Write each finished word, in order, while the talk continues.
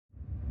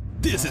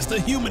This is the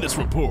Humanist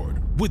Report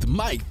with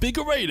Mike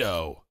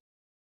Figueredo.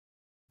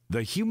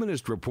 The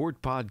Humanist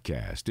Report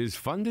podcast is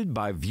funded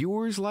by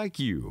viewers like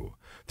you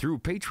through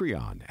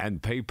Patreon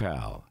and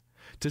PayPal.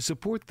 To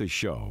support the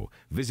show,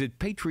 visit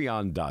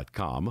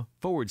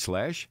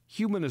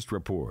patreon.com/Humanist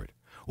Report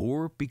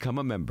or become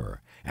a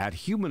member at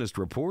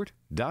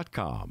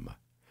humanistreport.com.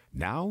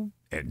 Now,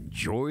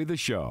 enjoy the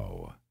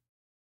show.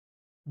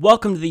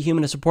 Welcome to the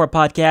Humanist Report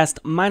podcast.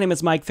 My name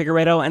is Mike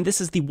Figueredo, and this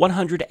is the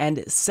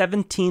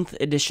 117th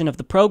edition of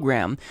the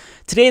program.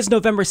 Today is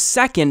November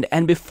 2nd,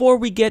 and before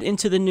we get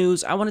into the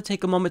news, I want to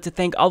take a moment to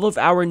thank all of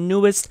our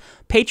newest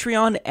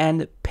Patreon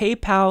and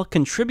PayPal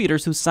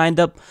contributors who signed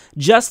up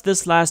just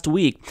this last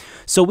week.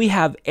 So we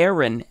have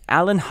Aaron,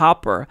 Alan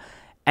Hopper,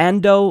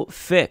 Ando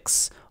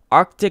Fix,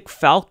 Arctic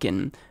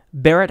Falcon,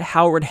 Barrett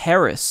Howard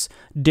Harris,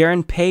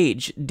 Darren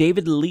Page,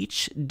 David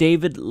Leach,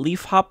 David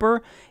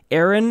Leafhopper,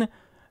 Aaron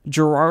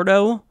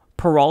Gerardo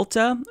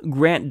Peralta,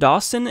 Grant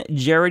Dawson,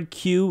 Jared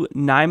Q.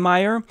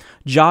 Niemeyer,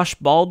 Josh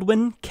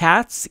Baldwin,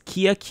 Katz,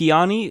 Kia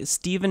Kiani,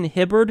 Stephen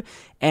Hibbard,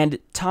 and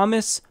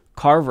Thomas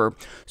Carver.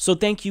 So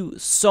thank you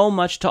so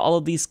much to all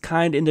of these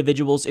kind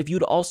individuals. If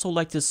you'd also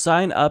like to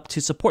sign up to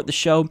support the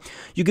show,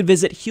 you can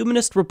visit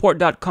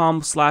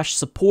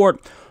humanistreport.com/support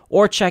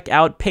or check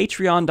out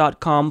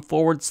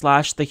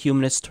patreon.com/The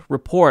Humanist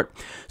Report.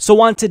 So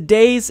on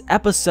today's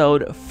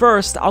episode,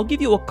 first, I'll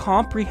give you a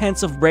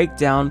comprehensive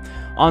breakdown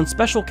on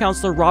Special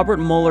Counselor Robert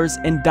Mueller's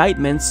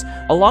indictments,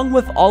 along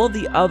with all of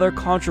the other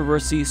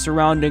controversy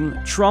surrounding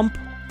Trump,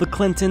 the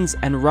Clintons,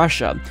 and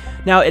Russia.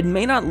 Now, it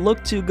may not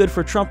look too good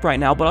for Trump right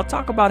now, but I'll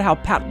talk about how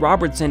Pat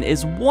Robertson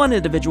is one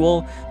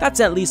individual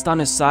that's at least on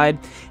his side,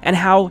 and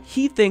how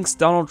he thinks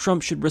Donald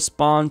Trump should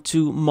respond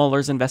to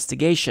Mueller's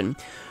investigation.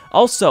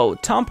 Also,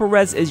 Tom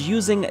Perez is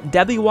using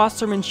Debbie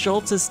Wasserman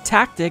Schultz's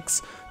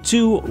tactics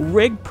to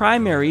rig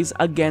primaries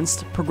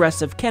against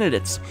progressive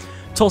candidates.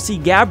 Tulsi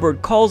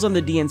Gabbard calls on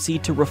the DNC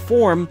to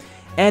reform,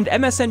 and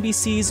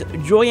MSNBC's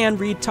Joy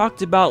Reid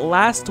talked about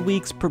last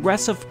week's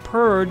progressive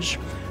purge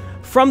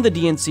from the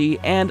DNC,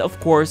 and of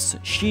course,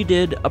 she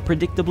did a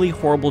predictably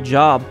horrible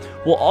job.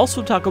 We'll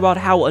also talk about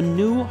how a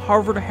new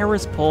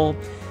Harvard-Harris poll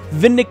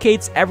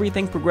vindicates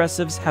everything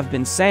progressives have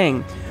been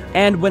saying.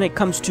 And when it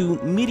comes to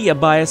media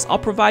bias, I'll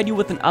provide you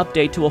with an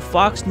update to a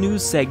Fox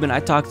News segment I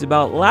talked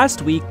about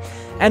last week,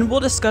 and we'll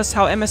discuss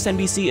how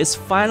MSNBC is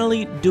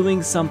finally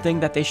doing something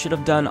that they should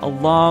have done a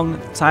long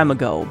time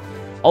ago.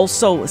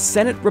 Also,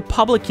 Senate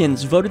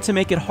Republicans voted to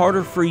make it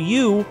harder for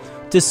you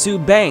to sue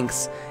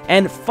banks.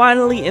 And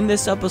finally, in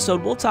this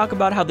episode, we'll talk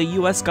about how the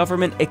US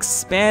government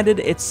expanded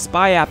its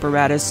spy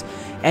apparatus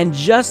and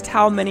just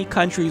how many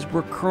countries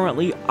we're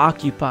currently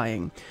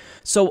occupying.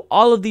 So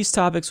all of these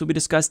topics will be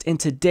discussed in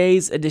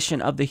today's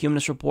edition of the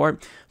Humanist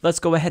Report. Let's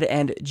go ahead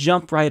and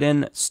jump right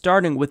in,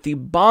 starting with the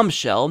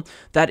bombshell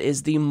that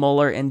is the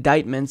Mueller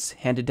indictments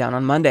handed down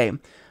on Monday.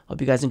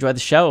 Hope you guys enjoy the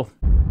show.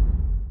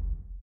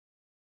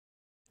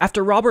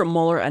 After Robert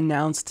Mueller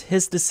announced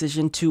his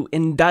decision to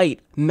indict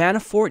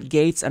Manafort,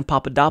 Gates, and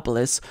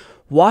Papadopoulos,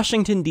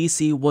 Washington,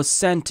 D.C. was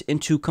sent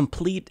into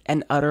complete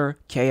and utter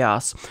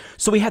chaos.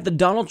 So we had the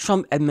Donald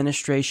Trump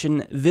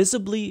administration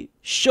visibly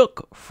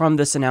shook from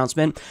this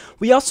announcement.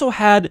 We also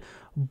had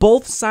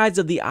both sides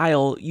of the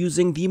aisle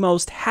using the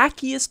most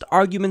hackiest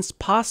arguments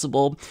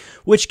possible,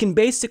 which can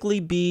basically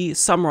be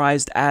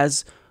summarized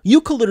as,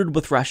 you colluded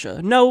with Russia.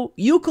 No,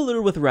 you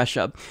colluded with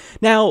Russia.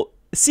 Now,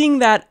 seeing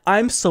that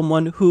I'm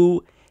someone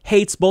who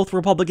hates both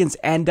Republicans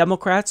and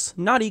Democrats,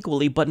 not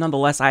equally, but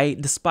nonetheless, I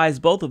despise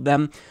both of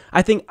them,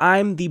 I think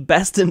I'm the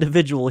best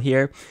individual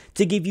here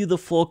to give you the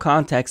full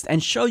context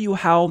and show you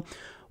how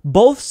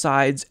both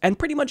sides and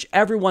pretty much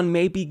everyone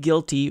may be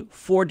guilty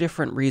for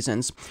different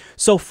reasons.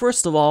 So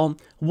first of all,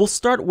 we'll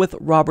start with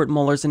Robert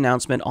Mueller's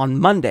announcement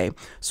on Monday.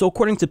 So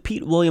according to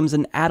Pete Williams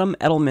and Adam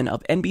Edelman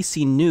of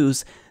NBC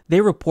News, they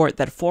report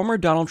that former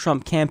Donald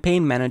Trump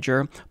campaign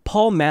manager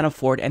Paul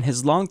Manafort and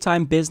his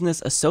longtime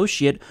business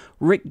associate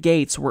Rick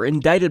Gates were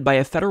indicted by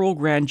a federal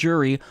grand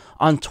jury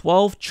on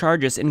 12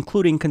 charges,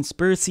 including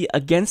conspiracy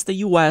against the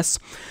U.S.,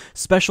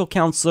 Special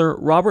Counselor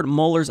Robert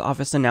Mueller's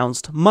office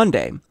announced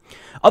Monday.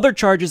 Other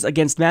charges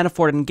against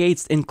Manafort and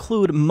Gates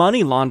include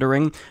money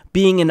laundering,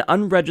 being an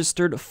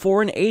unregistered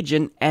foreign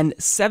agent, and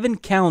 7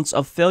 counts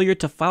of failure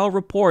to file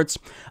reports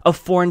of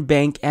foreign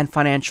bank and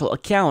financial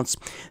accounts.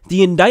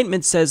 The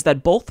indictment says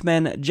that both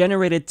men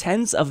generated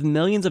tens of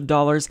millions of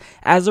dollars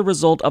as a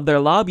result of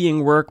their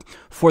lobbying work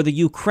for the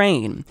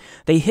Ukraine.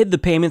 They hid the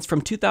payments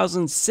from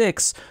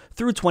 2006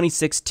 through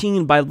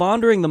 2016 by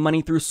laundering the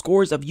money through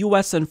scores of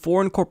U.S. and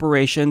foreign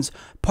corporations,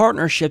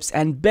 partnerships,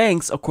 and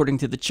banks, according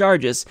to the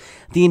charges.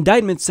 The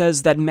indictment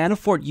says that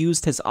Manafort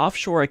used his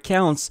offshore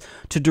accounts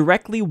to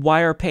directly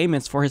wire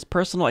payments for his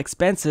personal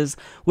expenses,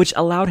 which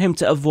allowed him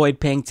to avoid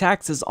paying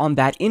taxes on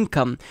that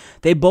income.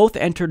 They both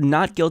entered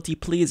not guilty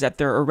pleas at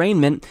their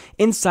arraignment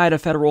inside a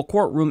federal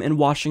courtroom in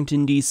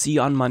Washington, D.C.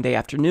 on Monday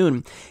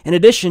afternoon. In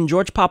addition,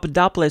 George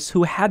Papadopoulos,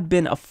 who had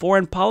been a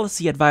foreign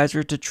policy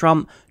advisor to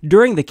Trump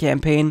during the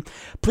campaign,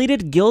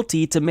 pleaded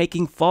guilty to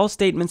making false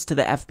statements to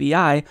the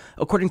FBI,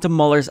 according to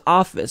Mueller's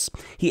office.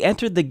 He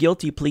entered the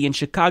guilty plea in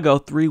Chicago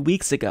 3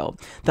 weeks ago.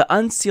 The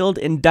unsealed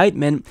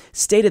indictment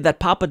stated that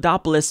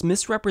Papadopoulos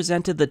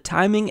misrepresented the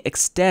timing,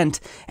 extent,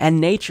 and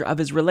nature of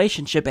his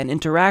relationship and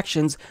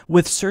interactions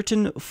with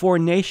certain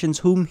foreign nations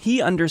whom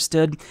he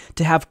understood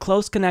to have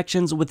close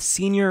connections with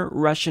senior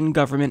Russian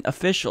government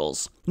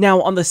officials.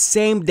 Now, on the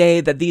same day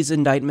that these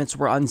indictments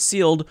were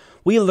unsealed,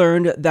 we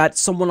learned that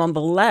someone on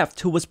the left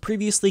who was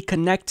previously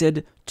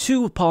connected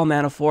to Paul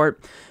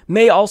Manafort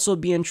may also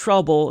be in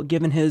trouble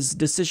given his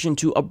decision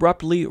to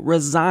abruptly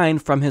resign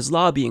from his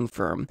lobbying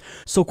firm.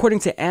 So according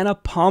to Anna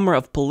Palmer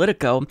of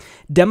Politico,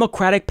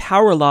 Democratic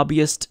power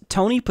lobbyist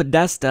Tony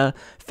Podesta,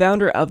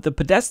 founder of the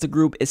Podesta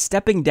Group, is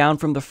stepping down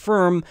from the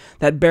firm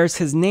that bears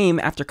his name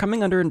after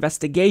coming under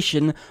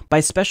investigation by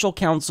Special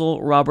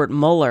Counsel Robert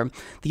Mueller.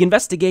 The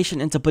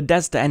investigation into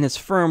Podesta and his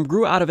firm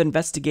grew out of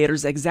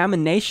investigators'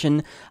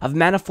 examination of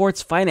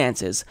Manafort's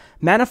finances.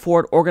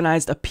 Manafort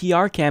organized a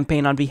PR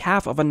campaign on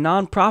behalf of a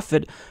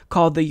nonprofit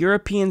called the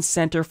European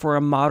Center for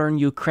a Modern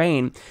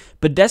Ukraine.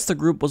 Podesta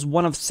Group was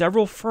one of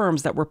several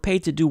firms that were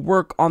paid to do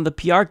work on the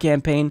PR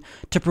campaign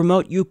to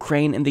promote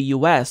Ukraine in the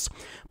U.S.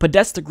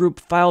 Podesta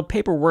Group filed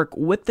paperwork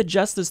with the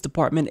Justice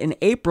Department in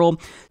April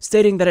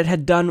stating that it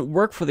had done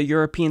work for the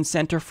European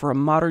Center for a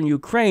Modern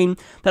Ukraine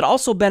that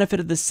also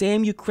benefited the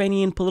same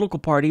Ukrainian political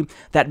party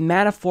that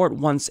Manafort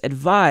once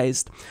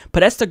advised.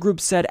 Podesta Group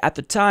said at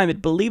the time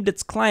it believed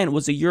its client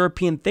was a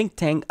European think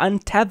tank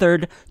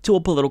untethered to a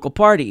political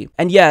party.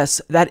 And yes,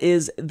 that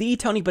is the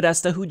Tony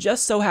Podesta, who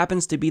just so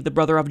happens to be the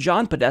brother of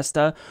John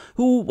Podesta,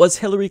 who was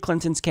Hillary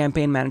Clinton's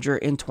campaign manager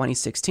in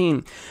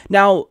 2016.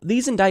 Now,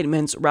 these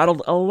indictments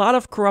rattled a lot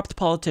of corrupt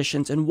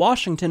politicians in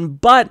Washington,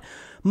 but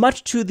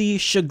much to the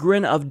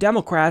chagrin of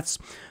Democrats,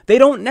 they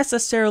don't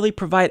necessarily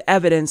provide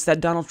evidence that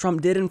Donald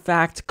Trump did in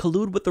fact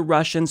collude with the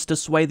Russians to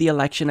sway the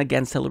election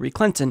against Hillary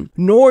Clinton,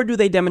 nor do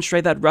they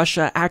demonstrate that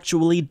Russia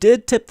actually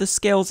did tip the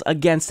scales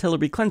against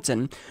Hillary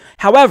Clinton.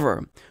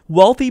 However,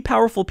 wealthy,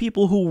 powerful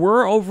people who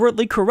were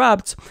overtly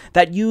corrupt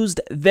that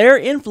used their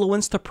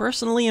influence to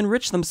personally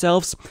enrich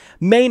themselves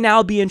may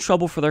now be in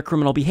trouble for their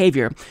criminal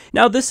behavior.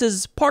 Now, this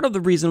is part of the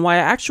reason why I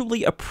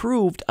actually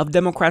approved of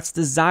Democrats'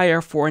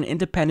 desire for an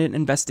independent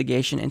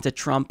investigation into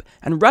Trump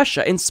and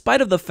Russia, in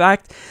spite of the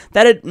fact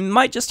that it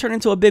might just turn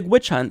into a big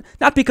witch hunt.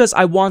 Not because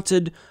I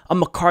wanted a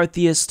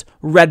McCarthyist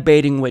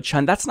red-baiting witch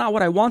hunt, that's not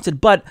what I wanted,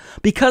 but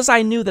because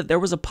I knew that there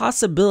was a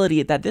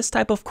possibility that this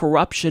type of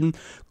corruption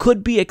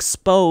could be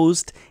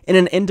exposed in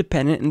an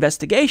independent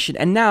investigation,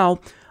 and now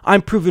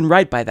I'm proven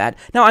right by that.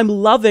 Now, I'm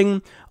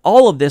loving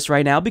all of this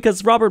right now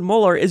because Robert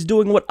Mueller is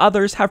doing what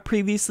others have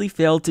previously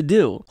failed to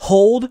do: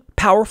 hold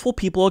powerful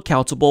people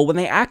accountable when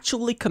they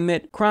actually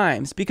commit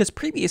crimes. Because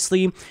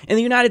previously, in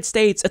the United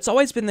States, it's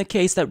always been the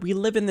case that we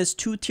live in this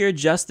two-tier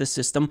justice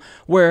system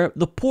where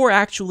the poor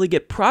actually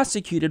get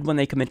prosecuted when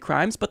they commit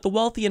crimes, but the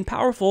wealthy and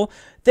powerful,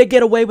 they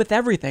get away with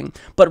everything.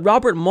 But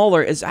Robert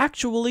Mueller is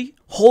actually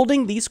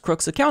holding these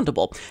crooks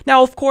accountable.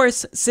 Now, of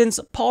course, since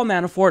Paul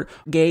Manafort,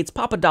 Gates,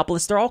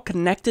 Papadopoulos, they're all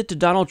connected to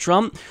Donald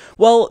Trump,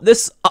 well,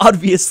 this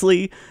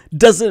obviously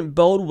doesn't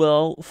bode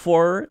well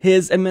for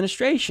his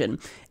administration.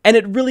 And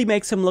it really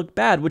makes him look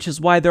bad, which is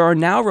why there are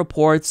now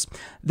reports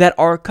that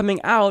are coming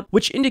out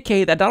which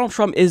indicate that Donald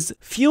Trump is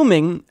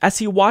fuming as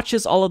he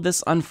watches all of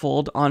this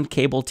unfold on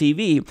cable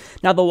TV.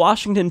 Now, the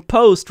Washington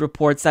Post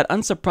reports that,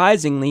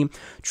 unsurprisingly,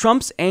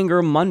 Trump's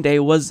anger Monday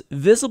was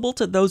visible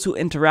to those who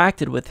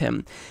interacted with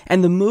him,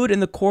 and the mood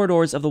in the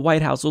corridors of the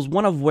White House was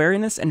one of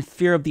wariness and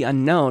fear of the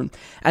unknown.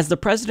 As the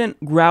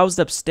president groused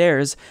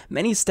upstairs,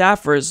 many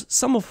staffers,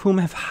 some of whom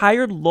have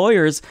hired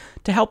lawyers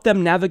to help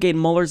them navigate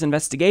Mueller's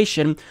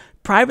investigation,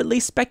 privately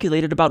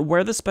speculated about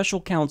where the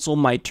special counsel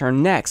might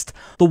turn next.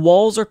 The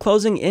walls are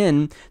closing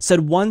in,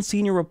 said one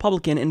senior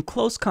Republican in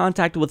close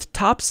contact with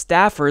top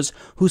staffers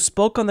who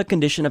spoke on the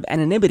condition of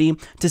anonymity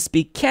to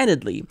speak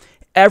candidly.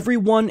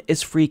 Everyone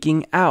is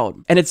freaking out.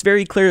 And it's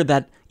very clear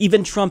that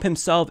even Trump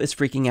himself is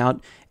freaking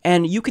out.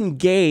 And you can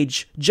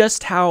gauge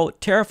just how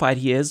terrified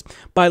he is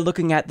by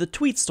looking at the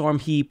tweet storm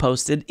he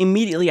posted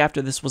immediately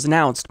after this was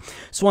announced.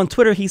 So on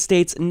Twitter, he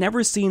states,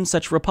 "Never seen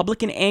such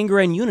Republican anger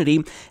and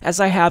unity as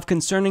I have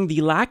concerning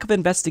the lack of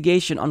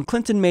investigation on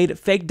Clinton-made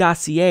fake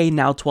dossier,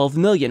 now 12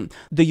 million,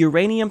 the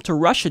uranium to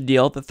Russia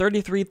deal, the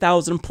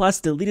 33,000 plus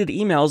deleted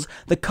emails,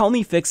 the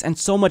Comey fix, and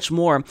so much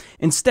more.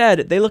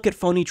 Instead, they look at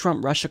phony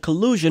Trump-Russia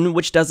collusion,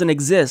 which doesn't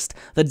exist.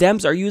 The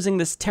Dems are using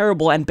this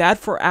terrible and bad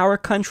for our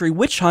country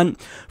witch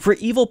hunt for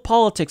evil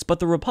politics, but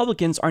the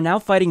Republicans are now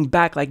fighting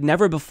back like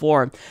never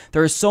before.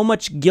 There is so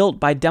much guilt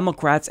by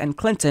Democrats and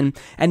Clinton,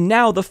 and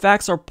now the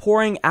facts are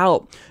pouring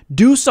out.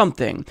 Do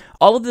something."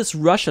 All of this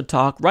Russia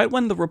talk, right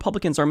when the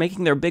Republicans are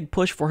making their big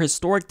push for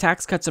historic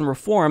tax cuts and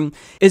reform,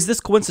 is this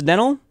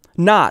coincidental?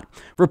 not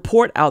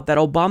report out that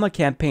Obama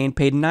campaign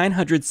paid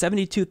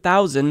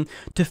 $972,000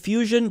 to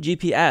Fusion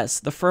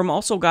GPS. The firm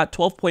also got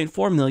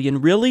 $12.4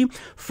 million, really,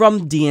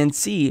 from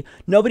DNC.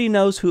 Nobody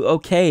knows who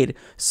okayed.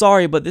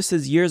 Sorry, but this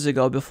is years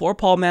ago, before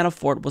Paul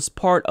Manafort was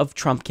part of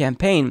Trump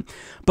campaign.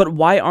 But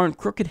why aren't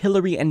crooked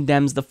Hillary and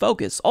Dems the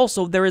focus?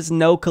 Also, there is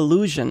no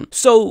collusion.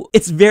 So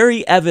it's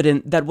very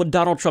evident that what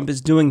Donald Trump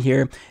is doing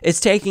here is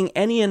taking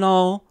any and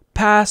all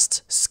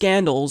past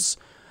scandals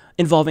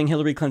involving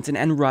Hillary Clinton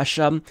and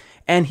Russia,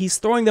 and he's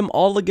throwing them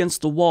all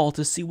against the wall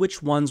to see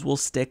which ones will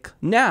stick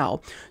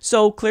now.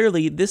 So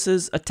clearly, this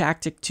is a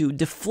tactic to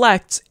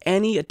deflect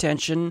any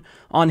attention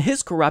on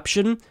his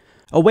corruption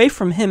away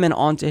from him and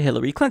onto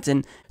Hillary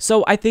Clinton.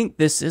 So I think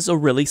this is a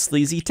really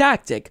sleazy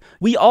tactic.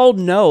 We all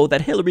know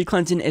that Hillary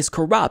Clinton is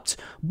corrupt,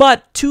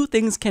 but two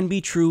things can be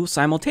true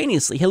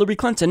simultaneously. Hillary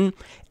Clinton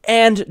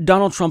and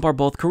Donald Trump are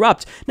both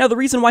corrupt. Now, the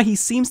reason why he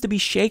seems to be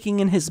shaking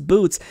in his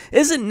boots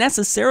isn't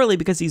necessarily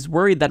because he's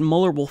worried that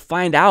Mueller will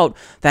find out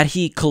that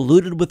he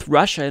colluded with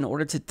Russia in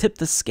order to tip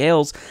the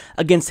scales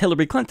against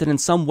Hillary Clinton in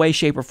some way,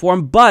 shape, or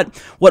form, but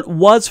what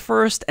was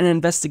first an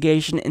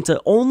investigation into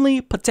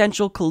only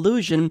potential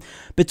collusion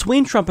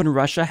between Trump and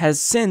Russia has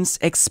since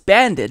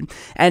expanded,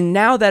 and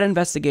now that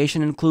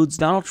investigation includes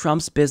Donald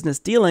Trump's business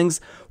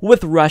dealings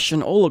with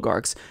Russian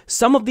oligarchs.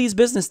 Some of these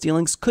business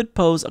dealings could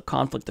pose a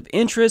conflict of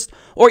interest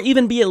or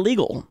even be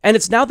illegal. And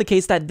it's now the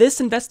case that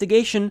this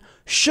investigation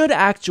should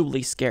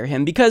actually scare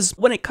him, because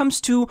when it comes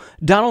to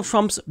Donald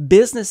Trump's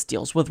business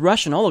deals with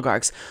Russian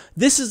oligarchs,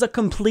 this is a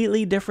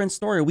completely different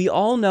story. We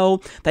all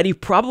know that he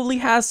probably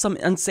has some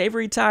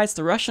unsavory ties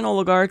to Russian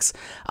oligarchs.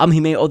 He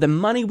may owe them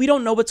money. We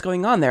don't know what's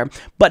going on there.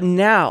 But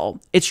now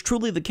it's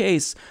truly the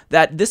case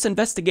that this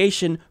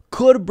investigation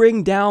could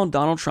bring down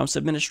Donald Trump's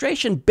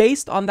administration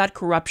based on that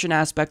corruption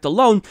aspect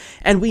alone.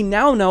 And we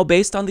now know,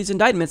 based on these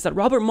indictments, that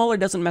Robert Mueller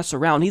doesn't mess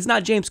around. He's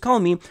not James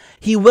Comey.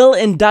 He will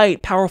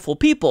indict powerful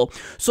people.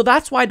 So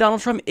that's why Donald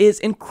Trump is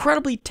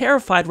incredibly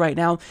terrified right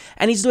now,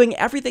 and he's doing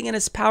everything in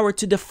his power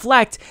to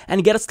deflect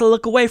and get us to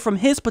look away from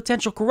his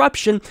potential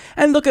corruption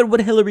and look at what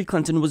Hillary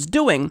Clinton was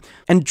doing.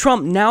 And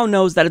Trump now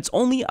knows that it's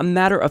only a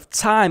matter of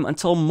time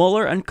until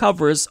Mueller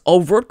uncovers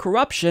overt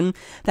corruption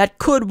that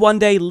could one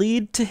day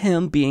lead to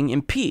him being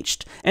impeached.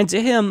 And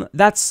to him,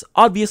 that's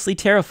obviously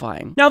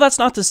terrifying. Now, that's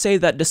not to say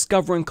that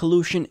discovering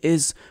collusion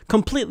is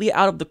completely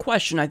out of the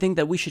question. I think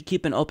that we should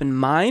keep an open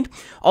mind,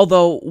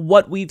 although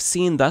what we've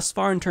seen thus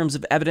far in terms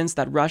of evidence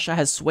that Russia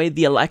has swayed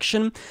the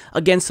election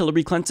against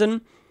Hillary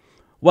Clinton,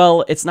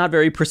 well, it's not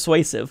very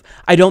persuasive.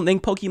 I don't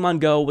think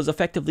Pokemon Go was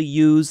effectively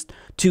used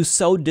to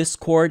sow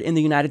discord in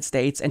the United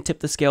States and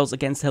tip the scales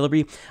against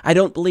Hillary. I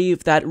don't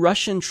believe that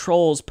Russian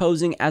trolls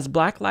posing as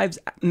Black Lives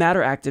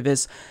Matter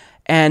activists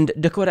and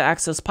Dakota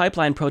Access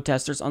Pipeline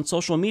protesters on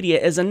social media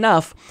is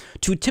enough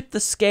to tip the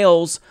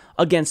scales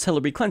against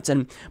Hillary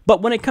Clinton.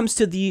 But when it comes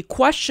to the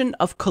question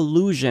of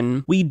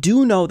collusion, we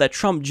do know that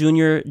Trump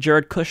Jr.,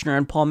 Jared Kushner,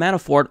 and Paul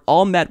Manafort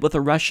all met with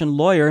a Russian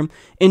lawyer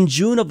in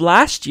June of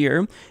last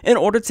year in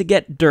order to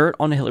get dirt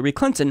on Hillary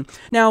Clinton.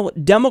 Now,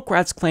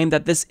 Democrats claim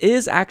that this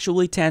is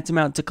actually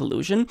tantamount to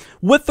collusion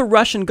with the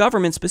Russian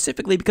government,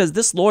 specifically because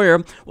this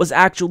lawyer was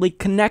actually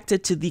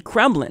connected to the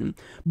Kremlin.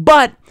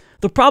 But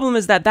the problem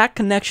is that that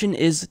connection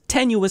is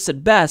tenuous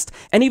at best,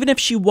 and even if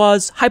she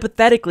was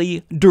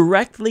hypothetically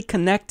directly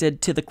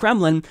connected to the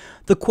Kremlin,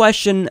 the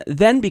question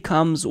then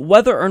becomes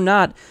whether or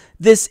not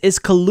this is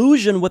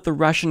collusion with the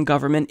Russian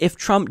government if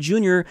Trump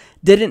Jr.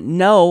 didn't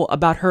know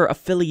about her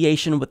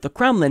affiliation with the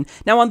Kremlin.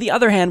 Now, on the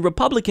other hand,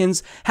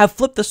 Republicans have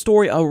flipped the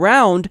story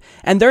around,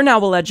 and they're now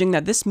alleging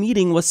that this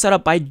meeting was set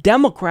up by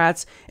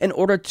Democrats in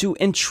order to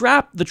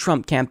entrap the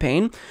Trump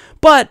campaign,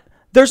 but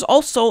there's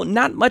also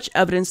not much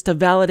evidence to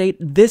validate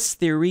this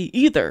theory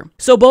either.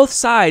 So both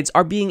sides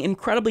are being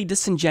incredibly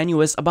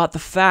disingenuous about the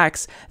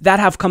facts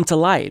that have come to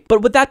light.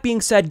 But with that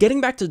being said,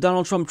 getting back to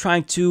Donald Trump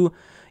trying to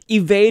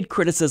evade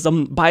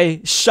criticism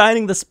by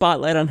shining the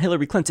spotlight on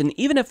Hillary Clinton,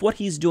 even if what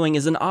he's doing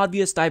is an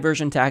obvious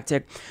diversion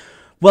tactic,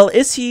 well,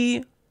 is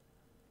he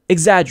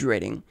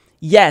exaggerating?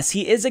 Yes,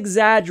 he is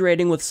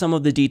exaggerating with some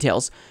of the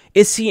details.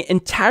 Is he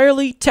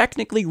entirely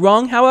technically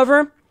wrong,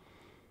 however?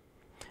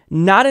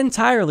 Not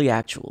entirely,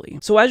 actually.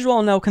 So as you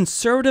all know,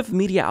 conservative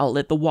media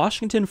outlet The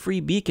Washington Free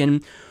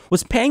Beacon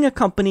was paying a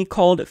company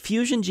called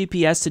Fusion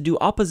GPS to do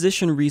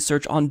opposition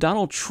research on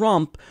Donald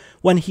Trump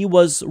when he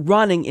was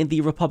running in the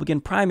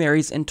Republican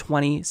primaries in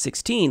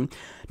 2016.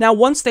 Now,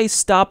 once they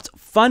stopped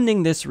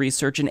funding this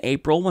research in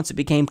April, once it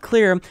became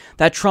clear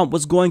that Trump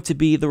was going to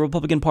be the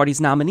Republican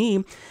Party's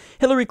nominee,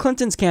 Hillary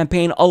Clinton's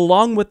campaign,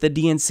 along with the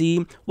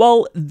DNC,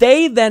 well,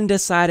 they then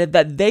decided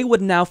that they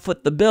would now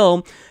foot the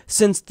bill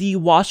since the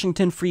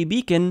Washington Free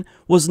Beacon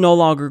was no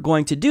longer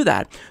going to do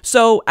that.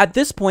 So at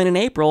this point in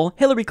April,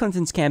 Hillary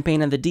Clinton's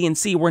campaign and the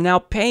DNC were now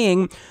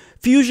paying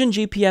Fusion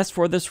GPS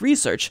for this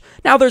research.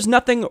 Now, there's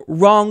nothing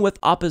wrong with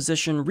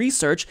opposition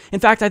research. In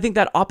fact, I think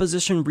that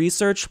opposition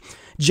research,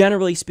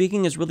 generally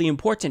speaking, is really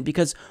important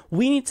because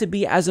we need to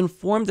be as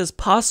informed as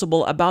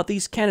possible about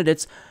these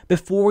candidates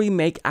before we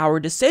make our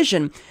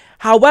decision.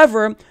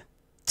 However,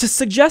 to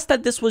suggest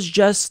that this was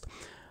just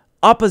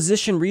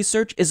opposition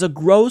research is a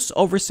gross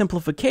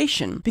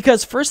oversimplification.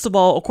 Because first of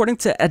all, according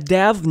to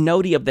Adav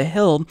Nodi of The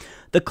Hill,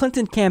 the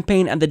Clinton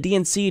campaign and the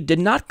DNC did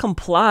not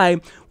comply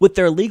with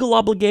their legal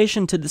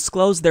obligation to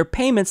disclose their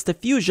payments to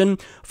Fusion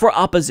for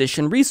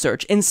opposition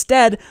research.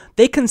 Instead,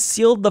 they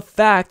concealed the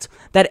fact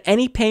that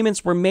any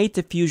payments were made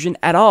to Fusion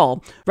at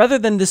all. Rather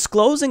than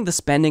disclosing the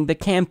spending, the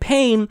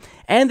campaign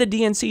and the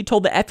DNC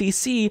told the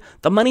FEC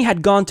the money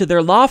had gone to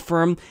their law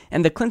firm,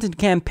 and the Clinton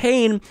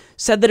campaign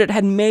said that it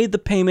had made the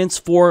payments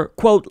for,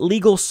 quote,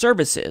 legal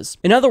services.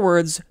 In other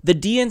words, the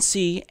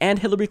DNC and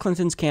Hillary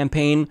Clinton's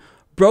campaign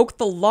broke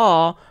the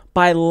law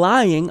by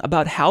lying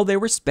about how they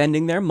were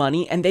spending their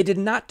money, and they did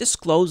not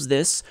disclose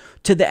this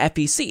to the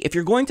FEC. If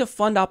you're going to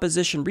fund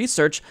opposition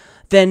research,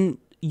 then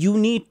you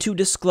need to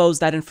disclose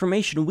that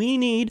information. We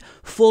need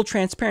full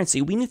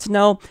transparency. We need to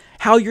know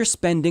how you're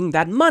spending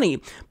that money.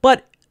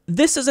 But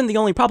this isn't the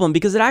only problem,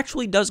 because it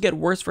actually does get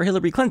worse for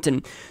Hillary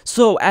Clinton.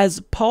 So as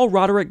Paul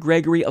Roderick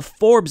Gregory of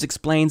Forbes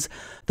explains,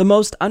 the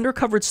most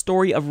undercovered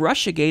story of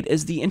Russiagate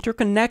is the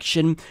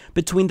interconnection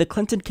between the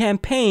Clinton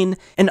campaign,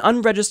 an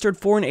unregistered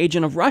foreign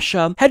agent of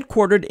Russia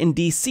headquartered in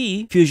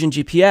DC, Fusion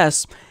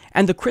GPS,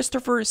 and the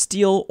Christopher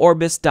Steele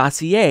Orbis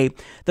dossier.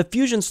 The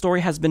Fusion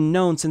story has been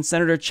known since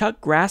Senator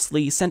Chuck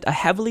Grassley sent a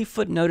heavily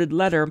footnoted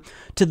letter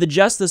to the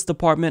Justice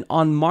Department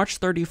on March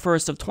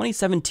 31st of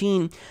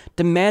 2017,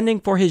 demanding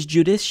for his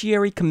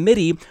Judiciary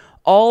Committee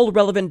all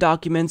relevant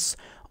documents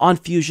on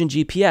Fusion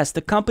GPS,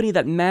 the company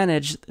that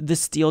managed the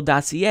Steele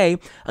dossier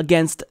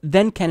against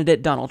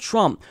then-candidate Donald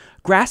Trump.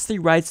 Grassley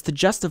writes to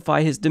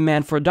justify his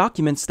demand for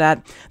documents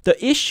that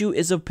the issue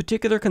is of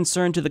particular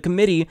concern to the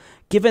committee,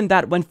 given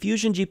that when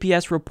Fusion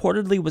GPS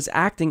reportedly was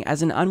acting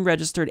as an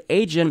unregistered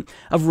agent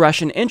of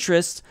Russian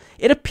interests,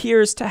 it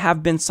appears to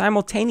have been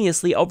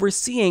simultaneously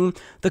overseeing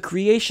the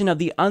creation of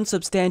the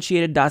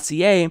unsubstantiated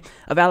dossier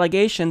of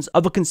allegations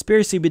of a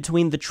conspiracy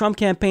between the Trump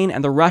campaign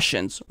and the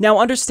Russians. Now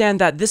understand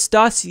that this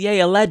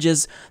dossier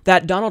alleges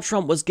that Donald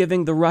Trump was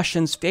giving the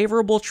Russians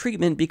favorable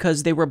treatment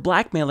because they were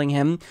blackmailing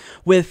him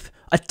with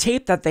a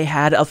tape that they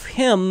had of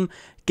him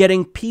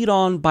getting peed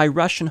on by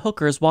Russian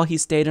hookers while he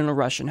stayed in a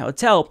Russian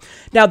hotel.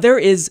 Now, there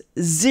is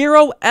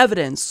zero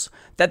evidence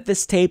that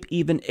this tape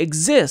even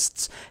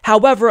exists.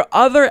 However,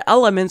 other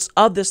elements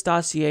of this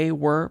dossier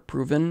were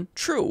proven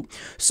true.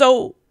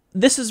 So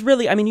this is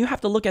really, you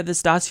have to look at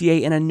this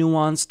dossier in a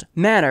nuanced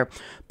manner.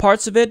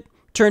 Parts of it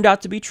turned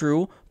out to be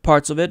true,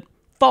 parts of it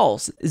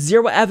false.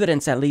 Zero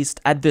evidence, at least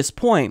at this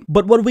point.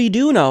 But what we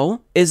do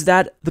know is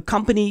that the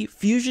company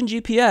Fusion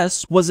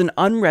GPS was an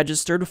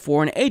unregistered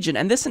foreign agent,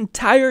 and this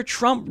entire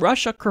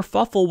Trump-Russia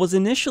kerfuffle was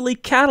initially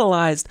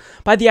catalyzed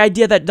by the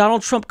idea that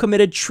Donald Trump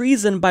committed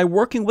treason by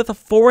working with a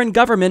foreign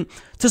government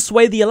to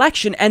sway the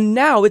election, and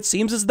now it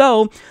seems as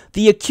though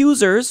the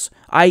accusers,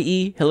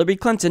 i.e. Hillary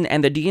Clinton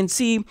and the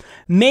DNC,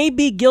 may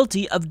be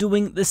guilty of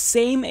doing the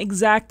same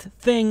exact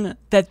thing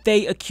that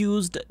they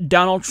accused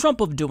Donald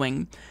Trump of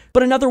doing.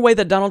 But another way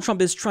that Donald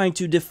Trump is trying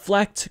to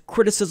deflect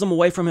criticism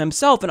away from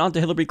himself and onto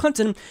Hillary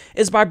Clinton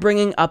is by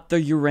bringing up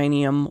the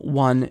Uranium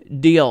One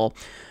deal.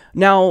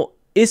 Now,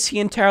 is he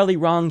entirely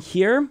wrong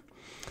here?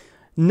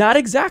 Not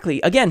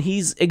exactly. Again,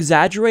 he's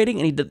exaggerating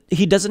and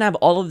he doesn't have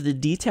all of the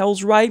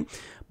details right.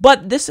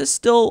 But this is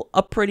still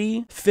a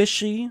pretty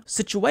fishy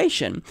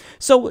situation.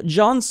 So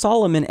John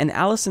Solomon and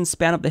Allison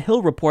Spann of The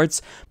Hill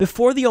reports,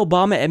 before the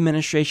Obama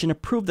administration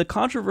approved the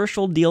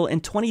controversial deal in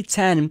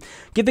 2010,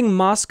 giving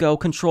Moscow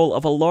control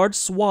of a large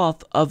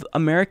swath of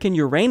American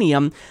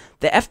uranium,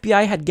 the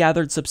FBI had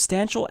gathered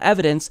substantial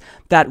evidence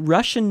that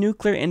Russian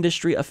nuclear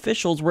industry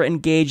officials were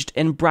engaged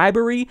in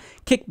bribery,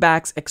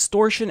 kickbacks,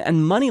 extortion,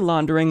 and money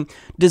laundering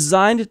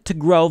designed to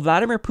grow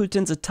Vladimir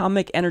Putin's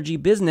atomic energy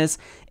business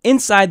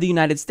inside the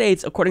United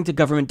States, according to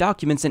government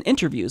documents and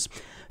interviews.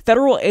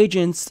 Federal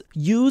agents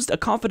used a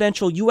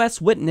confidential U.S.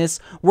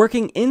 witness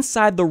working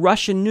inside the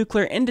Russian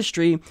nuclear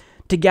industry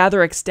to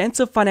gather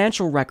extensive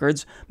financial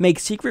records, make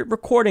secret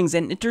recordings,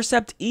 and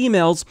intercept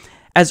emails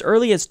as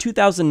early as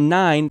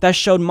 2009 that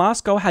showed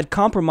Moscow had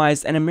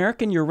compromised an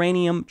American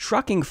uranium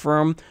trucking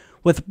firm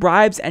with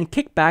bribes and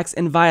kickbacks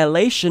in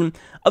violation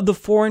of the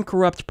Foreign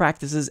Corrupt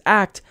Practices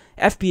Act,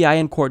 FBI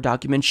and court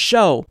documents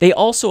show. They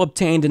also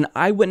obtained an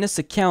eyewitness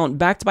account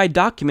backed by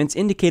documents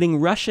indicating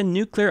Russian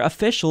nuclear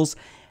officials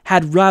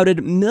had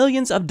routed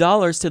millions of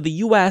dollars to the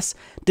U.S.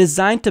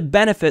 designed to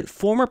benefit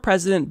former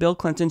President Bill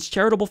Clinton's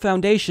charitable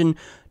foundation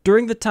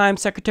during the time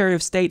Secretary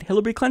of State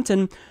Hillary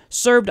Clinton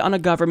served on a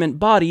government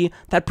body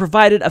that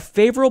provided a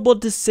favorable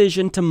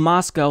decision to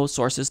Moscow,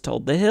 sources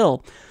told The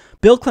Hill.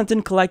 Bill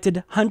Clinton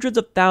collected hundreds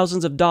of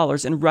thousands of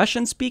dollars in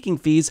Russian speaking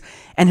fees,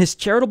 and his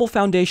charitable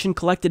foundation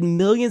collected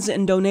millions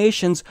in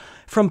donations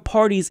from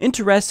parties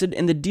interested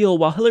in the deal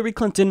while Hillary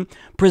Clinton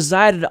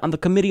presided on the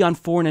Committee on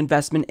Foreign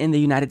Investment in the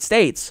United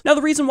States. Now,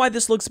 the reason why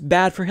this looks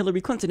bad for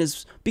Hillary Clinton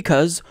is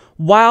because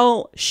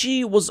while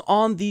she was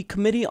on the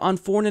Committee on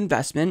Foreign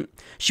Investment,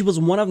 she was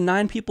one of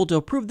 9 people to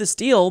approve this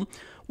deal.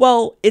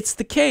 Well, it's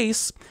the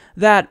case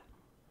that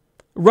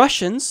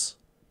Russians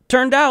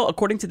turned out,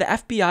 according to the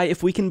FBI,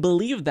 if we can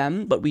believe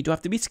them, but we do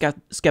have to be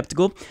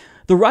skeptical,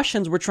 the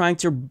Russians were trying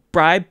to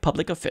bribe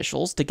public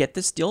officials to get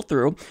this deal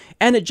through,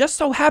 and it just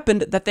so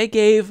happened that they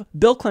gave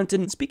Bill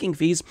Clinton speaking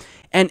fees,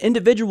 and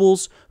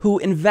individuals who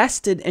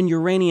invested in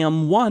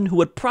Uranium One, who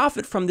would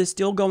profit from this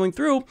deal going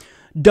through,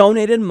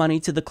 donated money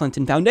to the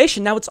Clinton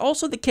Foundation. Now, it's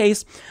also the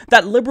case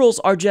that liberals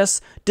are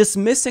just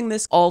dismissing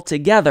this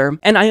altogether,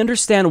 and I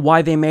understand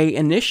why they may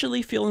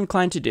initially feel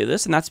inclined to do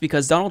this, and that's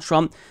because Donald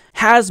Trump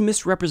has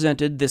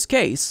misrepresented this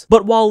case.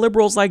 But while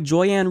liberals like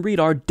Joy Reid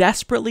are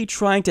desperately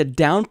trying to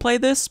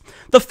downplay this,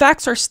 the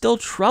facts are still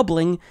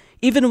troubling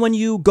even when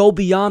you go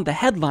beyond the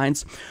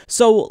headlines.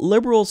 So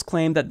liberals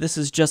claim that this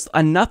is just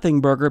a nothing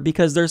burger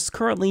because there's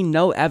currently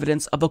no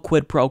evidence of a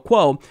quid pro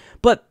quo.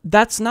 But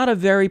that's not a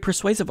very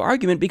persuasive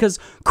argument because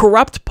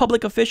corrupt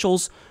public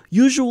officials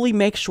usually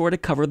make sure to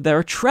cover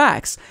their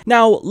tracks.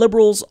 Now,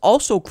 liberals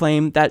also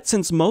claim that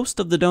since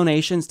most of the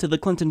donations to the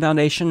Clinton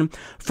Foundation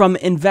from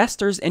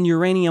investors in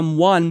Uranium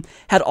One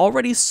had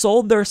already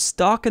sold their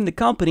stock in the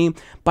company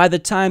by the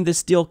time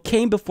this deal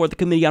came before the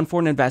Committee on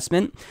Foreign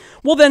Investment,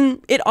 well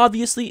then, it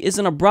obviously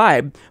isn't a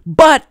bribe.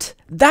 But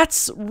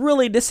that's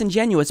really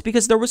disingenuous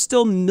because there were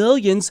still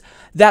millions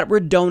that were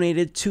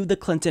donated to the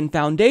Clinton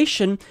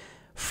Foundation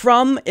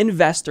from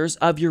investors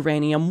of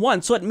Uranium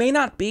One. So it may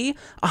not be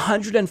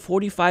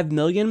 145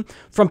 million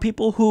from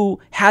people who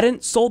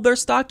hadn't sold their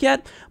stock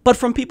yet, but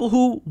from people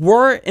who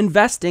were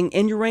investing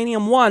in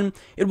Uranium One,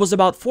 it was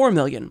about 4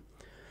 million.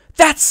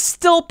 That's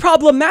still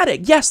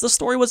problematic. Yes, the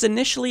story was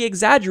initially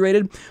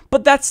exaggerated,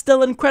 but that's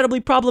still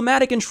incredibly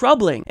problematic and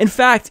troubling. In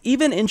fact,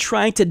 even in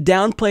trying to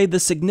downplay the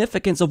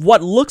significance of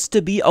what looks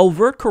to be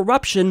overt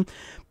corruption,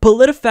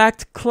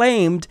 PolitiFact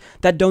claimed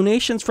that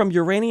donations from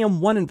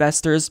Uranium One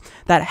investors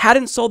that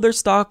hadn't sold their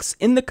stocks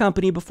in the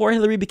company before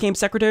Hillary became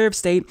Secretary of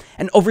State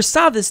and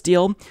oversaw this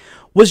deal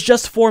was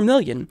just 4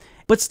 million.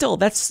 But still,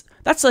 that's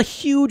a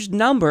huge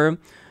number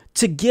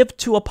to give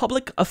to a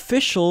public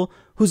official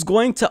who's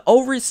going to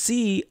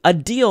oversee a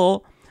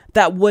deal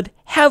that would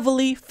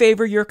heavily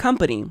favor your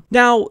company.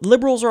 Now,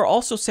 liberals are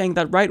also saying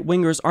that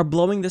right-wingers are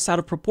blowing this out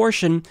of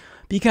proportion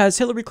because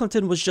Hillary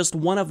Clinton was just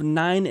one of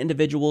 9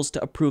 individuals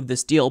to approve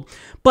this deal.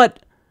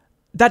 But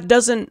that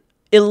doesn't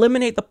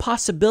eliminate the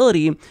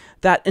possibility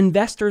that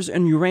investors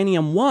in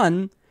Uranium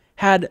One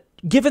had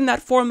given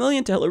that 4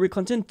 million to Hillary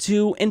Clinton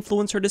to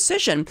influence her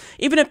decision.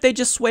 Even if they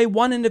just sway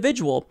one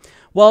individual,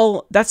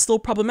 well, that's still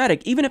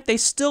problematic. Even if they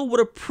still would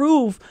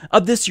approve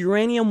of this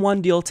Uranium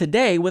One deal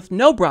today with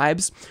no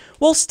bribes,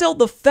 well, still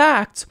the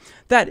fact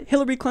that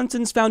Hillary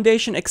Clinton's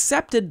foundation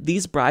accepted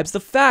these bribes, the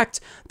fact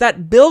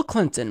that Bill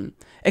Clinton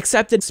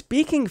accepted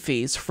speaking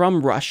fees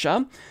from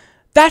Russia,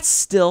 that's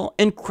still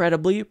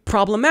incredibly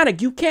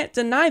problematic. You can't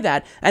deny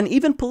that. And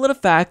even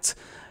PolitiFact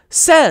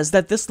says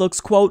that this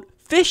looks, quote,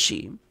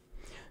 fishy.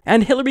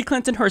 And Hillary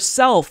Clinton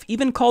herself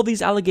even called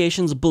these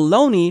allegations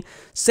baloney,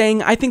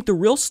 saying, I think the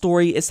real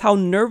story is how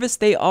nervous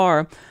they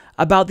are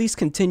about these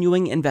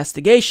continuing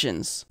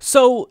investigations.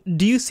 So,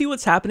 do you see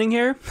what's happening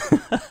here?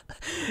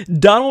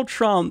 Donald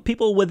Trump,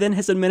 people within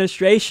his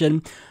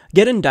administration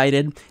get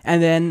indicted,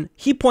 and then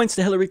he points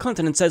to Hillary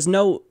Clinton and says,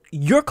 no,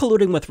 you're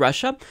colluding with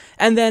Russia.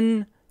 And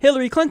then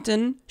Hillary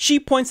Clinton,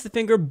 she points the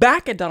finger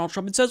back at Donald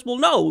Trump and says, well,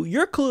 no,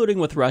 you're colluding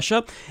with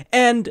Russia.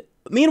 And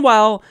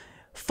meanwhile,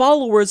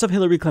 followers of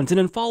Hillary Clinton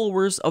and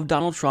followers of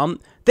Donald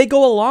Trump, they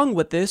go along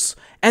with this,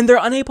 and they're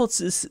unable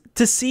to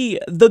see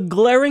the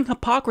glaring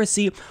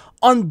hypocrisy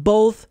on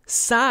both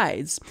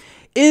sides.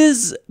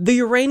 Is the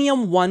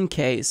Uranium One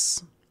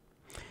case,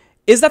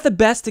 is that the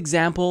best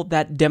example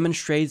that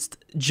demonstrates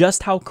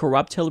just how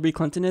corrupt Hillary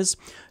Clinton is?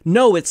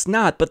 No, it's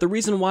not. But the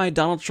reason why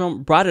Donald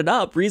Trump brought it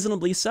up,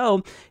 reasonably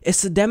so,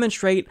 is to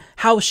demonstrate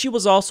how she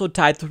was also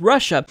tied to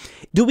Russia.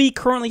 Do we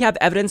currently have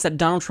evidence that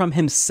Donald Trump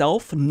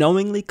himself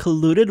knowingly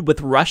colluded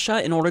with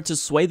Russia in order to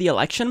sway the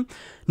election?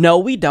 No,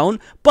 we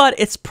don't, but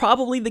it's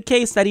probably the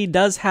case that he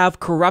does have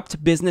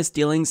corrupt business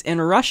dealings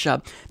in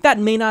Russia. That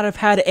may not have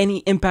had any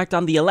impact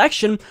on the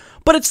election,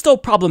 but it's still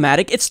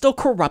problematic, it's still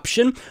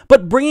corruption.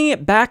 But bringing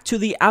it back to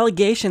the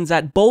allegations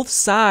that both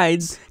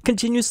sides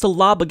continues to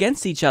lob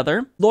against each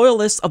other,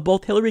 loyalists of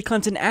both Hillary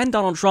Clinton and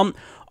Donald Trump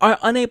are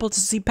unable to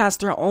see past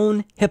their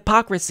own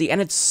hypocrisy,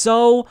 and it's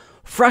so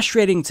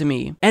frustrating to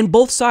me. And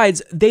both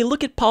sides, they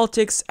look at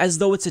politics as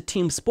though it's a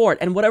team sport,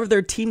 and whatever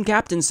their team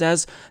captain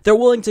says, they're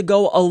willing to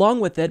go along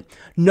with it.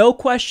 No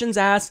questions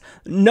asked,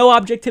 no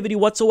objectivity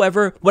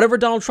whatsoever. Whatever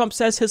Donald Trump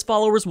says, his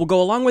followers will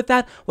go along with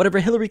that. Whatever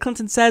Hillary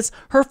Clinton says,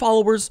 her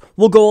followers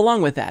will go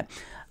along with that.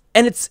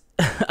 And it's,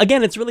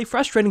 again, it's really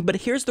frustrating, but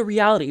here's the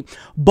reality.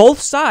 Both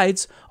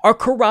sides are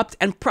corrupt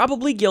and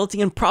probably guilty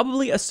and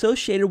probably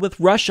associated with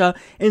Russia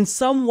in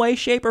some way,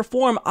 shape, or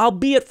form,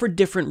 albeit for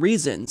different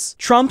reasons.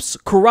 Trump's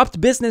corrupt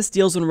business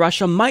deals in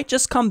Russia might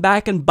just come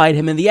back and bite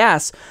him in the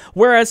ass,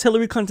 whereas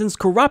Hillary Clinton's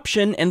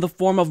corruption in the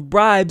form of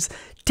bribes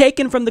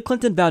taken from the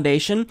Clinton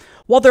Foundation,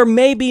 while there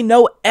may be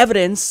no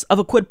evidence of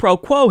a quid pro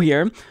quo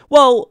here,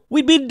 well,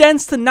 we'd be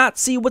dense to not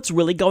see what's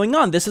really going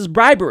on. This is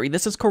bribery.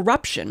 This is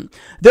corruption.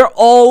 They're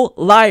all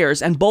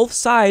liars, and both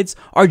sides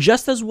are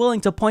just as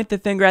willing to point the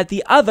finger at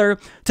the other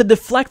to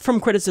deflect from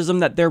criticism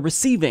that they're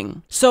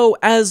receiving. So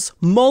as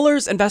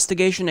Mueller's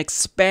investigation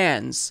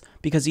expands,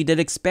 because he did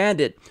expand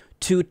it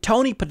to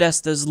Tony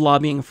Podesta's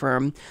lobbying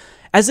firm,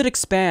 as it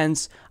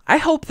expands, I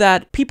hope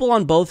that people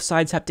on both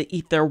sides have to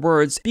eat their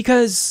words,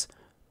 because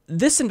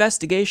this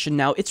investigation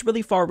now, it's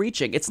really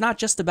far-reaching. It's not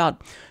just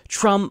about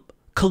Trump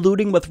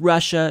colluding with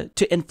Russia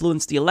to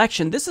influence the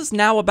election. This is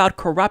now about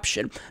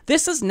corruption.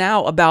 This is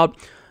now about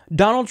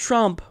Donald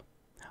Trump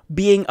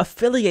being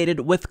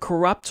affiliated with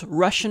corrupt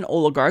Russian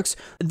oligarchs.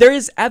 There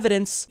is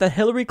evidence that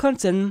Hillary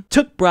Clinton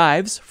took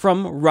bribes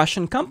from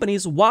Russian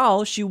companies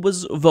while she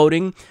was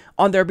voting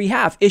on their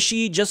behalf. Is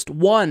she just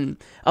one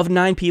of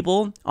 9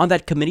 people on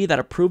that committee that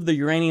approved the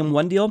Uranium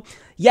One deal?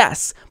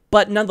 Yes,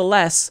 but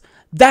nonetheless,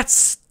 that's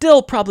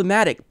still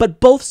problematic.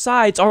 But both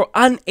sides are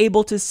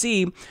unable to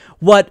see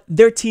what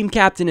their team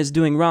captain is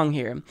doing wrong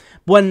here,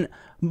 when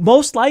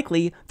most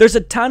likely, there's a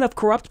ton of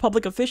corrupt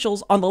public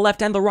officials on the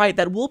left and the right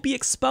that will be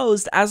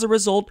exposed as a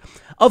result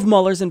of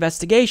Mueller's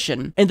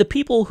investigation. And the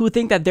people who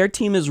think that their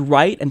team is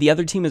right and the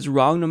other team is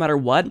wrong no matter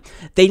what,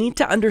 they need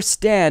to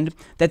understand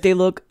that they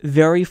look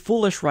very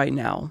foolish right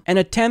now. And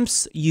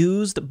attempts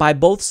used by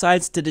both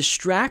sides to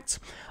distract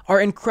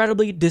are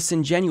incredibly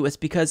disingenuous,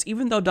 because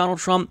even though Donald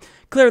Trump,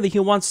 clearly he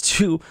wants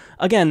to,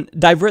 again,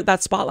 divert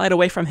that spotlight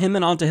away from him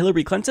and onto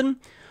Hillary Clinton,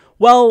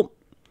 well,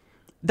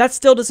 that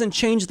still doesn't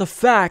change the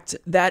fact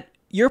that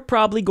you're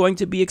probably going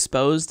to be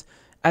exposed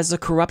as a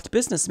corrupt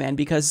businessman,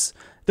 because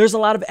there's a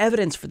lot of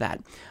evidence for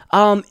that.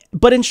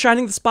 But in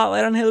shining the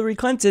spotlight on Hillary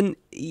Clinton,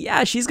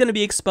 yeah, she's going to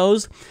be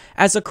exposed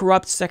as a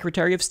corrupt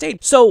Secretary of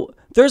State. So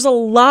there's a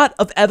lot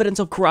of evidence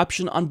of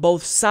corruption on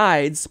both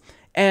sides.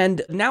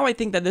 And now I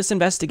think that this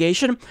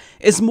investigation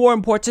is more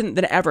important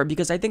than ever,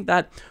 because I think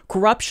that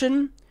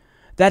corruption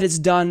that is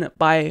done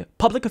by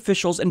public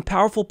officials in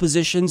powerful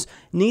positions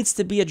needs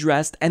to be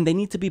addressed, and they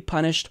need to be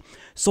punished.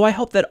 So I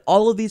hope that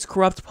all of these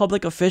corrupt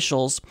public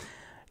officials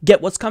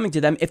get what's coming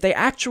to them if they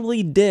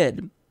actually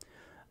did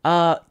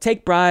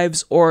take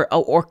bribes or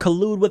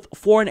collude with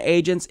foreign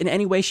agents in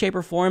any way, shape,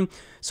 or form.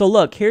 So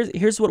look,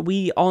 here's what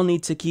we all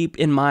need to keep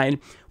in mind.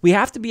 We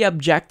have to be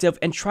objective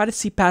and try to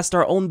see past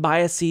our own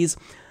biases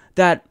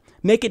that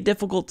make it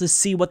difficult to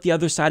see what the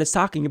other side is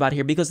talking about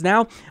here, because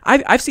now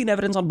I've seen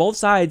evidence on both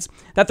sides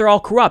that they're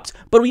all corrupt,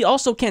 but we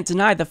also can't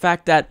deny the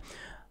fact that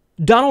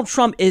Donald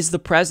Trump is the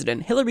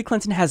president. Hillary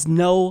Clinton has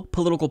no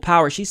political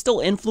power. She still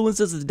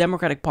influences the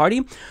Democratic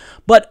Party,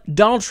 but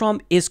Donald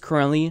Trump is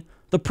currently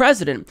the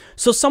president.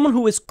 So someone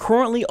who is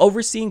currently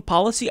overseeing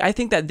policy, I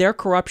think that their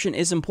corruption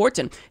is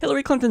important.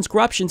 Hillary Clinton's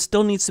corruption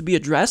still needs to be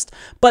addressed,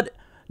 but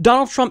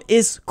Donald Trump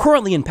is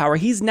currently in power.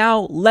 He's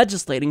now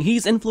legislating.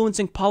 He's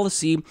influencing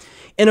policy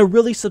in a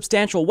really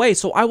substantial way.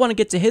 So I want to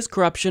get to his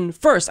corruption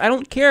first. I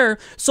don't care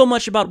so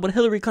much about what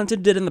Hillary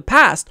Clinton did in the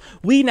past.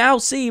 We now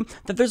see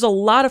that there's a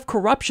lot of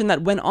corruption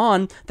that went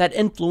on that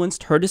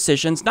influenced her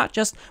decisions, not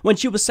just when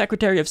she was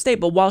Secretary of State,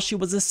 but while she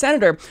was a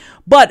senator.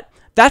 But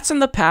that's in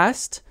the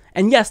past.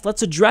 And yes,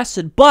 let's address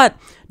it, but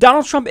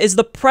Donald Trump is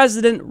the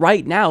president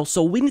right now,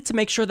 so we need to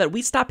make sure that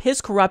we stop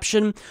his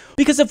corruption,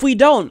 because if we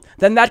don't,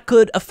 then that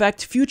could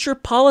affect future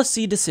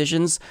policy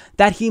decisions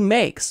that he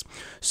makes.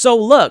 So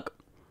look,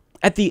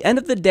 at the end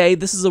of the day,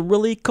 this is a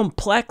really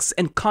complex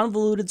and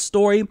convoluted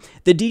story.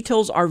 The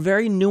details are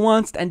very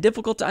nuanced and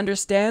difficult to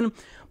understand,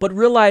 but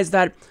realize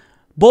that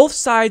both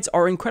sides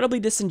are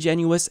incredibly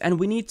disingenuous, and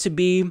we need to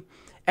be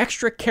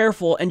extra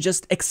careful and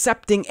just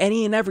accepting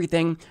any and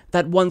everything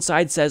that one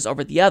side says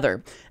over the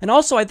other. And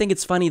also, I think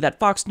it's funny that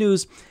Fox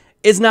News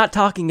is not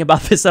talking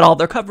about this at all.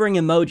 They're covering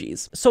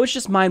emojis. So it's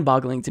just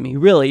mind-boggling to me,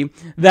 really,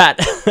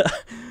 that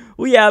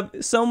we have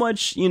so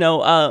much,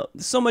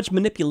 so much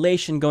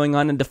manipulation going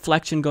on and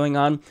deflection going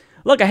on.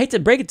 Look, I hate to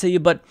break it to you,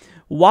 but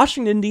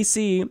Washington,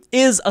 D.C.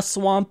 is a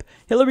swamp.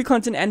 Hillary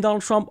Clinton and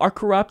Donald Trump are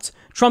corrupt.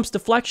 Trump's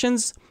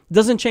deflections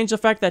doesn't change the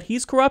fact that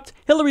he's corrupt.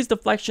 Hillary's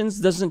deflections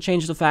doesn't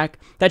change the fact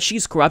that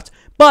she's corrupt.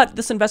 But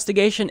this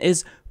investigation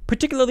is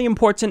particularly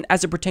important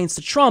as it pertains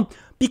to Trump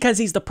because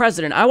he's the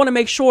president. I want to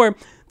make sure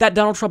that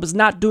Donald Trump is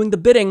not doing the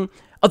bidding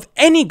of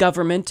any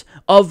government,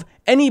 of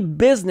any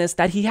business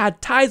that he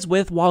had ties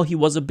with while he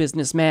was a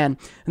businessman.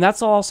 And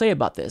that's all I'll say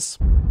about this.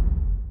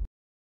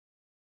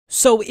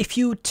 So if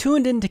you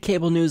tuned into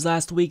cable news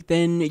last week,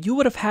 then you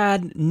would have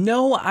had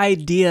no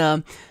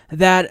idea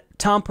that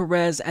Tom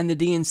Perez and the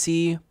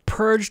DNC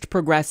purged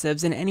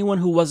progressives and anyone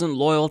who wasn't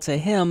loyal to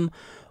him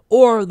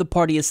or the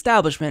party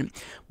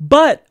establishment.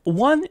 But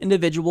one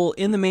individual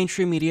in the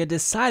mainstream media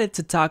decided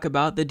to talk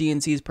about the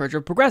DNC's purge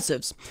of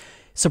progressives.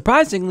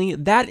 Surprisingly,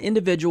 that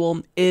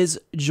individual is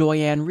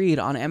Joy Reid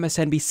on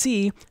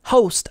MSNBC,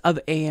 host of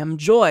AM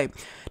Joy.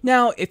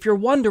 Now, if you're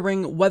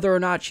wondering whether or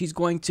not she's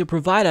going to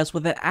provide us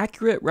with an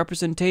accurate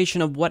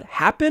representation of what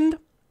happened,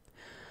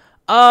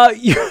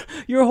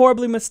 You're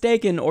horribly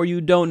mistaken, or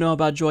you don't know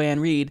about Joy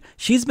Reid.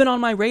 She's been on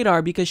my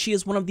radar because she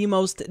is one of the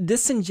most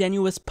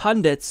disingenuous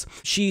pundits.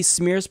 She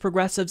smears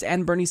progressives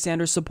and Bernie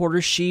Sanders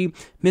supporters. She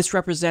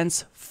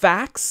misrepresents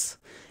facts,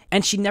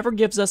 and she never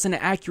gives us an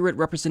accurate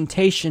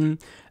representation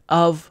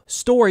of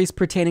stories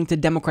pertaining to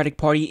Democratic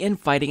Party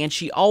infighting, and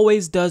she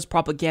always does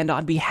propaganda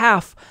on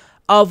behalf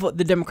of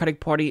the Democratic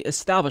Party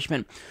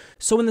establishment.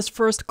 So in this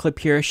first clip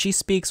here, she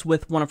speaks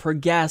with one of her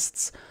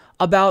guests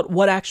about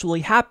what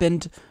actually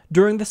happened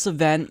during this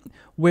event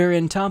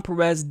wherein Tom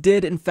Perez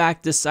did in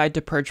fact decide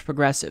to purge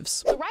progressives.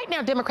 So right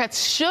now,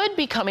 Democrats should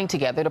be coming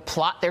together to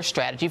plot their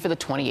strategy for the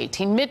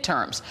 2018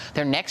 midterms,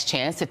 their next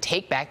chance to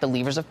take back the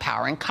levers of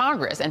power in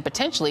Congress and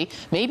potentially,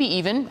 maybe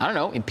even, I don't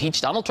know, impeach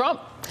Donald Trump.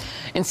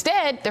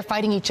 Instead, they're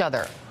fighting each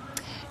other.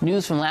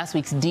 News from last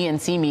week's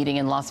DNC meeting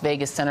in Las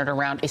Vegas centered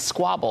around a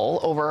squabble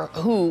over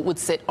who would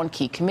sit on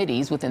key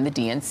committees within the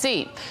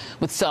DNC,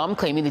 with some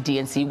claiming the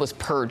DNC was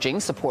purging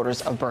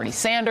supporters of Bernie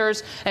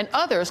Sanders and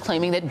others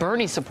claiming that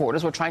Bernie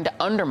supporters were trying to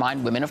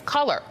undermine women of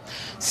color.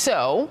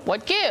 So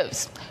what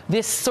gives?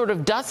 This sort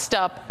of dust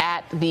up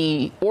at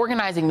the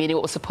organizing meeting,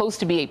 what was supposed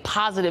to be a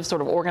positive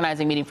sort of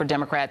organizing meeting for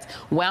Democrats,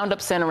 wound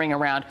up centering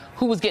around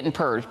who was getting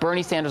purged,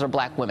 Bernie Sanders or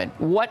black women.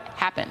 What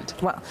happened?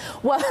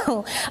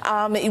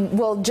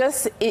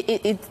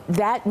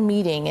 That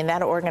meeting and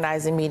that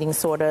organizing meeting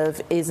sort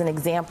of is an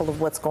example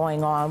of what's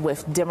going on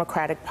with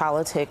Democratic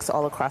politics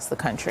all across the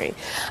country,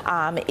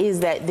 is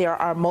that there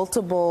are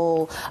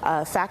multiple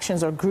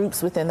factions or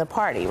groups within the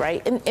party,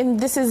 right? And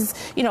this is,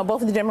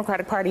 both the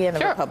Democratic Party and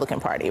the Republican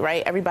Party,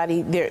 right?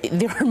 Everybody, there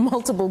are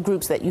multiple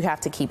groups that you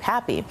have to keep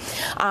happy.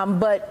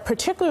 But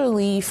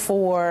particularly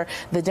for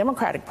the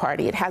Democratic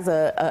Party, it has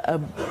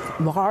a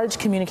large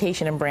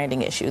communication and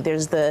branding issue.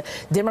 There's the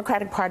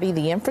Democratic Party,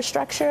 the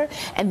infrastructure,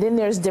 and then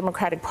there's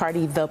Democratic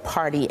Party, the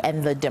party,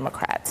 and the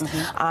Democrats.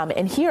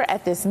 And here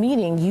at this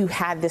meeting, you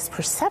had this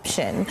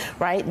perception,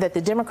 right, that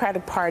the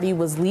Democratic Party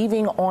was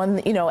leaving on,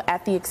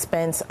 at the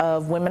expense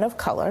of women of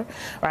color,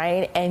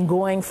 right, and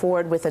going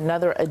forward with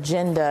another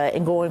agenda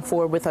and going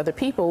forward with other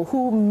people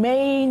who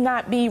may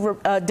not be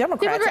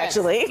Democrats,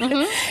 actually,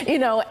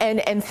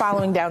 and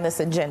following down this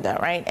agenda,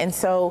 right? And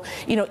so,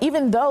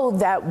 even though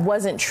that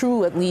wasn't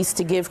true, at least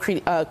to give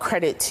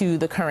credit to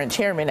the current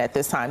chairman at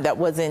this time, that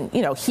wasn't,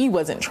 he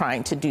wasn't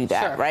trying to do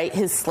that. Right?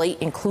 His slate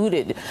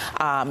included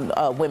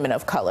women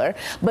of color,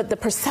 but the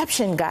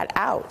perception got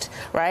out,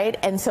 right?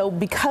 And so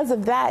because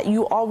of that,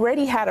 you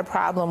already had a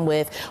problem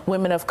with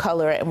women of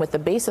color and with the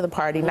base of the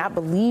party not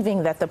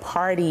believing that the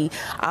party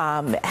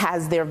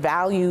has their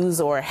values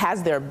or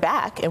has their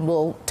back, and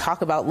we'll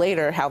talk about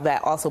later how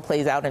that also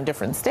plays out in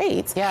different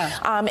states.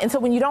 And so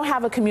when you don't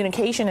have a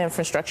communication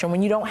infrastructure,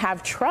 when you don't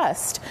have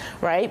trust,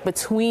 right,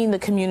 between the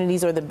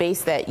communities or the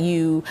base that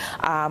you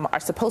are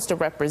supposed to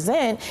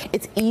represent,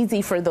 it's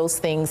easy for those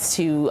things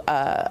to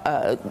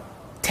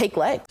take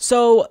legs.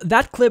 So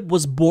that clip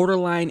was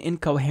borderline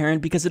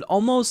incoherent because it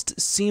almost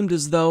seemed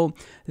as though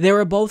they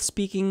were both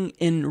speaking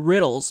in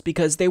riddles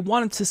because they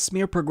wanted to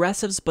smear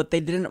progressives, but they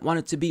didn't want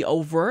it to be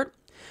overt.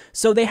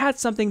 So they had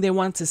something they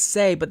wanted to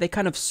say, but they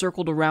kind of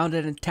circled around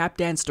it and tap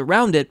danced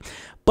around it.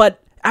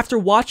 But after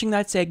watching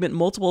that segment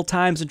multiple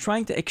times and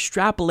trying to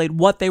extrapolate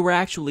what they were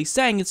actually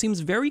saying, it seems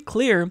very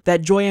clear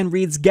that Joy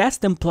Reid's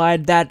guest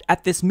implied that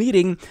at this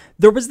meeting,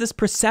 there was this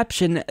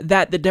perception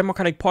that the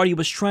Democratic Party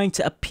was trying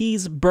to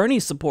appease Bernie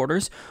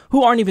supporters,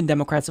 who aren't even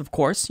Democrats, of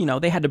course,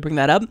 they had to bring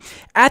that up,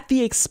 at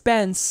the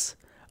expense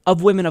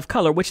of women of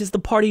color, which is the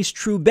party's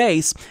true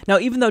base. Now,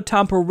 even though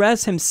Tom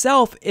Perez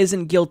himself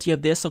isn't guilty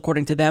of this,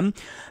 according to them,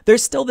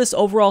 there's still this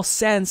overall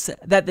sense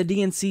that the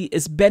DNC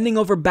is bending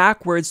over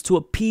backwards to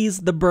appease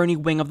the Bernie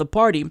wing of the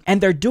party,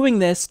 and they're doing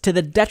this to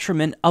the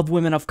detriment of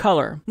women of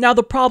color. Now,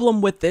 the problem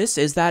with this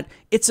is that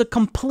it's a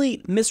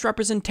complete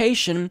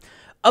misrepresentation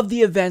of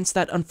the events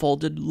that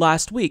unfolded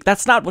last week.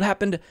 That's not what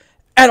happened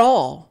at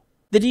all.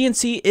 The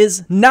DNC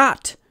is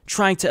not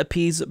trying to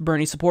appease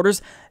Bernie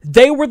supporters.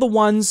 They were the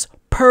ones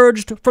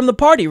purged from the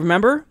party,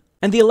 remember?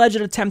 And the alleged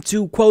attempt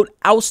to, quote,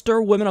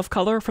 ouster women of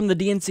color from the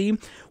DNC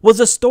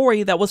was a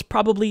story that was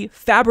probably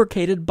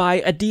fabricated by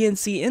a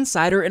DNC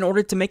insider in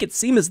order to make it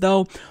seem as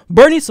though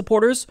Bernie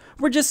supporters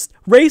were just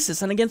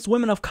racist and against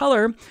women of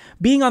color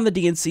being on the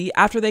DNC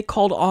after they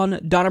called on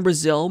Donna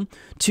Brazile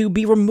to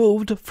be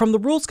removed from the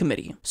Rules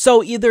Committee.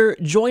 So either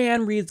Joy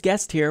Reid's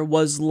guest here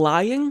was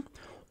lying,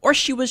 or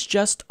she was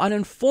just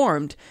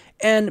uninformed.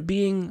 And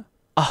being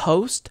a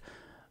host,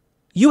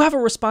 you have a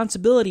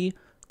responsibility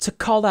to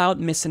call out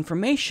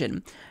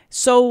misinformation.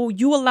 So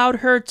you allowed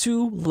her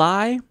to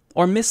lie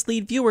or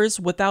mislead viewers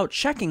without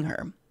checking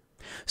her.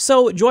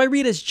 So Joy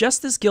Reid is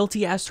just as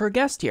guilty as her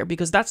guest here,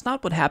 because that's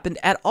not what happened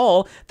at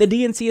all. The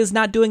DNC is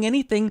not doing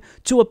anything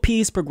to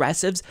appease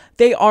progressives.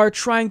 They are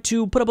trying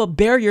to put up a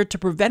barrier to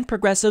prevent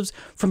progressives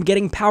from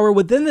getting power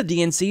within the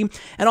DNC.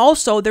 And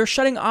also, they're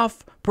shutting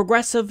off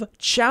progressive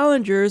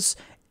challengers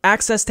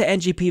access to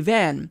NGP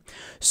van.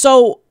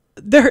 So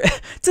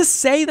to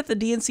say that the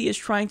DNC is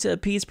trying to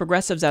appease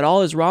progressives at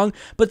all is wrong,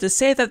 but to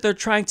say that they're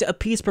trying to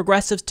appease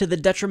progressives to the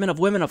detriment of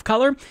women of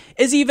color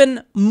is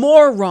even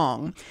more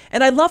wrong.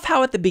 And I love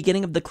how at the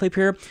beginning of the clip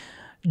here,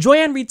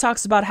 Joy Reid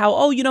talks about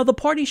how, the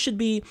party should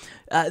be,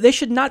 they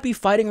should not be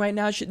fighting right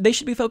now. They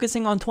should be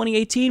focusing on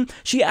 2018.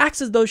 She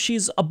acts as though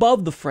she's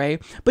above the fray,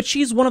 but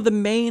she's one of the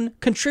main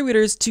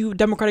contributors to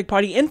Democratic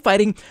Party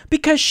infighting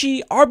because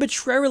she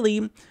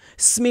arbitrarily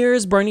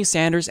smears Bernie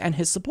Sanders and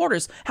his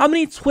supporters. How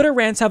many Twitter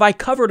rants have I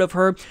covered of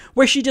her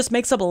where she just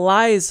makes up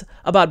lies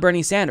about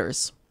Bernie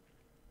Sanders?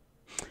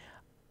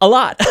 A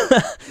lot.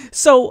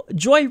 So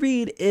Joy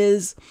Reid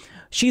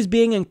she's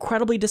being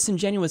incredibly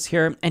disingenuous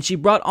here, and she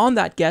brought on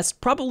that guest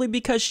probably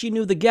because she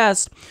knew the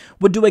guest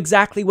would do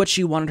exactly what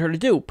she wanted her to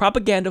do: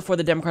 propaganda for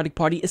the Democratic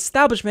Party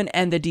establishment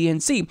and the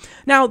DNC.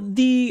 Now,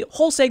 the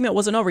whole segment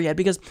wasn't over yet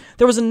because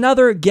there was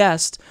another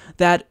guest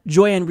that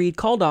Joy Reid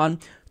called on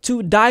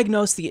to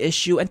diagnose the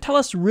issue and tell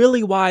us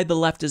really why the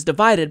left is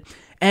divided,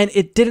 and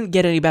it didn't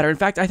get any better. In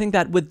fact, I think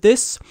that with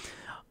this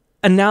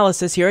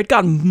analysis here, it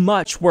got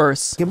much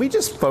worse. Can we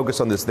just focus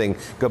on this thing,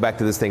 go back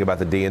to this thing about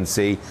the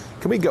DNC?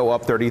 Can we go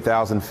up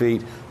 30,000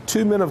 feet?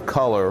 2 men of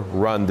color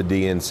run the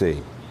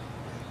DNC.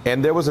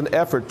 And there was an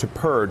effort to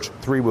purge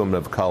 3 women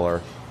of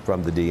color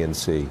from the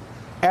DNC.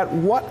 At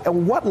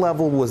what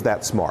level was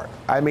that smart?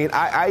 I mean,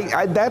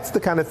 that's the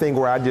kind of thing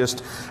where I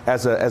just,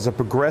 as a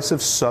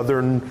progressive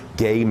Southern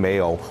gay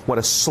male, want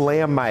to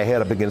slam my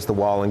head up against the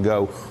wall and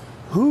go,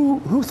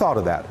 who thought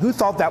of that? Who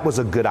thought that was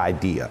a good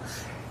idea?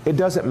 It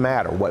doesn't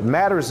matter. What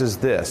matters is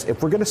this: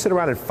 if we're going to sit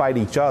around and fight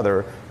each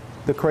other,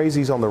 the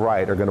crazies on the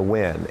right are going to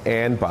win.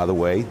 And by the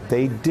way,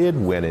 they did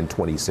win in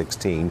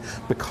 2016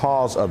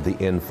 because of the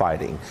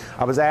infighting.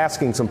 I was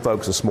asking some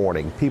folks this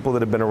morning, people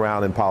that have been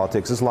around in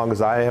politics as long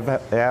as I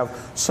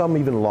have, some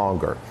even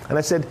longer. And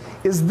I said,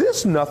 is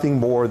this nothing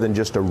more than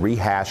just a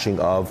rehashing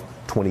of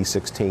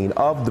 2016,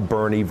 of the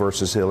Bernie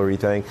versus Hillary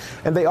thing?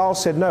 And they all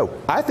said, no,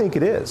 I think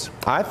it is.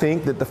 I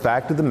think that the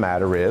fact of the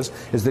matter is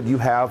that you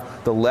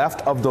have the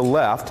left of the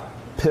left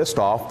pissed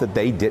off that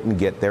they didn't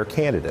get their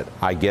candidate.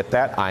 I get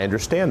that. I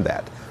understand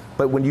that.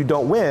 But when you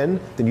don't win,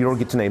 then you don't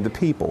get to name the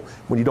people.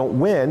 When you don't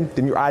win,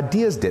 then your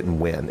ideas didn't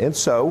win. And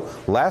so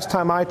last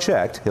time I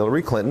checked,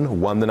 Hillary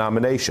Clinton won the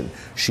nomination.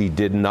 She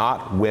did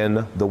not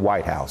win the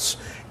White House.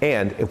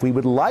 And if we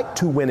would like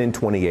to win in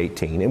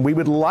 2018 and we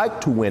would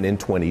like to win in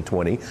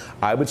 2020,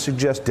 I would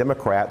suggest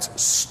Democrats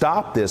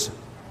stop this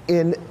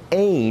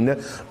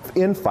inane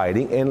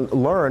infighting and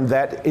learn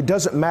that it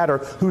doesn't matter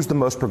who's the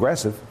most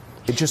progressive.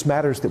 It just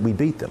matters that we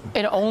beat them.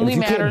 It only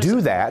matters. If you can't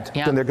do that,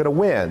 then they're going to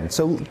win.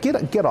 So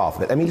get off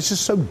it. I mean, it's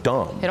just so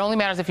dumb. It only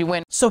matters if you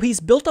win. So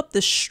he's built up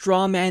this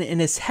straw man in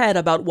his head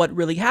about what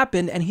really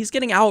happened, and he's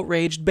getting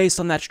outraged based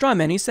on that straw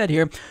man. He said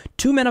here,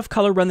 2 men of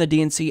color run the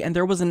DNC, and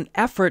there was an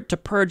effort to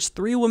purge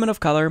 3 women of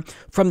color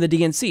from the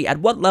DNC. At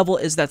what level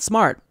is that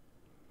smart?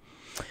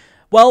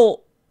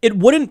 Well, it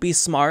wouldn't be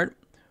smart,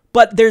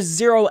 but there's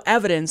zero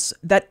evidence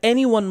that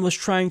anyone was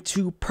trying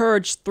to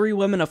purge 3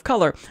 women of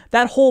color.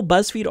 That whole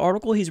BuzzFeed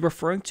article he's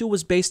referring to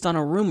was based on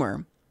a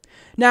rumor.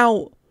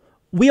 Now,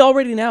 we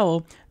already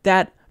know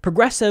that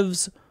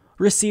progressives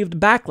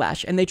received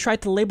backlash, and they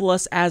tried to label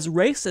us as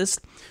racist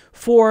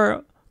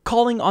for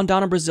calling on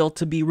Donna Brazile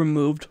to be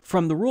removed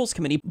from the Rules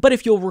Committee. But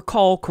if you'll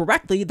recall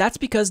correctly, that's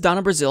because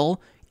Donna Brazile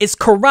is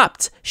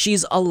corrupt.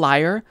 She's a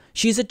liar.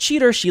 She's a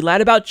cheater. She lied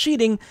about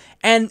cheating.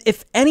 And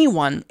if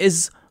anyone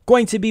is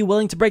going to be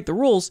willing to break the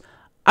rules,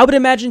 I would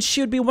imagine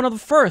she would be one of the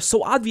first.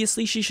 So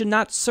obviously she should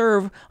not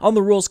serve on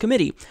the Rules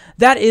Committee.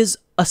 That is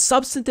a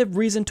substantive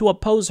reason to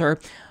oppose her.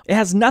 It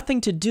has nothing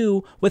to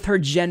do with her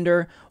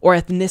gender or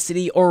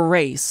ethnicity or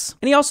race.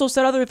 And he also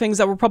said other things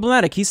that were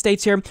problematic. He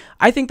states here,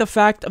 I think the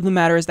fact of the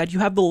matter is that you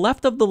have the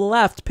left of the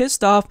left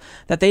pissed off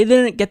that they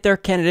didn't get their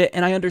candidate,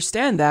 and I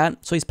understand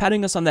that. So he's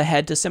patting us on the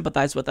head to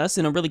sympathize with us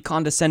in a really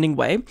condescending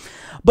way.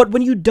 But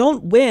when you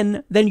don't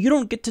win, then you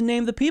don't get to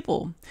name the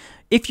people.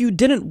 If you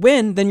didn't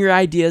win, then your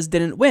ideas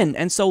didn't win.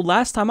 And so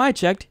last time I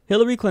checked,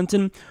 Hillary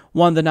Clinton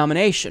won the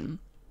nomination.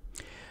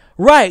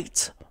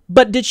 Right,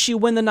 but did she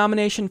win the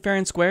nomination fair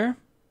and square?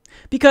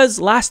 Because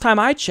last time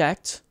I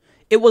checked,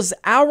 it was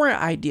our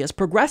ideas,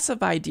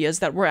 progressive ideas,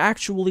 that were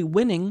actually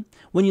winning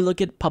when you look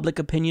at public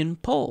opinion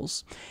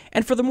polls.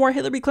 And furthermore,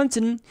 Hillary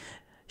Clinton,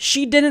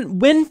 she didn't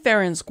win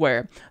fair and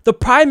square. The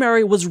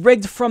primary was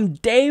rigged from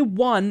day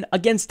one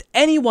against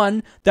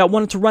anyone that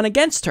wanted to run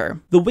against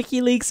her. The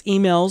WikiLeaks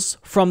emails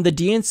from the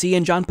DNC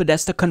and John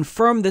Podesta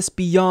confirm this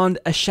beyond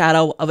a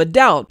shadow of a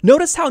doubt.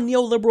 Notice how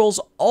neoliberals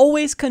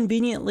always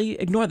conveniently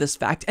ignore this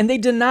fact, and they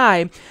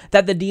deny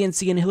that the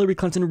DNC and Hillary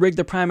Clinton rigged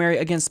the primary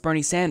against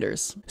Bernie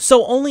Sanders.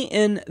 So only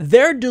in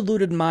their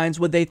deluded minds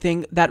would they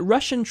think that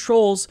Russian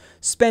trolls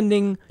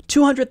spending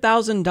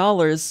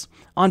 $200,000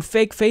 on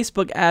fake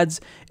Facebook ads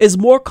is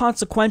more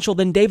consequential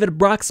than David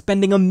Brock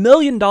spending $1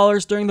 million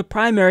during the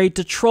primary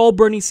to troll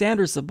Bernie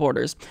Sanders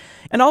supporters.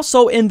 And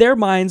also, in their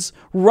minds,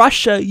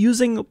 Russia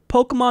using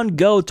Pokemon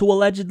Go to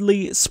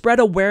allegedly spread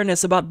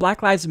awareness about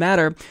Black Lives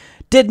Matter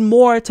did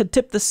more to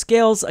tip the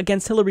scales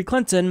against Hillary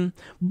Clinton,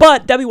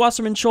 but Debbie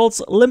Wasserman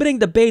Schultz limiting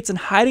debates and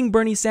hiding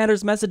Bernie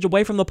Sanders' message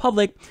away from the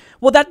public,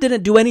 well, that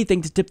didn't do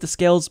anything to tip the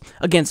scales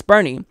against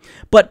Bernie.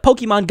 But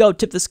Pokemon Go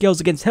tipped the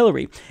scales against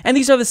Hillary. And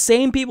these are the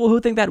same people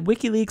who think that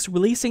WikiLeaks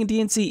releasing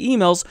DNC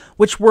emails,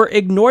 which were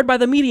ignored by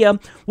the media,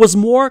 was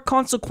more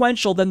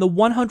consequential than the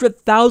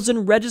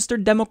 100,000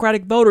 registered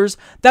Democratic voters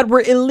that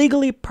were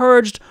illegally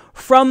purged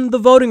from the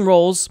voting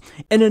rolls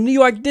in a New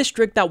York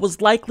district that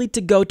was likely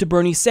to go to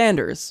Bernie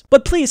Sanders.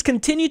 But please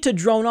continue to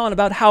drone on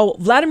about how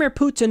Vladimir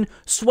Putin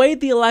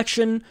swayed the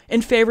election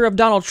in favor of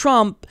Donald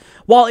Trump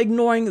while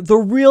ignoring the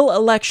real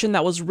election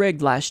that was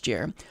rigged last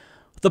year,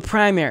 the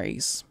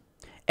primaries.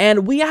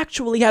 And we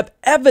actually have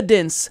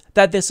evidence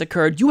that this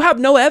occurred. You have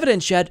no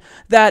evidence yet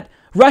that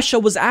Russia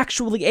was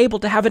actually able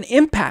to have an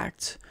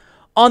impact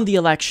on the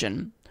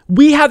election.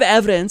 We have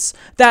evidence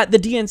that the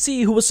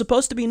DNC, who was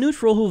supposed to be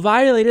neutral, who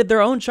violated their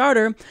own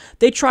charter,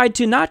 they tried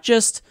to not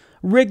just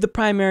rig the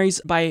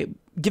primaries by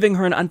giving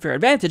her an unfair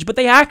advantage, but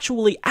they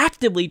actually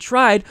actively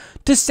tried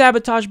to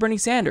sabotage Bernie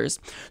Sanders.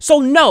 So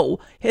no,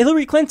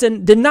 Hillary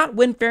Clinton did not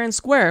win fair and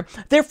square.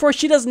 Therefore,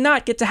 she does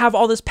not get to have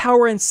all this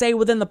power and say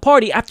within the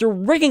party after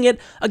rigging it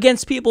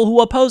against people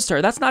who opposed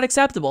her. That's not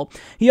acceptable.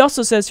 He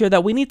also says here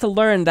that we need to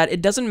learn that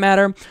it doesn't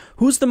matter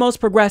who's the most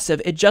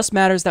progressive, it just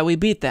matters that we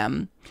beat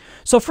them.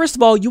 So first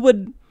of all, you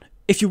would,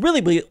 if you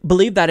really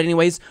believe that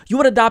anyways, you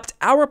would adopt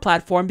our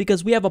platform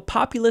because we have a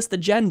populist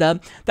agenda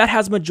that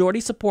has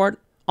majority support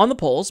on the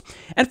polls.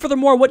 And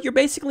furthermore, what you're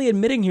basically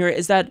admitting here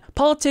is that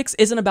politics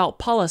isn't about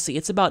policy.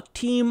 It's about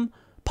team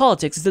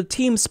politics. It's a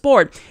team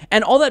sport.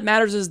 And all that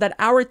matters is that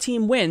our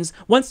team wins.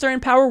 Once they're in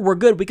power, we're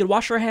good. We can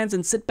wash our hands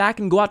and sit back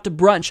and go out to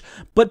brunch.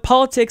 But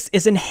politics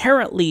is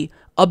inherently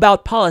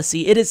about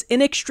policy. It is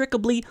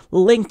inextricably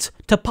linked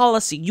to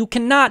policy. You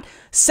cannot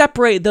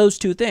separate those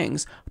two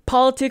things.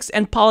 Politics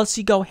and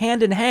policy go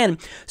hand in hand.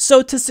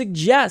 So to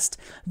suggest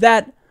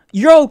that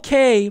you're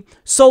okay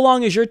so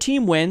long as your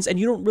team wins and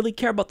you don't really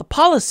care about the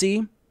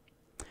policy,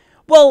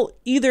 well,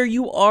 either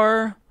you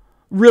are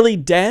really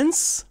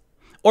dense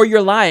or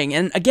you're lying.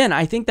 And again,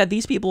 I think that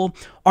these people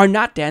are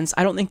not dense.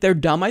 I don't think they're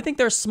dumb. I think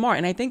they're smart.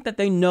 And I think that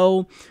they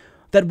know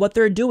that what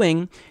they're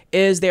doing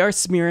is they are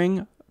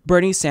smearing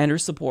Bernie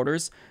Sanders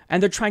supporters,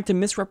 and they're trying to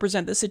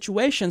misrepresent the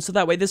situation so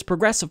that way this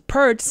progressive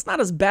purge, it's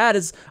not as bad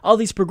as all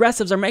these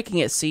progressives are making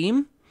it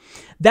seem.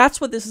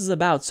 That's what this is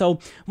about. So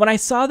when I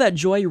saw that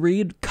Joy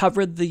Reid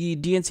covered the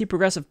DNC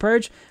progressive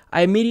purge,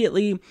 I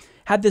immediately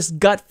had this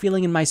gut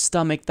feeling in my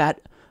stomach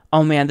that,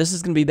 oh man, this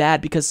is going to be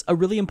bad, because a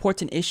really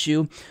important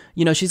issue,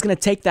 you know, she's going to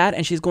take that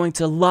and she's going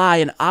to lie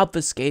and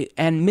obfuscate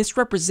and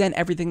misrepresent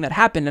everything that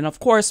happened. And of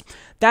course,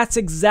 that's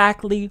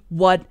exactly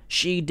what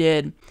she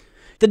did.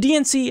 The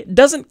DNC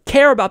doesn't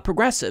care about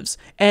progressives,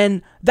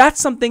 and that's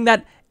something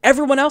that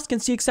everyone else can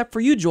see except for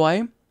you,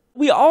 Joy.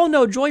 We all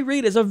know Joy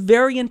Reid is a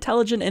very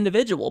intelligent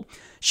individual.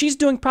 She's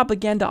doing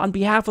propaganda on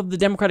behalf of the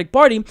Democratic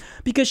Party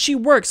because she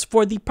works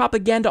for the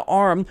propaganda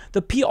arm,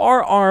 the PR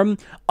arm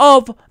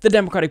of the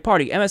Democratic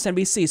Party,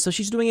 MSNBC. So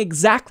she's doing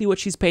exactly what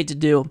she's paid to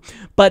do.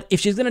 But if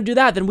she's going to do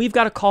that, then we've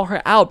got to call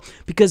her out,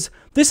 because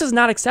this is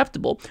not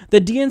acceptable.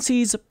 The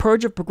DNC's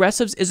purge of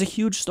progressives is a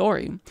huge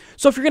story.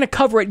 So if you're going to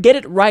cover it, get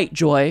it right,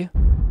 Joy.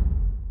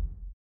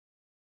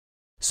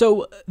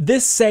 So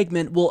this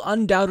segment will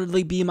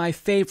undoubtedly be my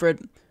favorite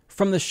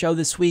from the show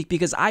this week,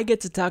 because I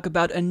get to talk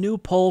about a new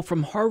poll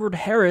from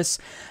Harvard-Harris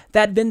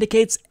that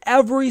vindicates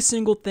every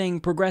single thing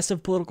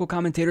progressive political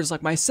commentators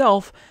like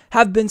myself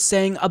have been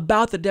saying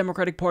about the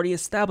Democratic Party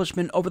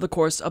establishment over the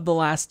course of the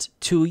last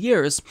 2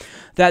 years.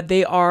 That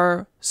they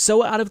are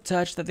so out of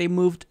touch, that they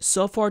moved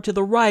so far to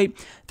the right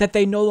that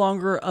they no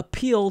longer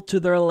appeal to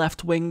their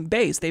left-wing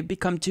base. They've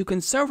become too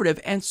conservative,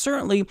 and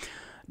certainly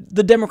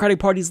the Democratic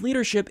Party's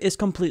leadership is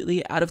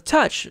completely out of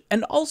touch.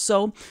 And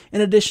also, in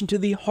addition to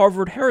the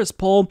Harvard-Harris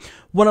poll,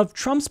 one of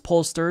Trump's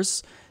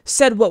pollsters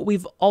said what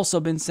we've also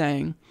been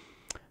saying: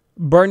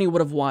 Bernie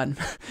would have won.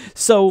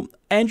 So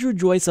Andrew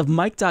Joyce of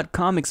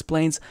Mike.com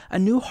explains a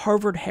new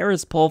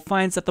Harvard-Harris poll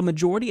finds that the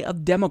majority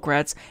of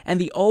Democrats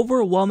and the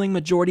overwhelming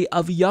majority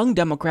of young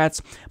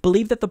Democrats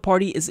believe that the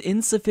party is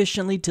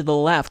insufficiently to the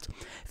left.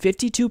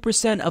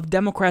 52% of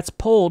Democrats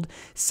polled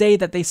say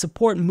that they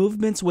support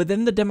movements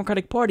within the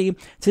Democratic Party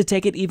to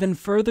take it even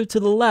further to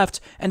the left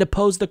and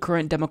oppose the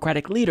current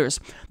Democratic leaders.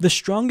 The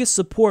strongest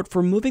support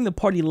for moving the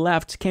party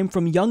left came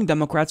from young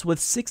Democrats, with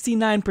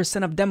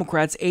 69% of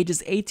Democrats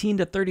ages 18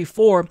 to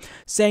 34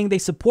 saying they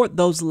support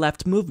those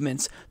left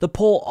movements. The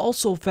poll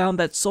also found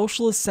that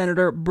Socialist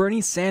Senator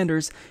Bernie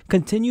Sanders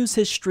continues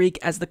his streak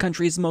as the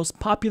country's most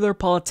popular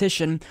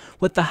politician,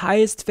 with the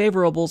highest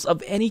favorables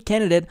of any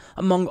candidate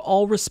among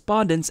all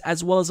respondents,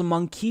 as well as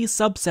among key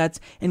subsets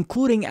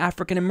including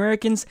African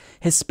Americans,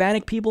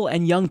 Hispanic people,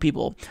 and young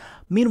people.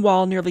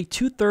 Meanwhile, nearly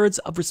 2/3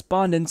 of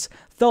respondents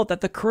felt that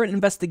the current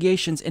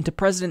investigations into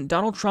President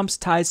Donald Trump's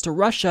ties to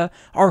Russia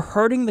are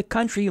hurting the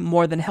country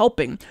more than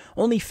helping.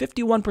 Only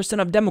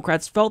 51% of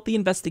Democrats felt the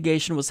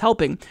investigation was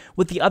helping,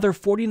 with the other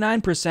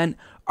 49%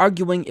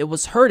 arguing it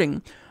was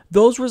hurting.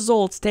 Those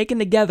results, taken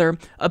together,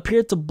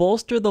 appear to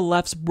bolster the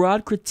left's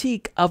broad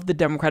critique of the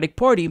Democratic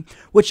Party,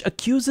 which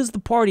accuses the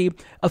party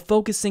of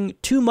focusing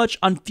too much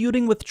on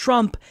feuding with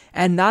Trump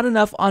and not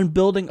enough on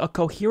building a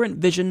coherent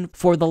vision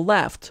for the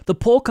left. The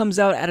poll comes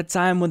out at a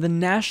time when the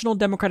National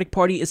Democratic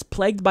Party is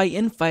plagued by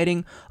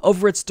infighting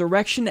over its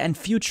direction and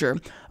future.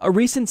 A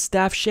recent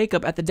staff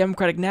shakeup at the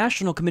Democratic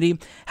National Committee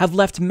have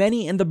left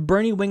many in the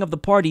Bernie wing of the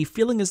party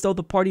feeling as though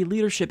the party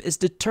leadership is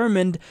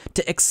determined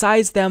to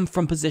excise them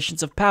from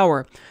positions of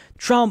power.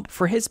 Trump,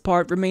 for his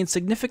part, remains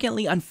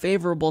significantly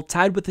unfavorable,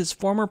 tied with his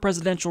former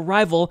presidential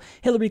rival,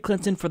 Hillary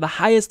Clinton, for the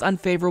highest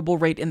unfavorable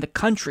rate in the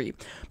country.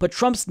 But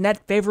Trump's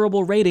net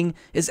favorable rating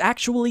is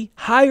actually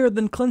higher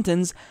than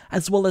Clinton's,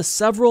 as well as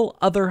several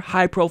other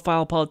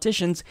high-profile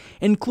politicians,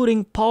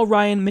 including Paul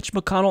Ryan, Mitch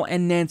McConnell,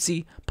 and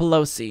Nancy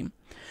Pelosi.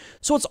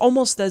 So it's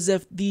almost as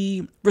if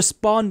the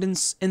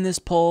respondents in this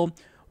poll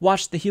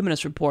watched the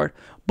Humanist Report,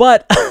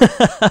 but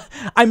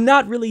I'm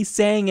not really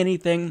saying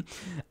anything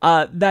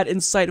that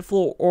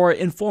insightful or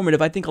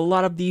informative. I think a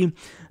lot of the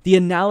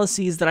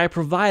analyses that I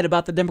provide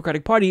about the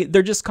Democratic Party,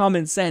 they're just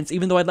common sense,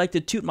 even though I'd like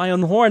to toot my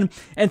own horn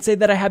and say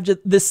that I have just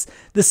this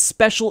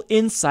special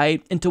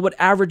insight into what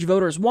average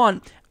voters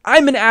want.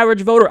 I'm an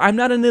average voter. I'm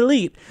not an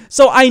elite.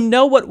 So I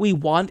know what we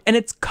want, and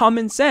it's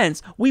common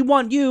sense. We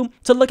want you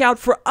to look out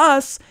for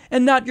us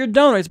and not your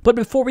donors. But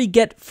before we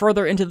get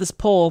further into this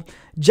poll,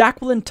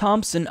 Jacqueline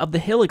Thompson of The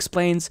Hill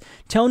explains,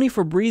 Tony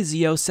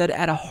Fabrizio said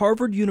at a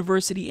Harvard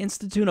University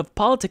Institute of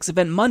Politics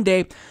event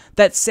Monday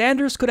that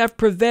Sanders could have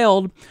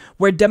prevailed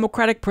where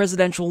Democratic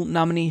presidential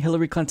nominee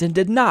Hillary Clinton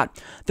did not.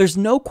 There's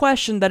no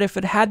question that if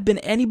it had been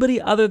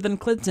anybody other than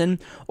Clinton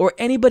or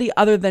anybody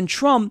other than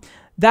Trump,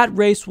 that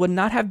race would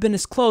not have been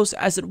as close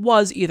as it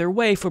was either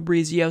way,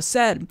 Fabrizio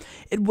said.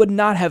 It would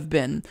not have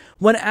been.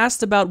 When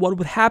asked about what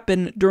would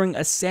happen during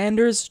a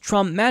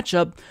Sanders-Trump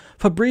matchup,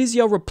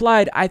 Fabrizio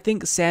replied, I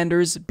think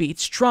Sanders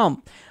beats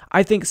Trump.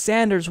 I think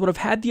Sanders would have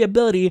had the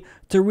ability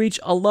to reach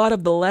a lot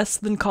of the less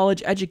than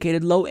college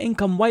educated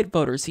low-income white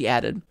voters, he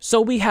added.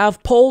 So we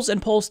have polls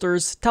and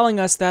pollsters telling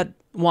us that,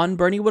 one,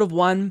 Bernie would have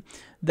won,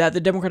 that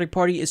the Democratic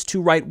Party is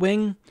too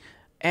right-wing,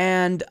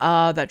 and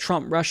that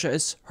Trump-Russia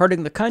is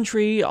hurting the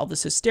country, all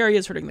this hysteria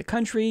is hurting the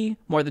country,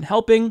 more than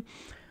helping.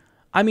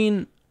 I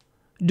mean,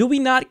 do we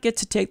not get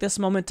to take this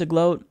moment to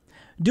gloat?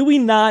 Do we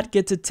not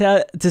get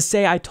to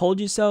say, I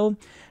told you so?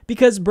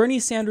 Because Bernie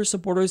Sanders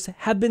supporters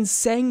have been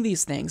saying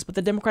these things, but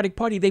the Democratic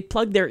Party, they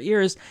plug their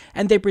ears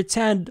and they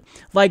pretend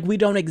like we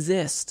don't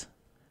exist.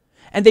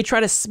 And they try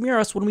to smear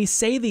us when we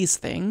say these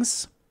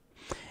things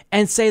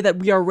and say that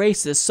we are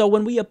racist. So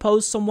when we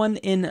oppose someone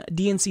in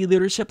DNC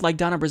leadership like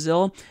Donna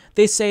Brazile,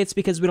 they say it's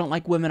because we don't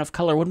like women of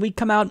color. When we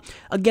come out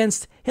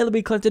against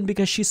Hillary Clinton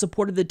because she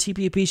supported the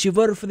TPP, she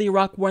voted for the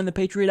Iraq War and the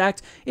Patriot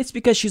Act, it's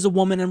because she's a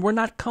woman and we're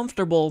not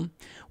comfortable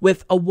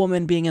with a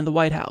woman being in the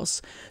White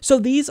House. So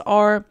these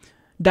are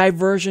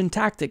diversion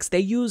tactics. They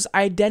use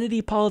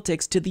identity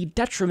politics to the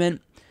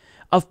detriment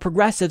of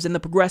progressives in the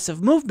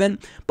progressive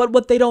movement, but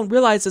what they don't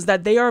realize is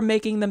that they are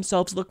making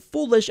themselves look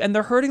foolish and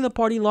they're hurting the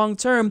party long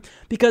term,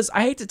 because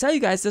I hate to tell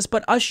you guys this,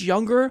 but us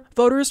younger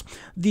voters,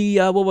 the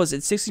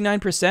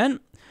 69%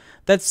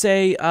 that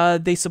say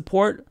they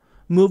support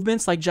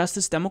movements like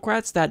Justice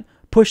Democrats that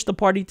push the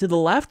party to the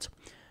left,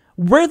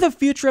 we're the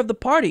future of the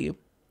party.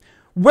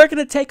 We're going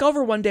to take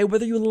over one day,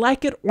 whether you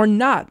like it or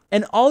not.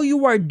 And all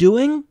you are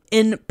doing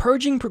in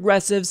purging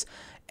progressives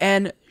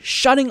and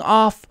shutting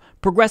off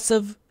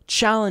progressive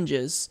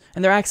challenges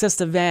and their access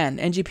to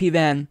NGP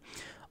van,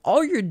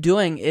 all you're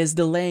doing is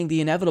delaying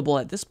the inevitable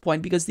at this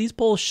point, because these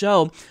polls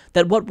show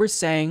that what we're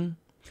saying,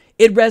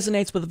 it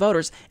resonates with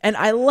voters. And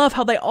I love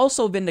how they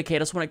also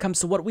vindicate us when it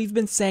comes to what we've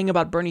been saying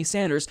about Bernie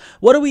Sanders.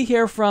 What do we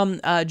hear from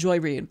Joy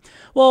Reid?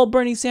 Well,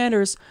 Bernie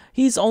Sanders,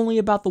 he's only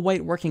about the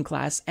white working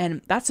class,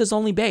 and that's his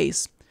only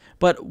base.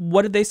 But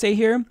what did they say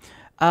here?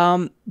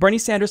 Bernie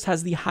Sanders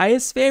has the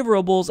highest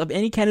favorables of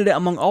any candidate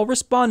among all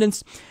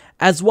respondents,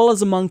 as well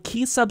as among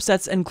key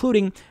subsets,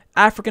 including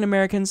African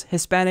Americans,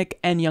 Hispanic,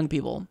 and young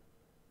people.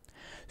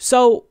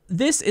 So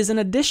this is in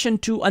addition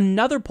to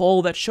another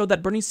poll that showed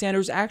that Bernie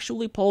Sanders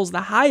actually polls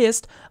the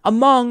highest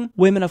among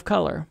women of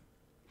color.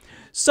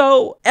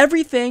 So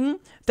everything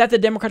that the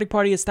Democratic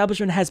Party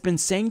establishment has been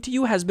saying to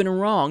you has been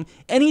wrong.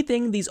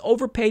 Anything these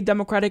overpaid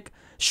Democratic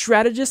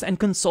strategists and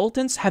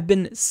consultants have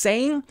been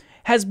saying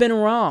has been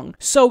wrong.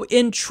 So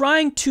in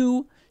trying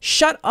to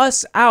shut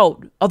us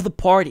out of the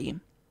party,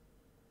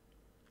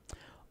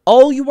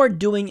 all you are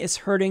doing is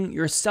hurting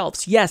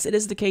yourselves. Yes, it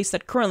is the case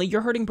that currently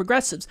you're hurting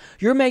progressives.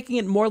 You're making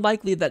it more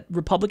likely that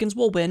Republicans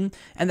will win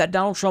and that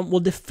Donald Trump will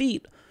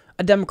defeat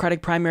a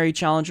Democratic primary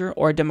challenger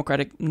or a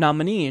Democratic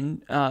nominee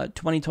in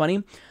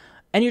 2020.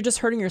 And you're just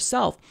hurting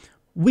yourself.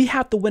 We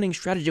have the winning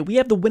strategy. We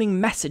have the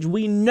winning message.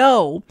 We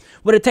know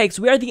what it takes.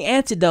 We are the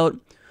antidote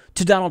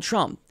to Donald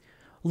Trump.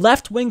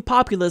 Left-wing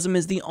populism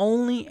is the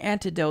only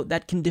antidote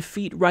that can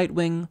defeat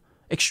right-wing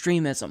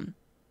extremism.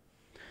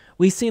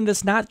 We've seen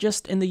this not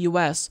just in the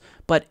US,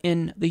 but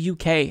in the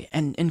UK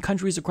and in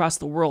countries across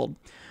the world.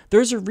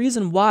 There's a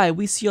reason why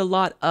we see a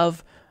lot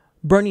of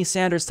Bernie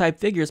Sanders type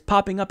figures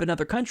popping up in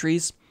other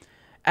countries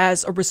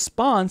as a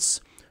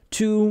response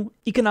to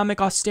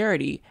economic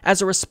austerity,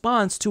 as a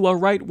response to a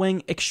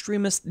right-wing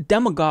extremist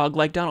demagogue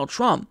like Donald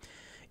Trump.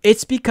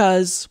 It's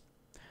because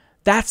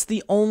that's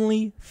the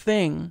only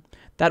thing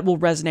that will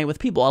resonate with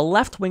people. A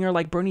left-winger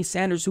like Bernie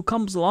Sanders who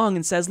comes along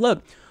and says,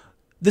 look,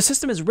 the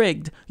system is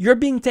rigged, you're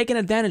being taken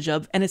advantage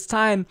of, and it's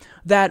time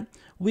that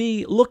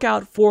we look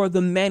out for the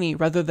many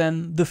rather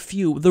than the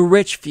few, the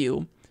rich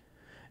few.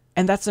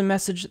 And that's a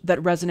message that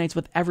resonates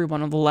with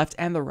everyone on the left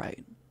and the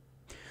right.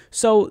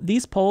 So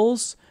these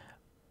polls,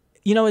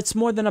 it's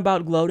more than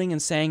about gloating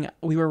and saying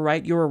we were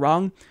right, you were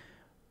wrong.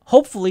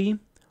 Hopefully,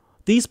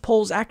 these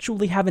polls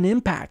actually have an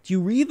impact. You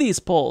read these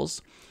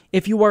polls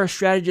if you are a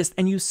strategist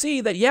and you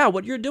see that, yeah,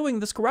 what you're doing,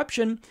 this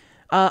corruption,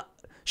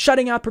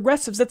 shutting out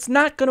progressives, that's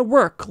not going to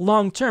work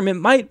long term. It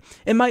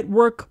might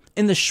work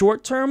in the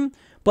short term,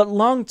 but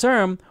long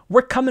term,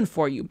 we're coming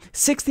for you.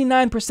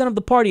 69% of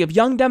the party of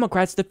young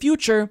Democrats, the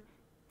future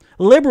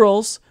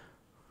liberals,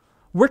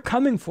 we're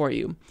coming for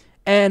you.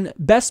 And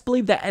best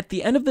believe that at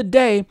the end of the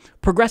day,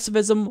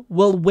 progressivism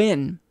will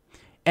win.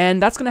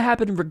 And that's going to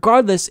happen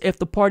regardless if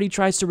the party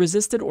tries to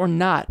resist it or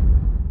not.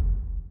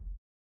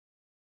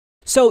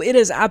 So it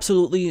is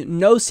absolutely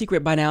no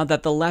secret by now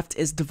that the left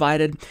is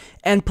divided,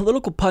 and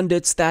political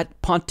pundits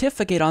that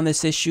pontificate on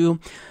this issue,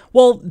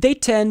 well, they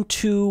tend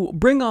to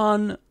bring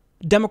on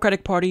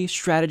Democratic Party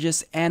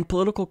strategists and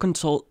political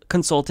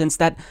consultants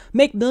that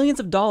make millions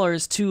of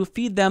dollars to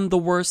feed them the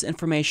worst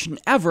information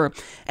ever.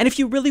 And if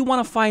you really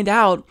want to find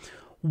out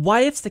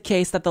why it's the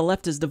case that the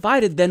left is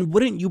divided, then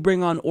wouldn't you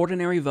bring on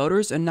ordinary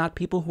voters and not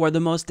people who are the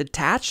most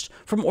detached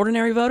from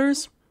ordinary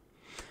voters?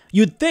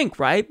 You'd think,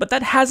 right? But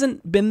that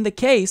hasn't been the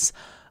case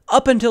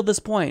up until this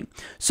point.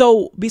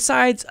 So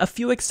besides a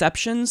few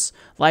exceptions,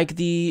 like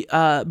the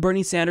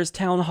Bernie Sanders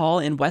town hall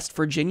in West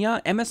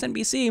Virginia,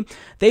 MSNBC,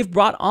 they've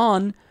brought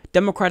on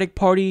Democratic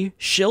Party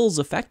shills,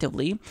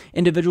 effectively,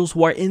 individuals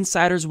who are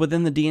insiders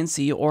within the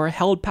DNC or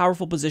held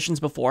powerful positions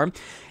before,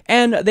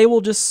 and they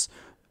will just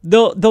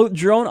they'll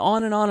drone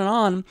on and on and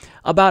on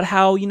about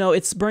how,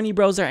 it's Bernie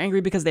bros are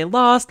angry because they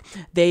lost.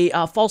 They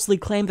falsely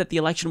claim that the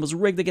election was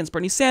rigged against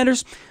Bernie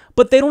Sanders,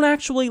 but they don't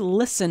actually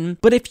listen.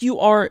 But if you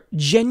are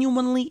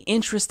genuinely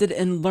interested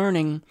in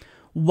learning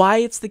why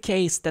it's the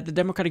case that the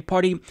Democratic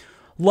Party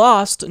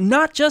lost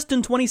not just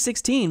in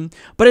 2016,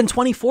 but in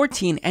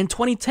 2014 and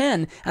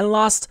 2010, and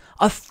lost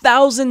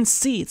 1,000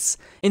 seats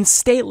in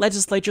state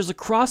legislatures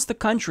across the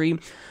country,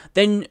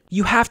 then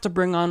you have to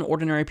bring on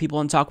ordinary people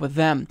and talk with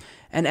them.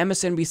 And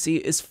MSNBC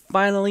is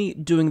finally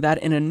doing that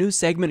in a new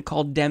segment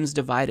called Dems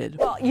Divided.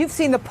 Well, you've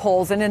seen the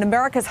polls, and in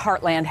America's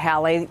heartland,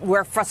 Hallie,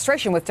 where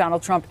frustration with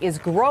Donald Trump is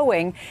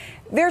growing,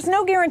 there's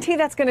no guarantee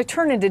that's going to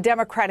turn into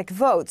Democratic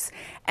votes.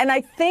 And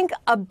I think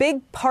a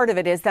big part of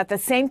it is that the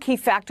same key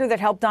factor that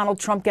helped Donald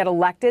Trump get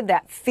elected,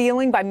 that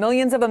feeling by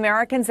millions of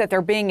Americans that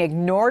they're being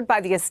ignored by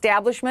the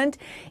establishment,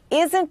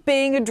 isn't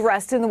being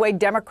addressed in the way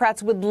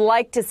Democrats would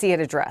like to see it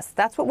addressed.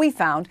 That's what we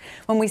found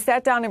when we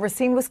sat down in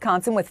Racine,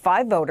 Wisconsin with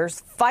 5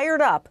 voters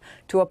fired up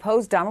to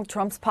oppose Donald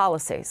Trump's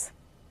policies.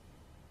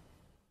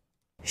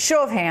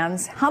 Show of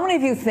hands, how many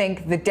of you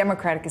think the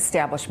Democratic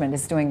establishment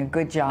is doing a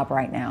good job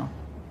right now?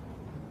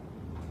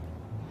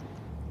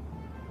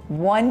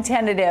 One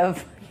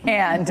tentative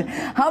hand.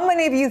 How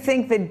many of you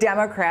think the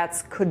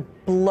Democrats could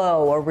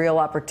blow a real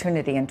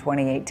opportunity in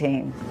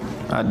 2018?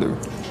 I do.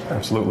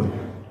 Absolutely.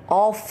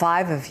 All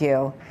 5 of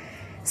you.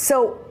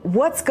 So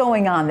what's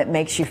going on that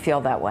makes you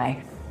feel that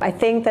way? I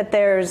think that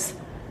there's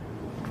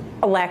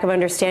a lack of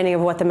understanding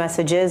of what the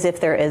message is, if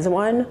there is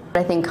one.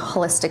 I think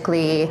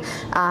holistically,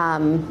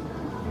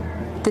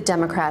 the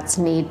Democrats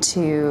need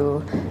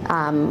to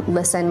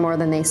listen more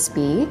than they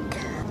speak.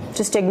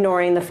 Just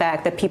ignoring the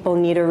fact that people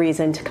need a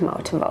reason to come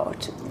out to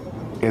vote.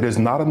 It is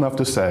not enough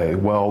to say,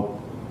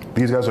 well,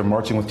 these guys are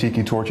marching with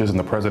tiki torches and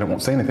the president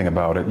won't say anything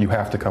about it. You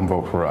have to come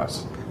vote for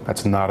us.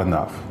 That's not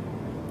enough.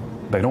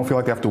 They don't feel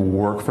like they have to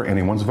work for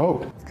anyone's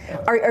vote.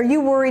 Are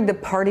you worried the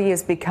party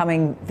is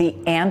becoming the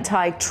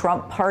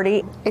anti-Trump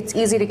party? It's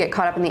easy to get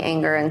caught up in the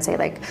anger and say,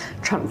 like,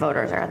 Trump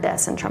voters are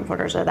this and Trump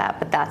voters are that,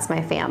 but that's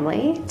my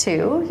family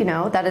too,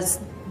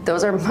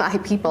 those are my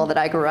people that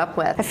I grew up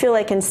with. I feel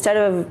like instead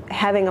of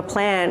having a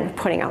plan,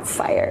 putting out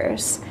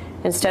fires.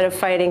 Instead of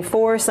fighting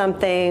for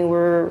something,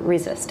 we're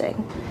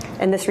resisting.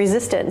 And this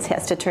resistance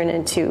has to turn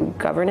into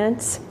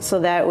governance so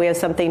that we have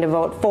something to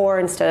vote for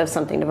instead of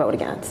something to vote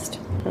against.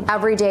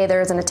 Every day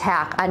there's an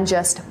attack on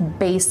just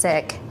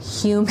basic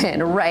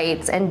human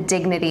rights and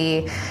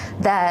dignity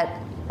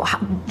that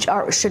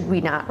should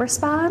we not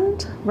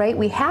respond, right?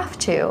 We have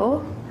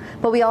to.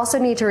 But we also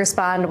need to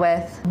respond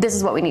with, this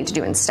is what we need to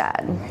do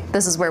instead.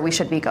 This is where we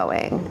should be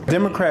going.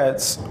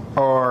 Democrats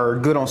are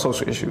good on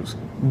social issues,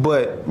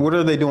 but what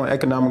are they doing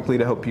economically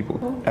to help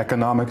people?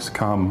 Economics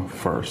come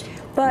first.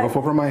 But, roof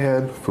over my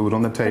head, food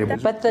on the table.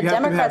 But the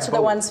Democrats are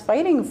the ones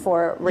fighting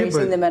for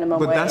raising the minimum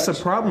wage. But that's the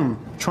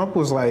problem. Trump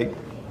was like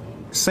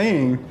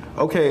saying,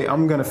 okay,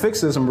 I'm going to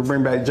fix this, I'm going to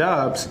bring back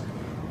jobs.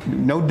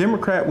 No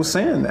Democrat was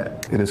saying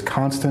that. It is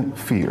constant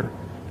fear.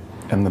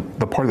 And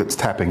the party that's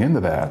tapping into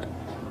that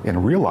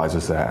and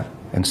realizes that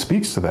and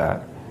speaks to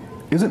that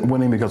isn't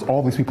winning because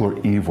all these people are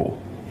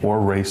evil or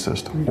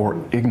racist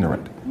or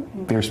ignorant.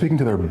 They are speaking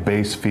to their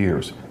base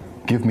fears.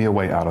 Give me a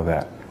way out of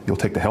that. You'll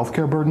take the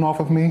healthcare burden off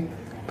of me?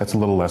 That's a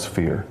little less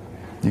fear.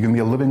 You give me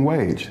a living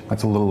wage?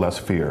 That's a little less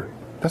fear.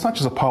 That's not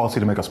just a policy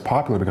to make us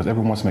popular because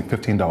everyone wants to make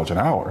 $15 an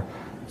hour.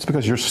 It's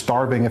because you're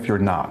starving if you're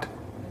not.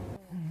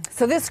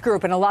 So this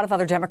group and a lot of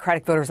other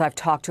Democratic voters I've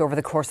talked to over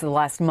the course of the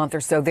last month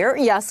or so, they're,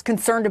 yes,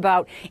 concerned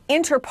about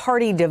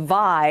inter-party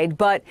divide,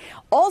 but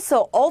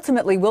also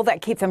ultimately will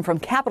that keep them from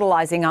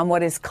capitalizing on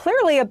what is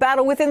clearly a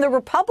battle within the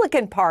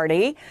Republican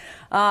Party?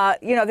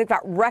 They've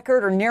got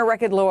record or near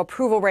record low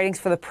approval ratings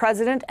for the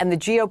president and the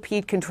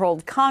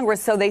GOP-controlled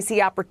Congress, so they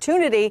see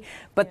opportunity,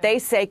 but they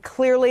say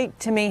clearly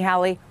to me,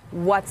 Hallie,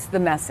 what's the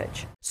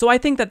message? So I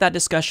think that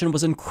discussion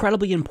was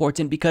incredibly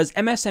important because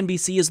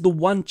MSNBC is the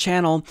one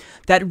channel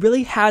that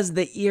really has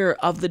the ear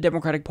of the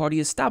Democratic Party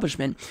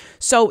establishment.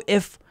 So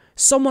if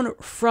someone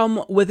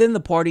from within the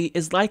party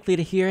is likely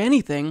to hear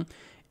anything,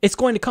 it's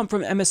going to come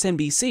from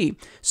MSNBC.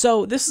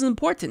 So this is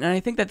important, and I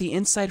think that the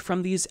insight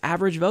from these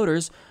average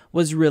voters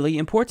was really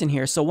important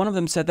here. So one of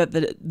them said that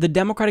the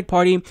Democratic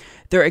Party,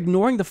 they're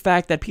ignoring the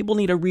fact that people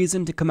need a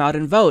reason to come out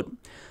and vote.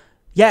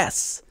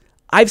 Yes,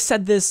 I've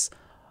said this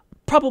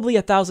probably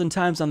 1,000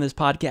 times on this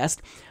podcast.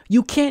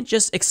 You can't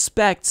just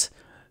expect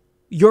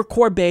your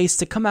core base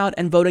to come out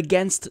and vote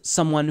against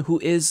someone who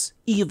is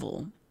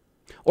evil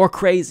or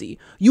crazy.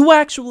 You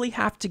actually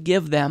have to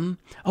give them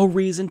a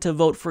reason to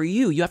vote for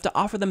you. You have to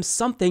offer them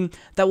something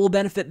that will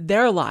benefit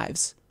their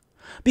lives.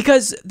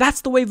 Because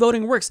that's the way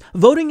voting works.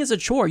 Voting is a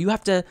chore. You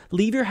have to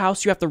leave your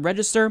house, you have to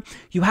register,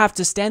 you have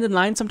to stand in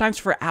line sometimes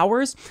for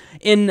hours.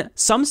 In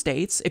some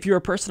states, if you're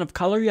a person of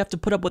color, you have to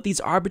put up with these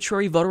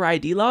arbitrary voter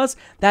ID laws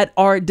that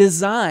are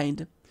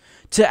designed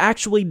to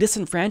actually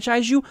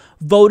disenfranchise you.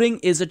 Voting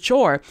is a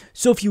chore.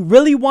 So if you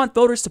really want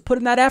voters to put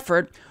in that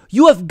effort,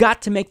 you have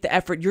got to make the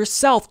effort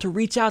yourself to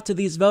reach out to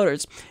these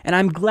voters. And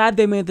I'm glad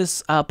they made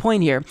this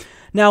point here.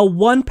 Now,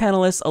 one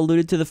panelist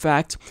alluded to the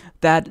fact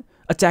that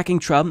attacking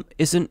Trump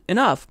isn't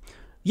enough.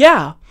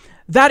 Yeah,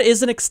 that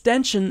is an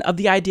extension of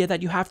the idea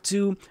that you have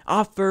to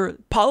offer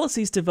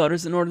policies to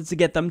voters in order to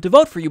get them to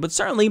vote for you. But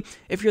certainly,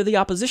 if you're the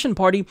opposition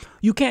party,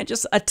 you can't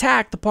just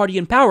attack the party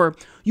in power.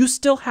 You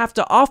still have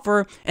to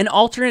offer an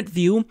alternate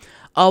view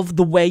of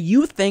the way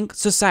you think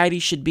society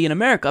should be in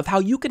America, of how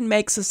you can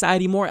make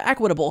society more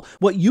equitable,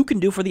 what you can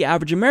do for the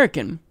average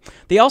American.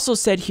 They also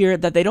said here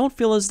that they don't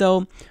feel as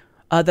though,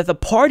 that the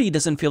party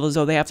doesn't feel as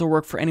though they have to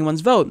work for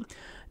anyone's vote.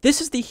 This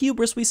is the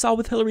hubris we saw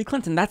with Hillary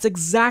Clinton. That's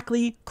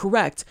exactly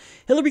correct.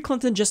 Hillary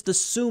Clinton just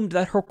assumed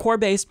that her core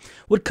base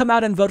would come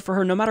out and vote for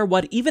her no matter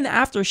what, even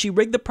after she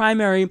rigged the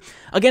primary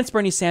against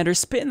Bernie Sanders,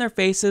 spit in their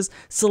faces,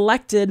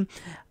 selected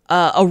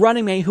a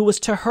running mate who was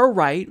to her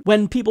right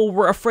when people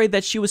were afraid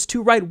that she was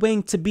too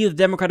right-wing to be the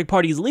Democratic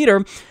Party's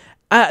leader.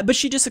 But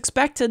she just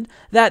expected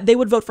that they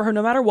would vote for her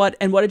no matter what.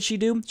 And what did she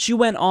do? She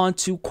went on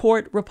to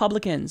court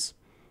Republicans,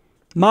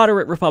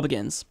 moderate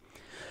Republicans.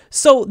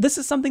 So this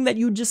is something that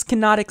you just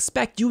cannot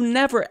expect. You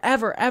never,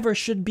 ever, ever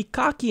should be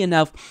cocky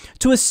enough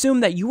to assume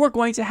that you are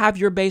going to have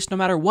your base no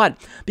matter what.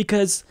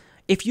 Because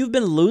if you've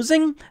been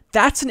losing,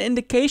 that's an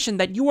indication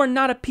that you are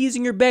not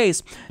appeasing your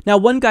base. Now,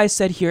 one guy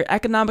said here,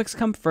 economics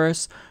come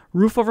first,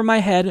 roof over my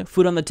head,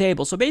 food on the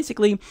table. So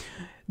basically,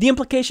 the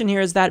implication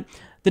here is that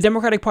the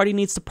Democratic Party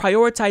needs to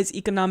prioritize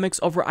economics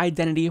over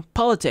identity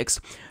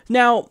politics.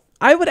 Now,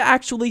 I would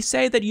actually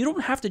say that you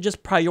don't have to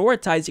just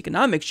prioritize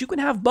economics. You can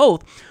have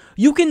both.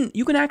 You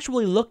can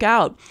actually look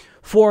out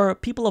for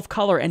people of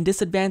color and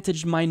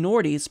disadvantaged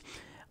minorities.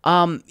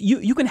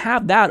 You can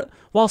have that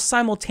while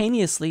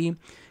simultaneously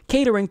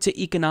catering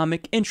to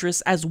economic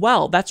interests as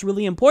well. That's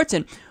really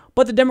important.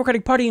 But the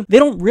Democratic Party, they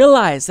don't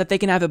realize that they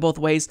can have it both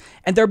ways,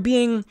 and they're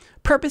being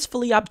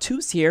purposefully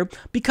obtuse here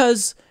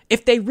because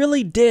if they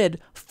really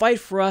did fight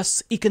for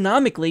us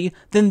economically,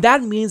 then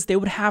that means they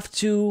would have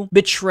to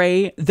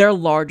betray their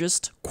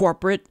largest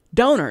corporate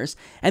donors.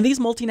 And these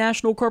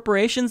multinational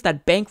corporations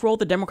that bankroll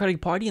the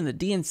Democratic Party and the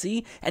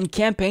DNC and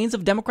campaigns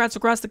of Democrats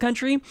across the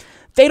country,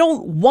 they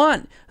don't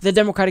want the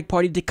Democratic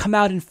Party to come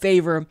out in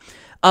favor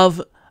of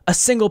a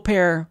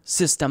single-payer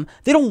system.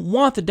 They don't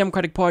want the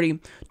Democratic Party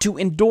to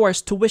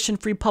endorse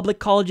tuition-free public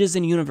colleges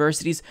and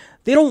universities.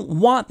 They don't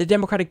want the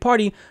Democratic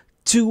Party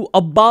to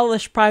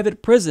abolish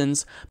private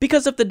prisons,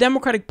 because if the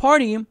Democratic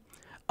Party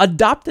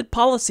adopted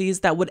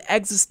policies that would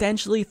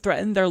existentially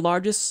threaten their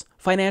largest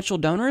financial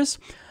donors,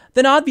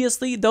 then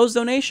obviously those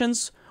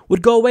donations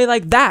would go away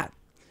like that.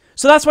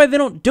 So that's why they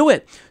don't do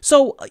it.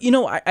 So,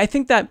 I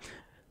think that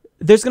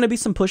there's going to be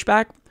some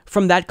pushback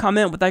from that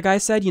comment, what that guy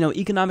said,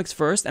 economics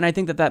first, and I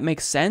think that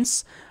makes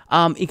sense.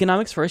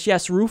 Economics first,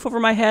 yes, roof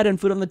over my head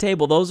and food on the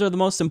table, those are the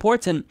most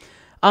important.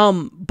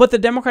 But the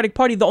Democratic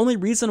Party, the only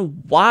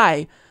reason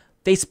why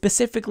they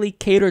specifically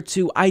cater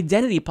to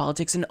identity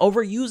politics and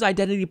overuse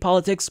identity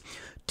politics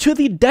to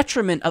the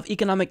detriment of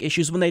economic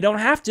issues when they don't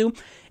have to,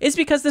 is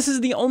because this is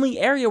the only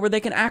area where they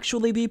can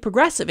actually be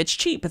progressive. It's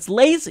cheap. It's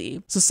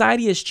lazy.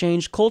 Society has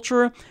changed.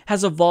 Culture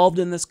has evolved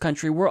in this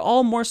country. We're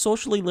all more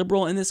socially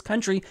liberal in this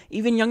country.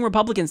 Even young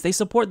Republicans, they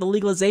support the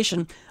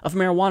legalization of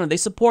marijuana. They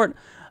support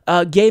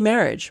gay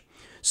marriage.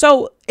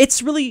 So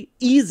it's really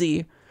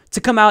easy to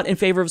come out in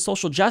favor of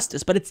social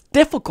justice, but it's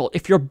difficult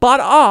if you're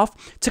bought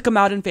off to come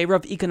out in favor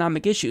of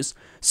economic issues.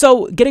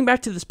 So getting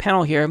back to this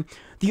panel here,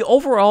 the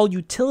overall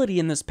utility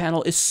in this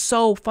panel is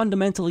so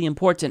fundamentally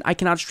important. I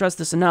cannot stress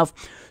this enough.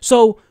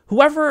 So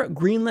whoever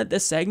greenlit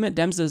this segment,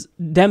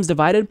 Dems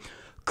Divided,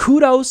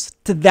 kudos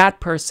to that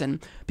person,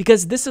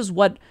 because this is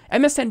what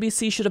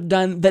MSNBC should have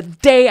done the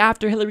day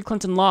after Hillary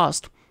Clinton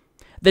lost.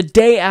 The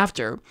day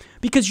after.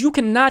 Because you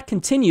cannot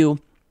continue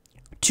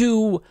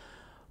to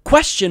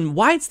question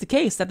why it's the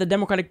case that the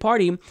Democratic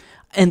Party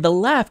and the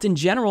left in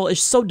general is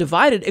so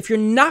divided if you're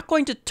not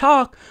going to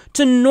talk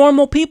to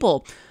normal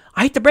people.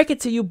 I hate to break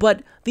it to you,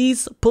 but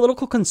these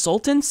political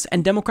consultants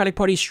and Democratic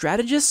Party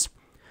strategists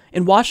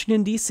in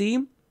Washington,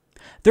 D.C.,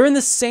 they're in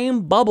the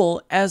same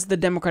bubble as the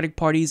Democratic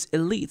Party's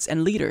elites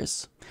and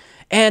leaders.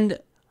 And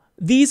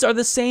these are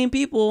the same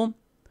people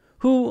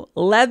who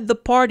led the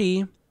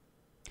party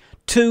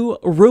to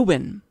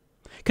ruin.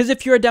 Because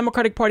if you're a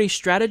Democratic Party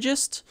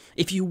strategist,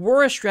 if you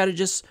were a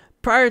strategist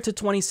prior to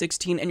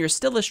 2016 and you're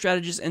still a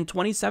strategist in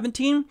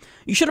 2017,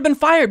 you should have been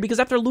fired, because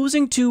after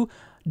losing to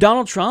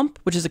Donald Trump,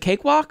 which is a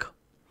cakewalk,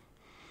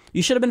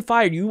 you should have been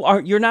fired.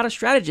 You're not a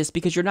strategist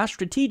because you're not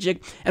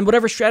strategic, and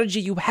whatever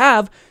strategy you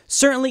have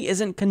certainly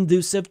isn't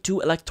conducive to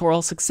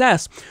electoral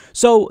success.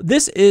 So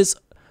this is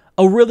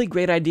a really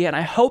great idea, and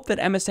I hope that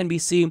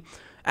MSNBC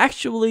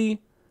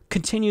actually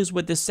continues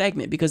with this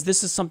segment, because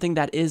this is something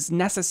that is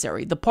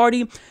necessary. The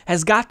party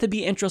has got to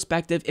be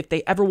introspective if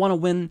they ever want to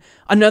win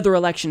another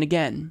election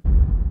again.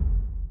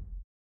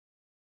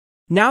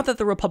 Now that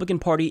the Republican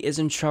Party is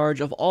in charge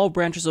of all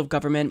branches of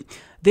government,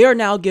 they are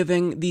now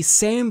giving the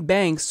same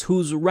banks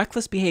whose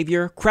reckless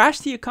behavior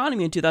crashed the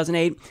economy in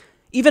 2008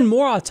 even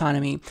more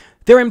autonomy.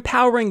 They're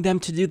empowering them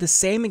to do the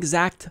same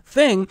exact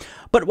thing,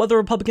 but what the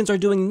Republicans are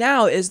doing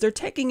now is they're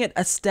taking it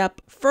a step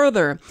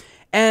further.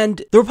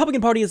 And the Republican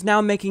Party is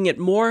now making it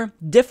more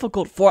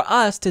difficult for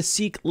us to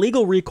seek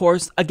legal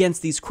recourse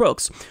against these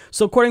crooks.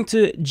 So according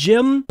to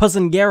Jim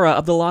Pazangera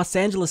of the Los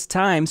Angeles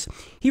Times,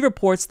 he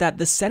reports that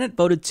the Senate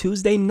voted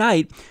Tuesday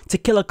night to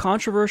kill a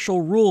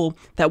controversial rule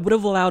that would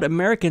have allowed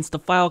Americans to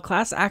file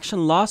class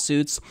action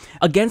lawsuits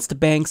against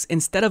banks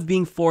instead of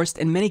being forced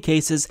in many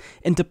cases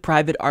into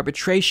private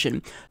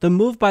arbitration. The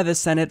move by the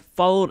Senate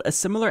followed a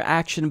similar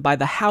action by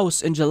the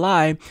House in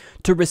July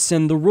to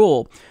rescind the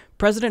rule.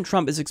 President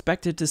Trump is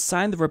expected to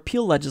sign the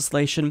repeal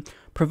legislation,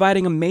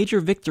 providing a major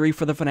victory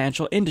for the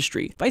financial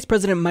industry. Vice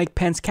President Mike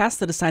Pence cast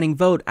the deciding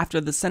vote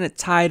after the Senate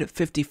tied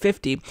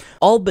 50-50.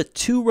 All but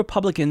two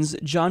Republicans,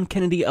 John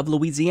Kennedy of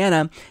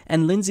Louisiana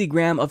and Lindsey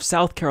Graham of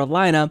South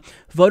Carolina,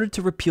 voted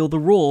to repeal the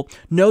rule.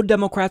 No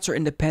Democrats or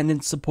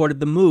independents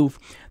supported the move.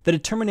 The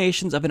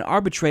determinations of an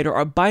arbitrator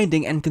are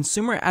binding, and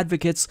consumer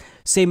advocates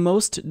say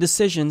most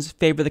decisions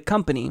favor the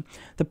company.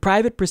 The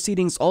private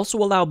proceedings also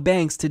allow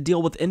banks to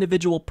deal with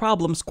individual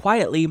problems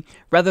quietly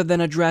rather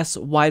than address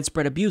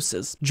widespread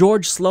abuses.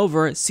 George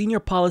Slover, Senior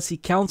Policy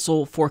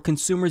Counsel for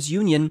Consumers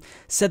Union,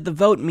 said the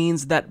vote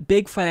means that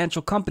big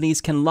financial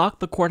companies can lock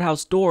the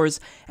courthouse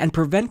doors and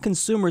prevent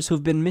consumers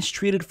who've been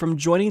mistreated from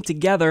joining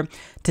together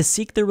to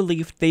seek the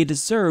relief they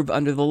deserve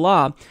under the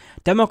law.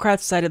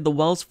 Democrats cited the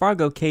Wells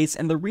Fargo case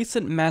and the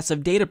recent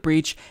massive data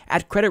breach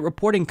at credit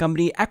reporting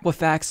company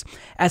Equifax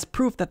as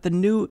proof that the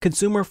new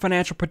Consumer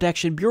Financial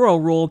Protection Bureau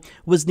rule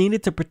was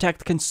needed to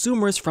protect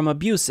consumers from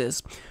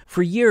abuses.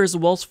 For years,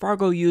 Wells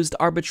Fargo used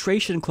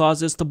arbitration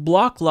clauses to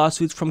block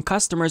lawsuits from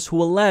customers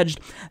who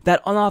alleged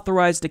that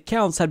unauthorized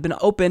accounts had been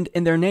opened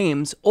in their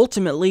names.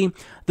 Ultimately,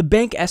 the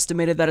bank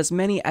estimated that as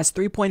many as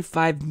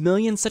 3.5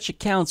 million such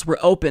accounts were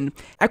opened.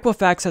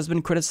 Equifax has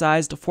been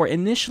criticized for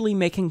initially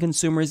making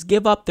consumers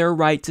give up their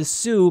right to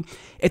sue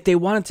if they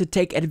wanted to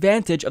take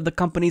advantage of the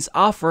company's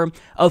offer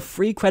of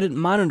free credit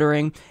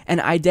monitoring and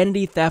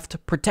identity theft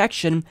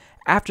protection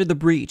after the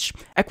breach.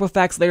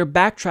 Equifax later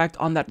backtracked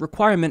on that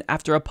requirement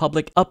after a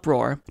public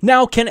uproar.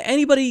 Now, can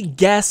anybody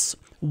guess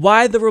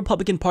why the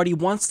Republican Party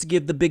wants to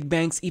give the big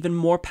banks even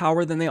more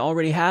power than they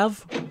already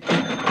have?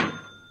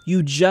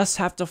 You just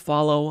have to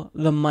follow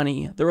the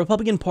money. The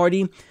Republican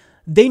Party,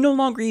 they no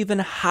longer even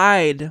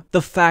hide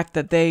the fact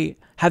that they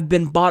have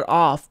been bought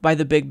off by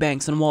the big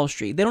banks on Wall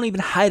Street. They don't even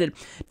hide it.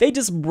 They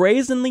just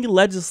brazenly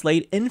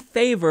legislate in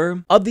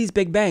favor of these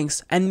big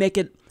banks and make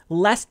it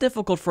less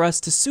difficult for us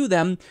to sue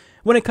them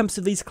when it comes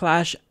to these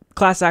class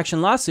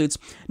action lawsuits.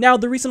 Now,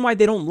 the reason why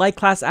they don't like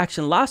class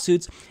action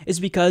lawsuits is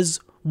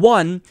because,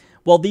 one,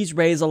 well, these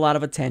raise a lot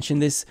of attention.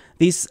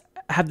 These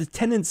have the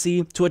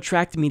tendency to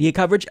attract media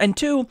coverage. And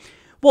two,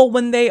 well,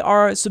 when they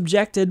are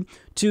subjected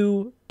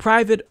to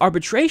private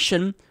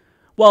arbitration,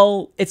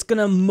 well, it's going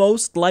to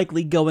most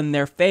likely go in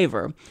their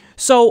favor.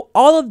 So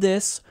all of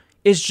this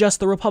is just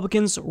the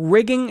Republicans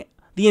rigging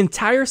the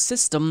entire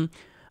system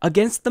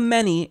against the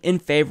many in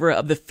favor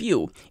of the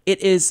few. It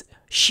is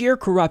sheer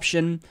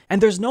corruption,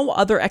 and there's no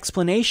other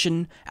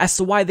explanation as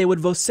to why they would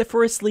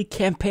vociferously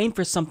campaign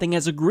for something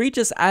as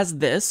egregious as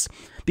this,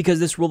 because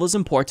this rule is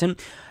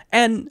important.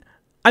 And,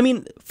 I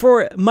mean,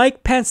 for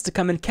Mike Pence to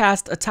come and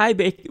cast a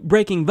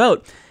tie-breaking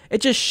vote,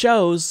 it just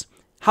shows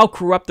how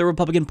corrupt the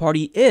Republican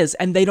Party is,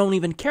 and they don't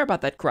even care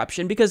about that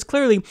corruption, because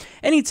clearly,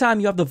 anytime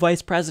you have the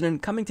vice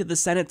president coming to the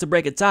Senate to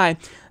break a tie,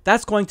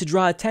 that's going to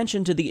draw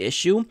attention to the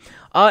issue,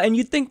 and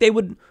you'd think they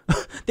wouldn't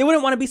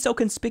want to be so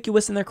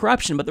conspicuous in their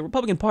corruption, but the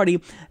Republican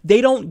Party,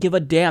 they don't give a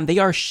damn. They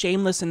are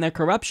shameless in their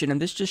corruption,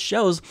 and this just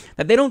shows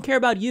that they don't care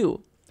about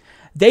you.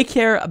 They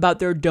care about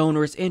their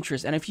donors'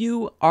 interests, and if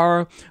you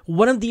are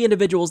one of the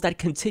individuals that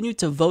continue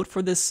to vote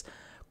for this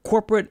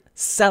corporate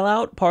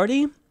sellout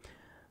party,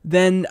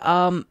 then,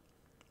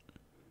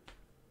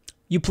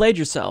 you played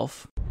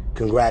yourself.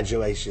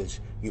 Congratulations,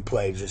 you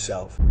played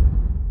yourself.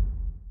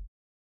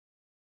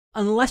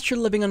 Unless you're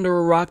living under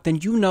a rock, then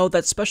you know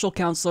that Special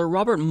Counselor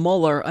Robert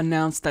Mueller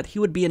announced that he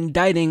would be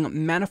indicting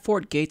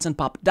Manafort, Gates, and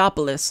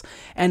Papadopoulos.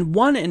 And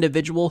one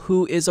individual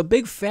who is a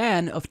big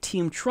fan of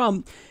Team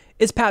Trump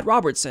is Pat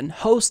Robertson,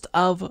 host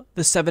of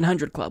the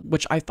 700 Club,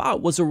 which I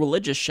thought was a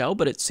religious show,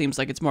 but it seems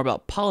like it's more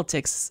about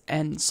politics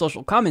and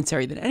social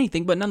commentary than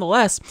anything. But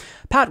nonetheless,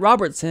 Pat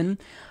Robertson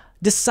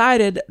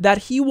decided that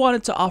he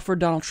wanted to offer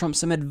Donald Trump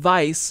some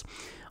advice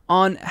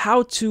on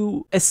how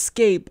to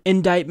escape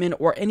indictment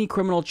or any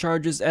criminal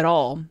charges at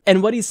all.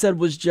 And what he said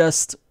was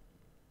just,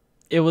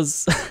 it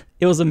was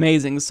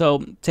amazing.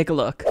 So take a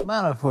look.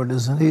 Manafort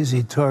is an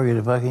easy target,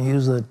 if I can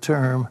use that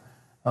term.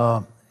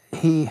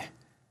 He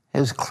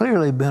has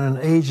clearly been an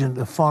agent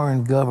of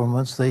foreign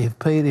governments. They have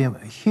paid him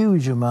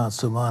huge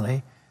amounts of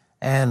money,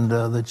 and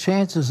the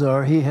chances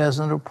are he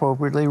hasn't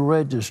appropriately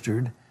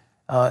registered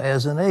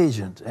as an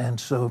agent. And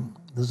so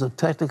there's a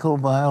technical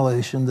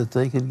violation that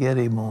they could get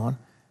him on,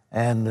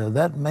 and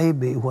that may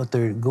be what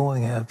they're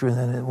going after, and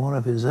then one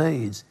of his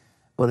aides.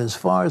 But as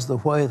far as the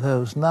White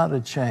House, not a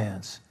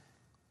chance.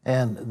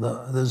 And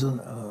there's,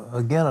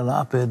 again, an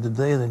op-ed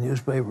today in the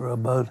newspaper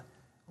about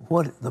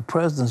what the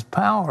president's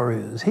power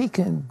is. He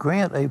can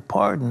grant a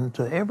pardon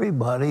to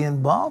everybody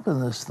involved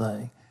in this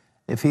thing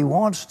if he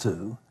wants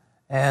to.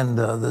 And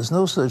there's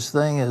no such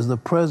thing as the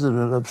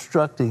president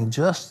obstructing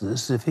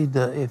justice if he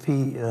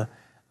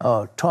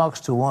talks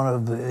to one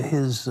of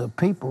his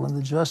people in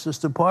the Justice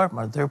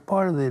Department. They're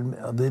part of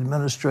the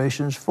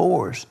administration's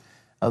force.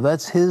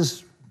 That's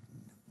his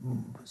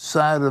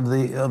side of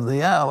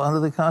the aisle under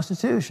the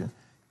Constitution.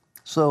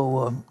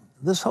 So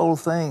this whole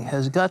thing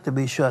has got to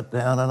be shut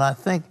down, and I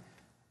think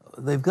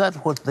they've got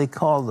what they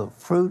call the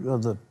fruit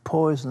of the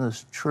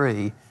poisonous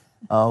tree.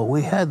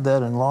 We had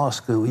that in law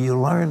school.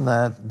 You learn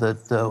that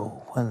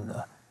when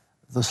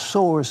the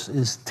source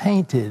is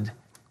tainted,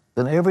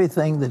 then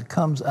everything that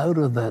comes out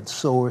of that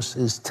source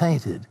is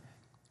tainted.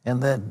 And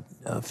that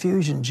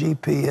Fusion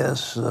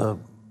GPS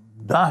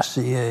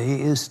dossier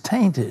is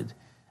tainted.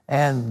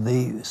 And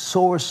the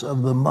source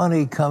of the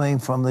money coming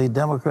from the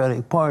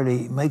Democratic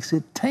Party makes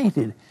it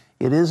tainted.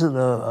 It isn't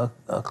a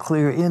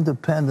clear,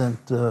 independent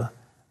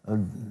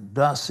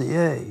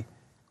dossier.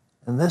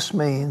 And this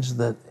means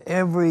that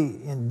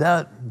every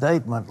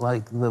indictment,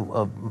 like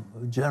the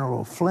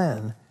General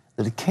Flynn,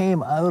 that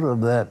came out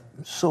of that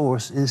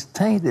source is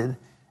tainted,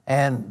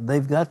 and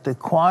they've got to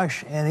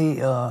quash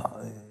any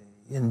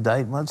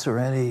indictments or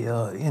any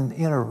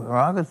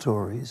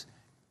interrogatories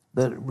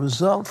that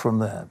result from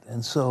that.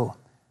 And so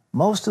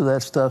most of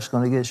that stuff's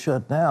going to get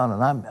shut down,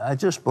 and I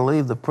just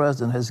believe the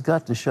president has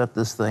got to shut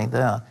this thing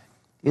down.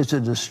 It's a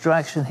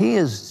distraction. He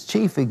is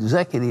chief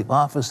executive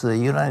officer of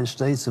the United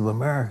States of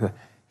America.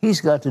 He's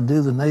got to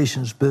do the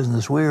nation's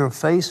business. We are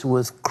faced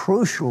with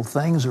crucial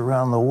things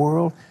around the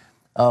world.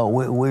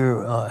 We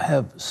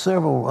have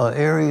several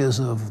areas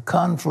of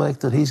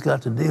conflict that he's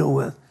got to deal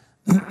with.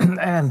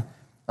 And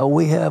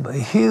we have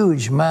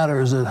huge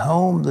matters at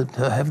home that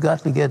have got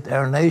to get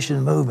our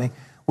nation moving.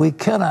 We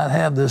cannot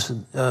have this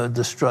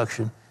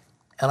destruction.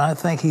 And I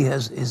think he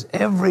has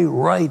every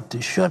right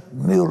to shut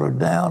Mueller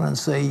down and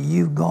say,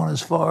 you've gone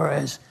as far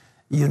as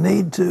you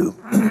need to.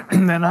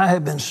 And I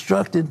have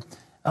instructed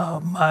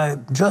my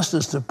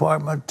Justice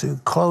Department to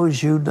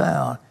close you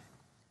down.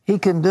 He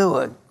can do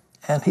it.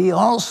 And he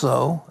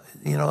also,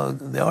 you know,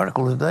 the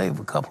article today of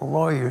a couple of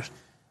lawyers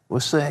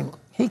was saying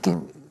he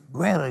can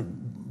grant a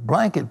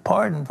blanket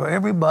pardon for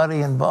everybody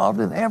involved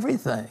in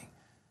everything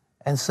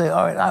and say,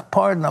 all right, I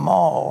pardon them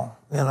all,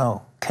 you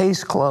know,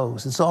 case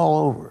closed, it's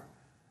all over.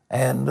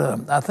 And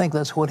I think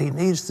that's what he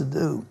needs to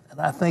do. And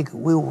I think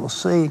we will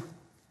see.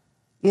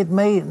 It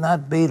may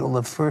not be till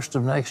the first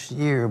of next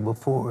year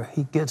before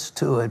he gets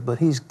to it, but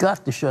he's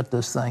got to shut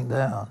this thing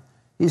down.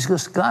 He's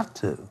just got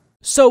to.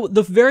 So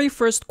the very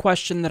first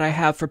question that I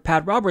have for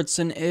Pat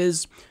Robertson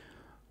is,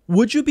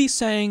 would you be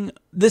saying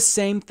the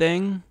same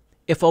thing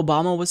if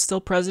Obama was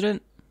still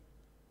president?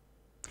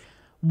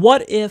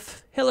 What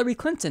if Hillary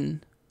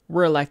Clinton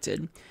were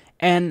elected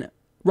and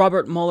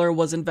Robert Mueller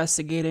was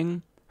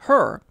investigating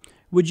her?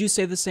 Would you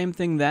say the same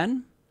thing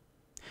then?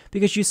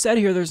 Because you said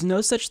here there's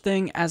no such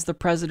thing as the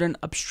president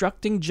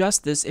obstructing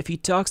justice if he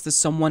talks to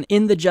someone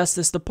in the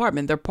Justice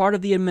Department. They're part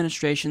of the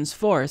administration's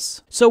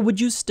force. So would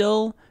you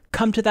still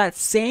come to that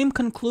same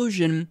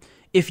conclusion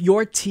if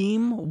your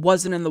team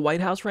wasn't in the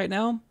White House right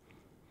now?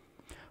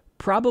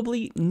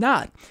 Probably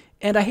not.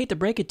 And I hate to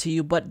break it to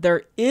you, but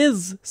there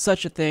is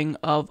such a thing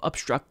of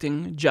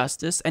obstructing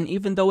justice. And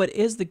even though it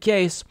is the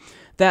case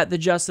that the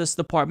Justice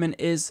Department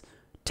is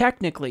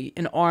technically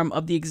an arm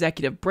of the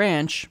executive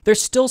branch, they're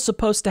still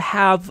supposed to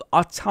have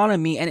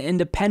autonomy and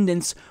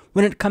independence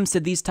when it comes to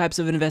these types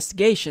of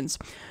investigations.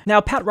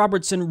 Now, Pat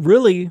Robertson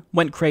really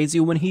went crazy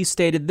when he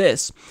stated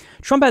this: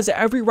 Trump has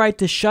every right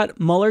to shut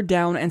Mueller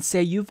down and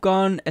say you've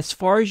gone as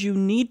far as you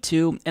need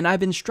to, and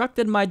I've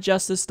instructed my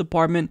Justice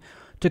Department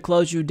to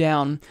close you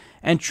down.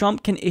 And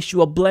Trump can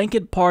issue a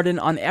blanket pardon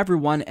on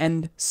everyone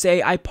and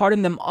say, I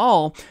pardon them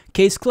all,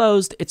 case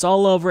closed, it's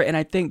all over, and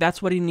I think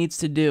that's what he needs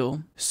to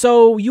do.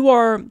 So you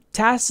are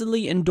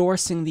tacitly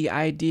endorsing the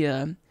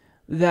idea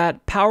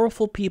that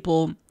powerful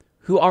people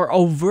who are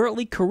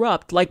overtly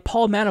corrupt, like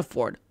Paul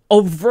Manafort,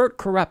 overt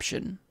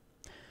corruption,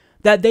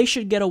 that they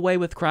should get away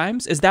with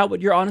crimes? Is that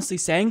what you're honestly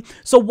saying?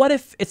 So what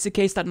if it's the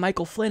case that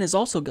Michael Flynn is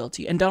also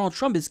guilty and Donald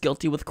Trump is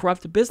guilty with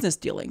corrupt business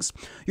dealings?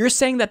 You're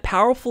saying that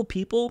powerful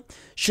people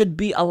should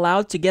be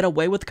allowed to get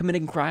away with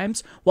committing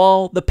crimes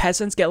while the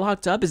peasants get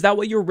locked up? Is that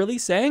what you're really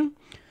saying?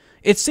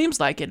 It seems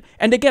like it.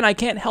 And again, I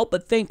can't help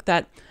but think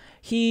that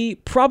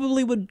he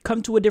probably would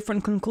come to a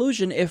different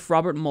conclusion if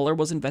Robert Mueller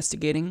was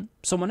investigating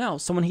someone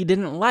else, someone he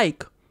didn't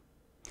like.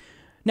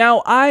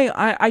 Now,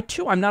 I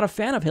too, I'm not a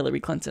fan of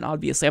Hillary Clinton,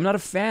 obviously. I'm not a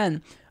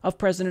fan of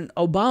President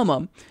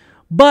Obama.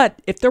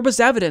 But if there was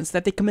evidence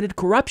that they committed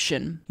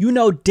corruption, you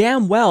know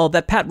damn well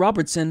that Pat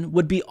Robertson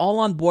would be all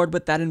on board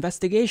with that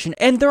investigation.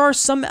 And there are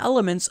some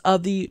elements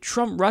of the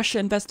Trump-Russia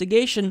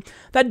investigation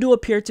that do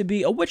appear to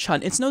be a witch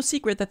hunt. It's no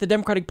secret that the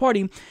Democratic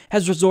Party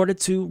has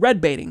resorted to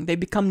red baiting. They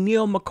become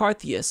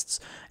neo-McCarthyists,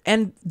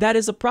 and that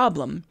is a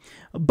problem.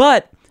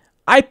 But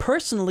I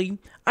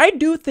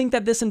do think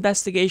that this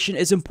investigation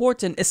is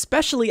important,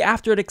 especially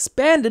after it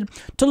expanded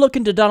to look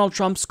into Donald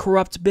Trump's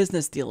corrupt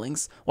business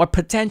dealings, or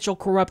potential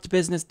corrupt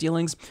business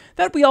dealings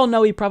that we all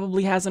know he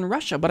probably has in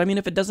Russia. But I mean,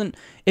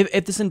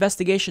 if this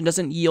investigation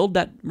doesn't yield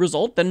that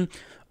result, then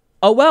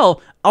oh well.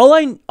 All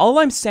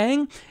I'm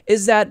saying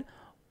is that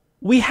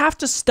we have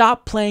to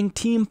stop playing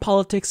team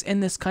politics in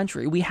this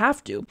country. We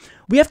have to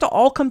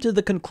all come to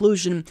the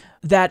conclusion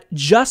that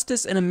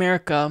justice in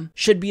America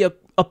should be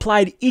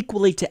applied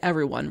equally to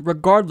everyone,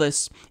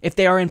 regardless if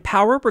they are in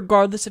power,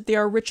 regardless if they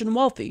are rich and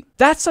wealthy.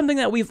 That's something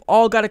that we've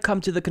all got to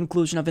come to the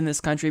conclusion of in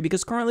this country,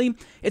 because currently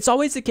it's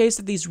always the case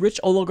that these rich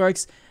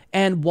oligarchs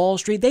and Wall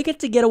Street, they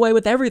get away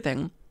with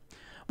everything,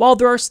 while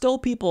there are still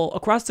people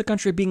across the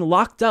country being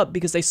locked up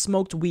because they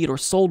smoked weed or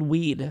sold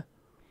weed.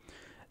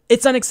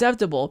 It's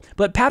unacceptable.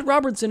 But Pat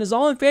Robertson is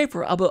all in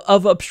favor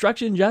of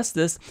obstruction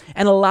justice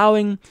and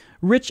allowing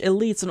rich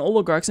elites and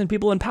oligarchs and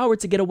people in power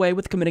to get away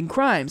with committing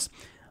crimes.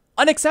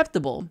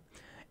 Unacceptable.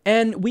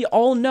 And we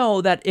all know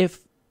that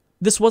if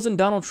this wasn't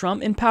Donald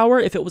Trump in power,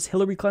 if it was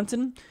Hillary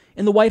Clinton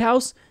in the White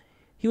House,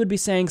 he would be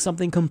saying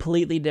something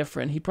completely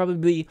different. He'd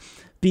probably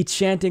be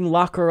chanting,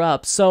 lock her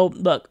up. So,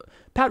 look,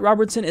 Pat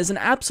Robertson is an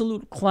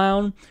absolute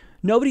clown.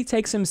 Nobody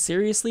takes him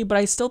seriously, but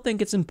I still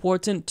think it's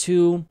important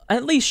to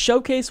at least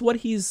showcase what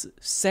he's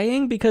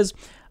saying, because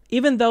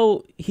even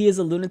though he is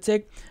a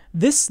lunatic,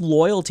 this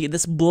loyalty,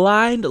 this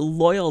blind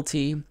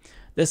loyalty,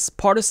 this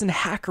partisan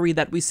hackery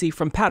that we see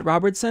from Pat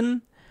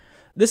Robertson,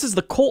 this is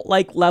the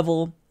cult-like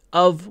level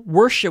of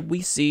worship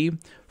we see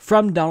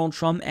from Donald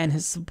Trump and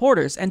his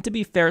supporters. And to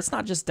be fair, it's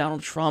not just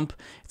Donald Trump,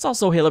 it's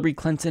also Hillary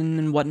Clinton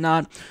and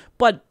whatnot.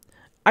 But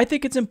I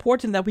think it's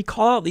important that we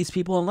call out these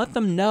people and let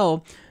them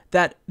know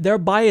that their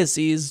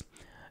biases,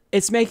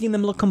 it's making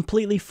them look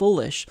completely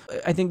foolish.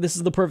 I think this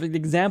is the perfect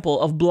example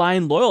of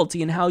blind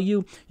loyalty and how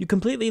you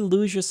completely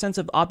lose your sense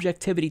of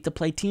objectivity to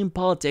play team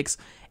politics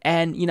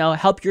and,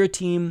 help your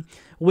team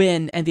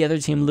win and the other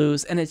team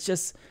lose. And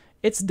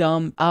it's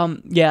dumb.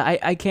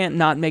 I can't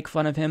not make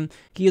fun of him.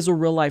 He is a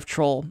real life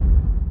troll.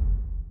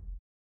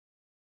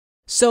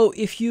 So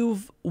if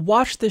you've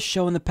watched this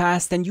show in the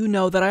past, then you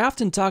know that I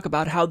often talk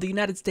about how the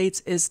United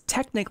States is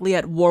technically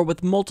at war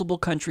with multiple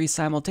countries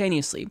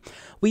simultaneously.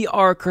 We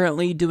are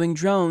currently doing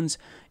drones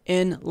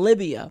in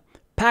Libya,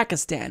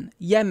 Pakistan,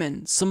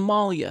 Yemen,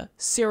 Somalia,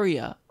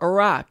 Syria,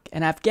 Iraq,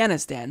 and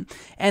Afghanistan.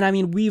 And I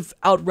mean, we've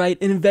outright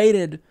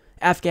invaded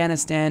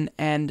Afghanistan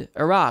and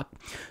Iraq.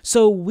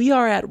 So we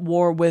are at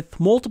war with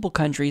multiple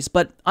countries,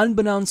 but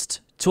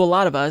unbeknownst to a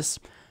lot of us,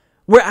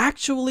 we're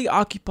actually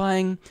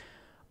occupying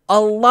a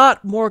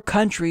lot more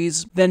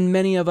countries than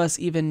many of us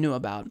even knew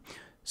about.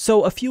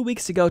 So a few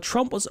weeks ago,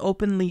 Trump was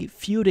openly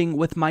feuding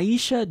with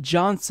Maisha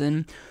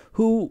Johnson,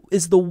 who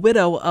is the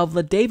widow of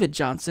LaDavid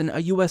Johnson, a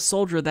U.S.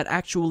 soldier that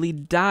actually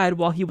died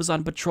while he was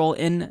on patrol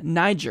in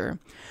Niger.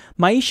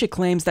 Maisha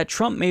claims that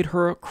Trump made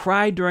her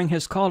cry during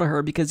his call to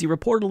her because he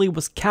reportedly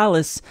was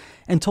callous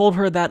and told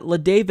her that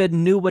LaDavid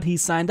knew what he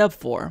signed up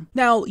for.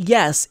 Now,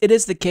 yes, it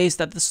is the case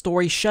that the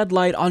story shed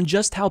light on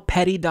just how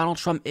petty Donald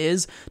Trump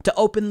is to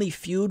openly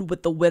feud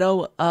with the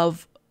widow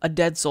of a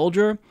dead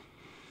soldier.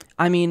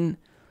 I mean,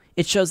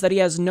 it shows that he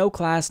has no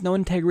class, no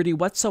integrity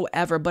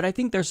whatsoever, but I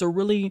think there's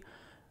a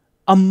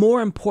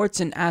more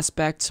important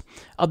aspect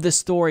of this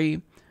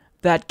story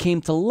that came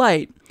to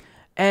light,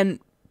 and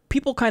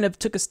people kind of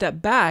took a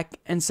step back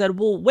and said,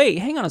 well, wait,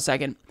 hang on a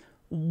second.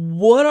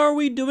 What are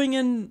we doing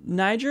in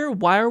Niger?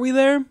 Why are we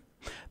there?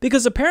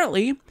 Because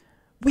apparently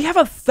we have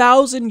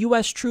 1,000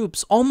 U.S.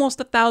 troops, almost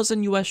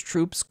 1,000 U.S.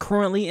 troops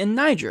currently in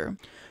Niger.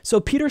 So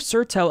Peter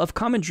Serto of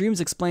Common Dreams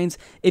explains,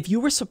 if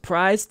you were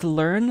surprised to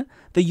learn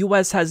the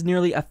U.S. has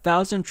nearly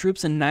 1,000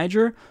 troops in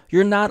Niger,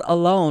 you're not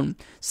alone.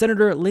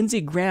 Senator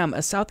Lindsey Graham,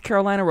 a South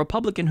Carolina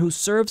Republican who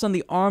serves on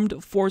the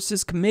Armed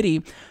Forces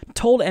Committee,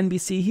 told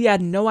NBC he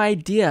had no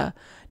idea.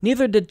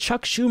 Neither did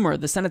Chuck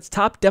Schumer, the Senate's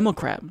top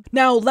Democrat.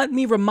 Now, let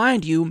me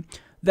remind you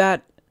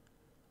that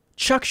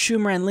Chuck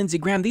Schumer and Lindsey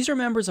Graham, these are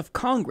members of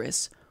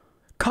Congress.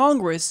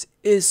 Congress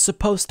is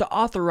supposed to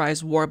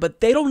authorize war, but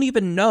they don't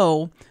even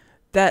know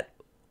that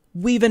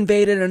we've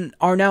invaded and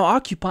are now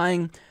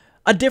occupying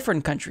a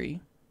different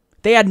country.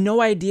 They had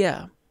no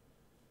idea.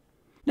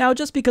 Now,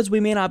 just because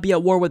we may not be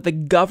at war with the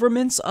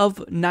governments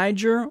of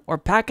Niger or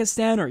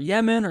Pakistan or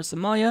Yemen or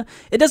Somalia,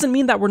 it doesn't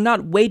mean that we're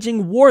not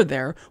waging war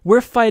there.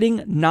 We're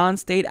fighting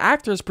non-state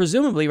actors,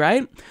 presumably,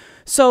 right?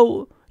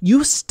 So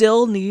you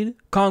still need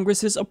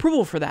Congress's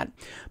approval for that.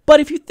 But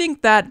if you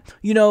think that,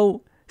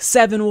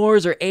 7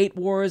 wars or 8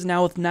 wars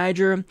now with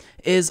Niger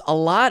is a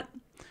lot,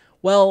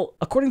 well,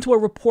 according to a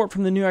report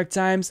from the New York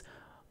Times,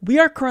 we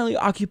are currently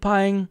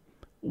occupying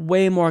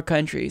way more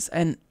countries.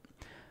 And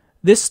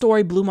this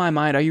story blew my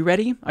mind. Are you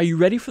ready? Are you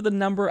ready for the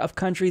number of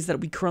countries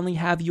that we currently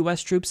have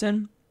U.S. troops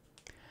in?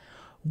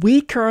 We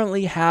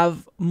currently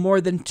have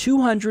more than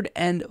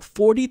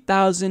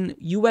 240,000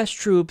 U.S.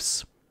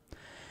 troops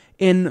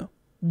in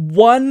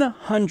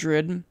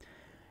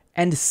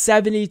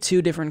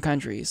 172 different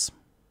countries.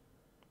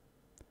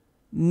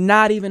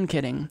 Not even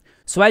kidding.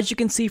 So as you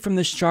can see from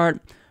this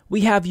chart,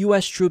 we have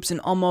U.S. troops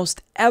in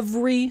almost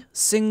every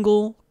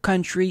single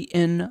country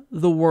in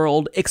the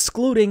world,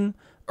 excluding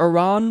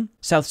Iran,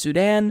 South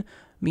Sudan,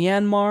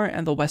 Myanmar,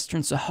 and the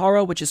Western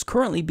Sahara, which is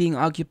currently being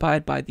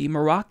occupied by the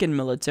Moroccan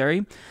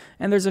military,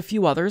 and there's a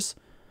few others.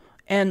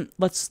 And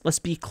let's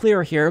be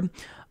clear here,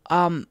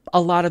 a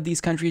lot of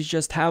these countries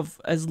just have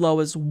as low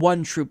as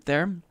 1 troop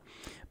there,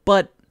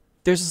 but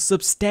there's a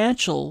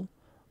substantial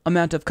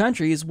amount of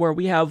countries where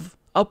we have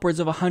upwards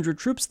of 100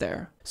 troops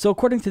there. So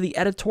according to the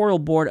editorial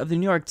board of the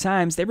New York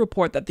Times, they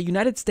report that the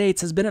United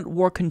States has been at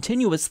war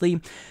continuously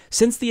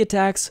since the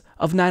attacks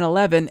of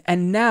 9/11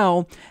 and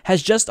now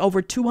has just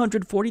over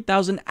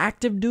 240,000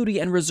 active duty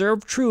and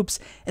reserve troops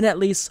in at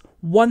least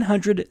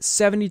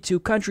 172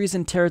 countries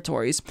and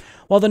territories.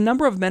 While the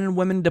number of men and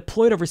women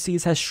deployed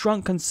overseas has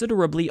shrunk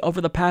considerably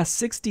over the past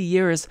 60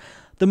 years,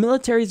 the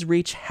military's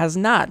reach has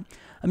not.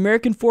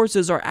 American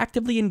forces are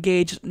actively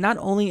engaged not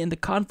only in the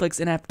conflicts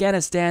in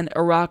Afghanistan,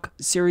 Iraq,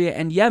 Syria,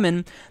 and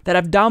Yemen that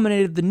have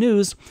dominated the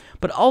news,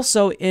 but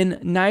also in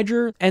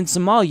Niger and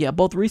Somalia,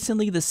 both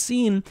recently the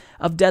scene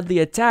of deadly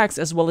attacks,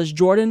 as well as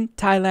Jordan,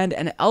 Thailand,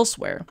 and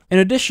elsewhere. An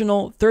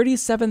additional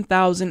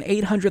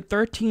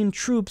 37,813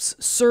 troops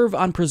serve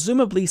on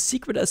presumably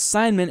secret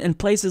assignment in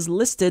places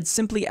listed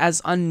simply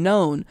as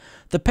unknown.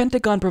 The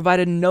Pentagon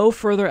provided no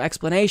further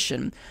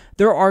explanation.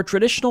 There are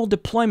traditional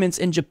deployments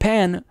in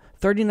Japan,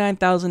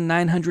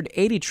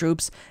 39,980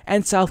 troops,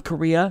 and South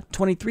Korea,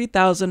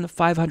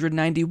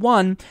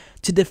 23,591,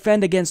 to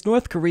defend against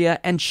North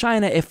Korea and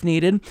China if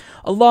needed,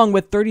 along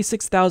with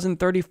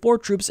 36,034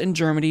 troops in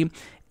Germany,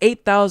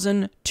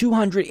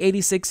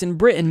 8,286 in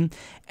Britain,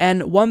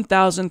 and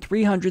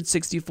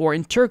 1,364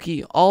 in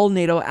Turkey, all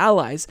NATO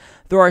allies.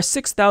 There are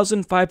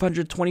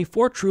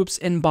 6,524 troops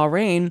in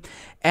Bahrain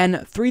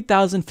and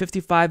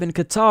 3,055 in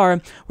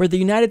Qatar, where the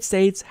United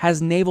States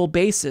has naval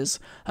bases.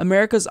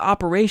 America's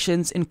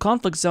operations in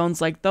conflict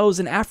zones like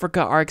those in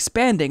Africa are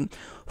expanding.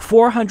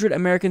 400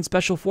 American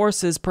Special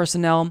Forces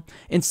personnel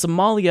in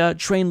Somalia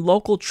train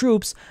local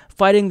troops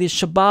fighting the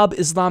Shabab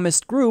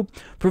Islamist group,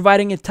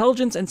 providing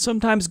intelligence and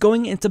sometimes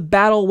going into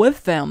battle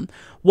with them.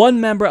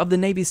 One member of the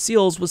Navy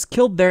SEALs was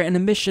killed there in a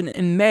mission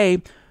in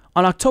May.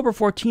 On October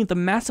 14th, a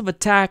massive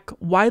attack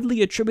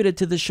widely attributed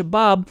to the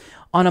Shabab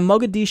on a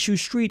Mogadishu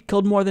street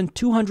killed more than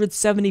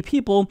 270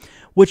 people,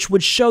 which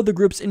would show the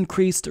group's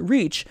increased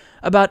reach.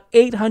 About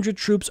 800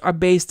 troops are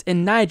based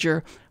in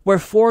Niger, where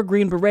 4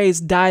 Green Berets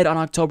died on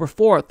October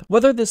 4th.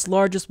 Whether this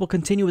largest will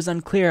continue is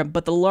unclear,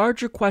 but the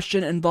larger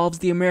question involves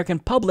the American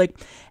public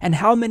and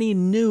how many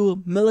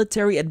new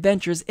military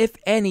adventures, if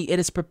any, it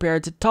is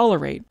prepared to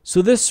tolerate.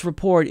 So this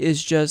report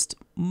is just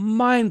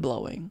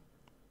mind-blowing.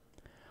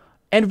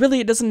 And really,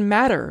 it doesn't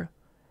matter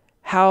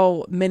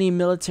how many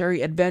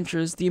military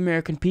adventures the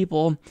American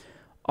people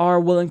are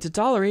willing to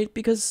tolerate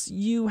because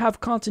you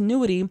have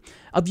continuity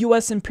of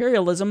U.S.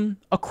 imperialism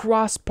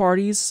across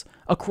parties,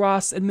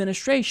 across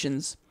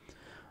administrations.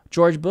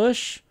 George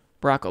Bush,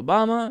 Barack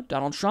Obama,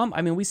 Donald Trump,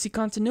 we see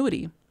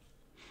continuity.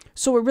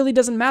 So it really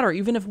doesn't matter,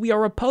 even if we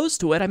are opposed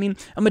to it.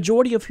 A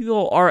majority of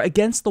people are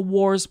against the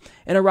wars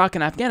in Iraq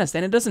and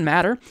Afghanistan. It doesn't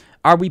matter.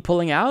 Are we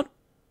pulling out?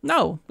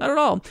 No, not at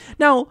all.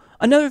 Now,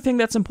 another thing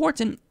that's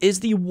important is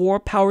the War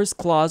Powers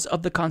Clause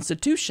of the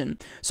Constitution.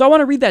 So I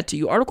want to read that to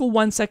you. Article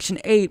 1, Section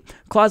 8,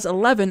 Clause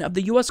 11 of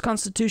the U.S.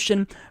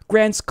 Constitution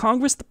grants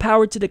Congress the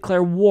power to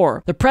declare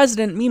war. The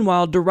President,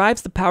 meanwhile,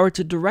 derives the power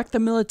to direct the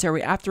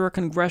military after a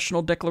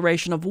congressional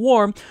declaration of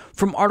war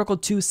from Article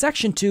 2,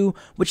 Section 2,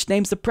 which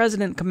names the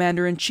President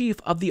Commander-in-Chief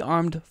of the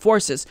Armed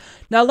Forces.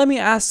 Now, let me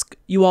ask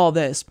you all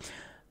this.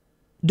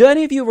 Do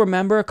any of you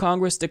remember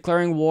Congress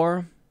declaring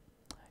war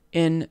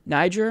in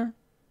Niger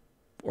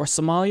or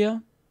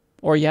Somalia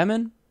or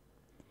Yemen?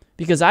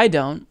 Because I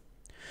don't.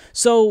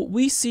 So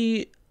we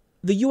see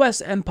the U.S.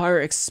 empire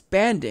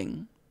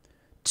expanding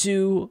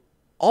to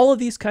all of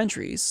these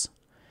countries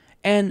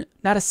and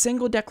not a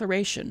single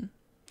declaration.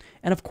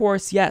 And of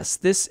course, yes,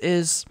 this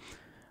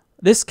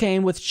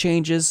came with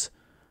changes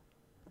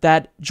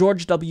that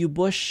George W.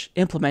 Bush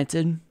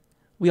implemented.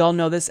 We all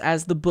know this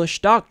as the Bush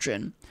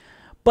Doctrine.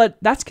 But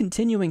that's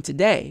continuing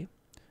today.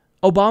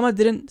 Obama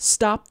didn't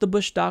stop the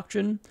Bush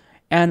Doctrine,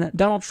 and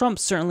Donald Trump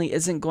certainly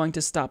isn't going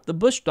to stop the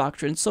Bush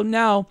Doctrine. So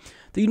now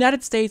the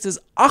United States is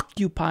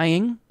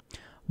occupying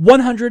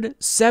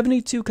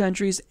 172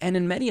 countries, and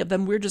in many of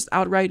them, we're just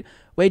outright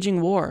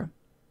waging war.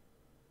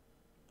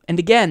 And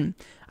again,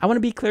 I want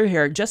to be clear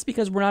here. Just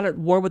because we're not at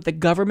war with the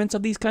governments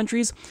of these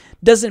countries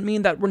doesn't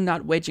mean that we're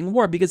not waging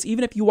war, because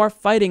even if you are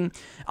fighting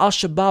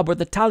Al-Shabaab or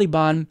the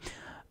Taliban,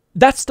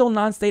 that's still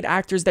non-state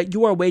actors that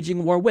you are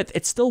waging war with.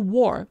 It's still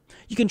war.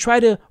 You can try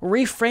to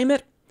reframe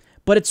it,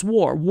 but it's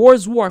war. War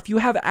is war. If you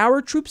have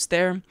our troops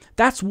there,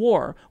 that's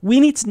war. We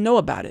need to know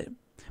about it,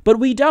 but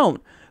we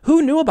don't.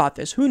 Who knew about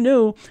this? Who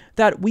knew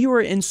that we were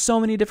in so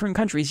many different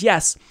countries?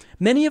 Yes,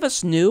 many of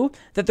us knew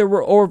that there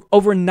were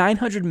over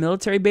 900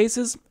 military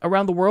bases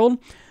around the world,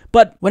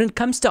 but when it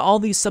comes to all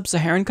these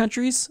sub-Saharan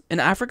countries in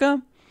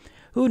Africa,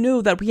 who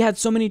knew that we had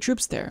so many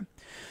troops there?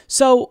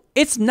 So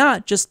it's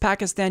not just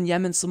Pakistan,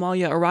 Yemen,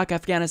 Somalia, Iraq,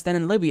 Afghanistan,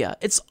 and Libya.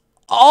 It's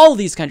all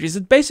these countries.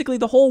 It's basically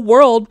the whole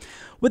world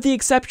with the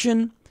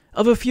exception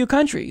of a few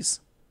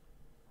countries.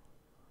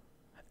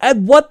 At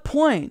what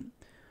point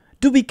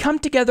do we come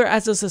together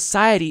as a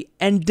society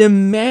and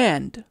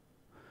demand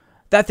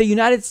that the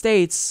United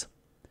States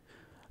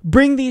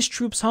bring these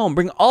troops home,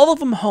 bring all of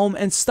them home,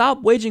 and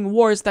stop waging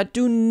wars that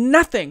do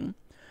nothing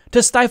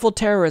to stifle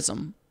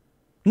terrorism?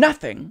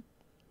 Nothing.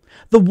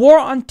 The war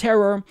on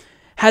terror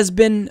has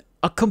been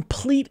a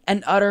complete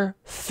and utter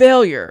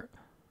failure,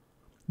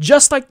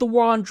 just like the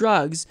war on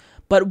drugs,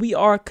 but we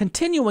are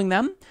continuing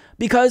them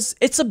because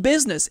it's a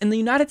business. In the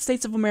United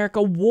States of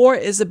America, war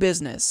is a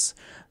business.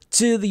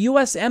 To the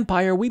U.S.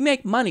 empire, we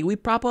make money. We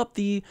prop up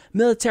the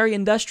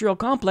military-industrial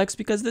complex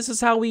because this is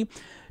how we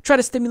try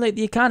to stimulate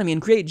the economy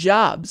and create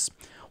jobs.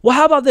 Well,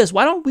 how about this?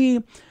 Why don't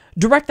we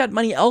direct that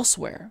money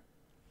elsewhere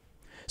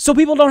so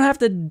people don't have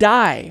to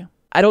die?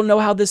 I don't know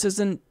how this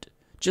isn't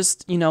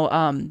just,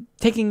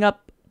 taking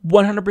up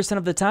 100%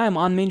 of the time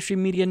on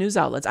mainstream media news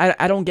outlets.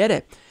 I don't get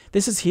it.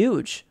 This is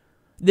huge.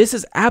 This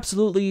is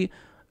absolutely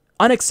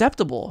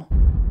unacceptable.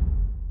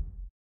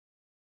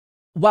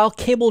 While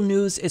cable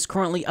news is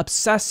currently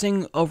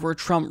obsessing over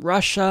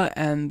Trump-Russia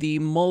and the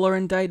Mueller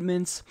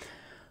indictments,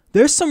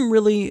 there's some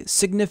really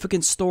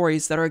significant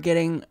stories that are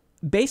getting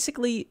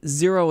basically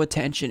zero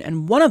attention.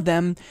 And one of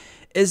them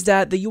is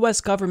that the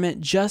U.S.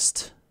 government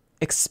just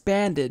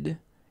expanded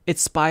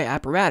its spy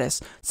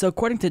apparatus. So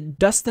according to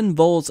Dustin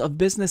Voles of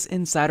Business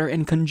Insider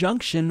in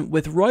conjunction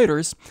with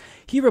Reuters,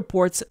 he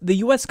reports the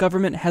U.S.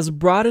 government has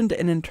broadened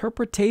an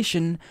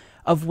interpretation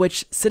of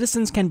which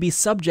citizens can be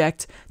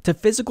subject to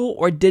physical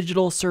or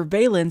digital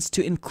surveillance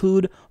to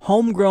include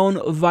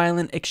homegrown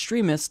violent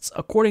extremists,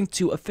 according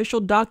to official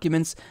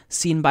documents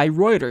seen by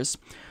Reuters.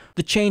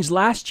 The change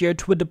last year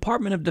to a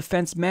Department of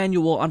Defense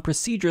manual on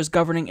procedures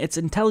governing its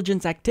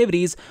intelligence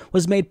activities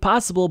was made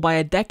possible by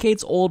a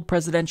decades-old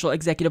presidential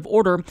executive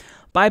order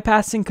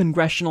bypassing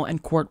congressional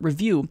and court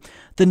review.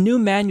 The new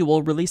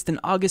manual, released in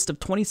August of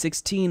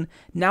 2016,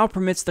 now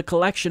permits the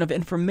collection of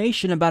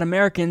information about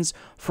Americans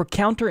for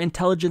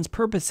counterintelligence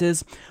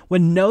purposes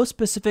when no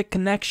specific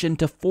connection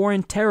to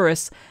foreign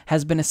terrorists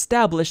has been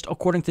established,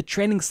 according to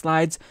training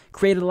slides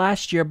created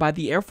last year by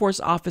the Air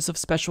Force Office of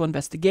Special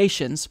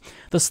Investigations.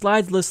 The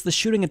slides list the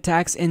shooting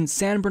attacks in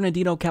San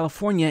Bernardino,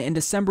 California in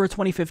December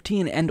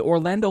 2015 and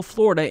Orlando,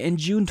 Florida in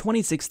June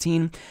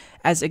 2016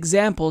 as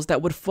examples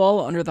that would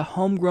fall under the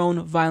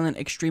homegrown violent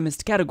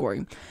extremist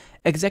category.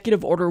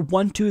 Executive Order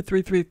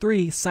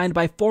 12333, signed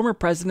by former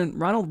President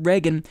Ronald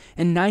Reagan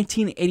in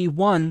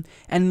 1981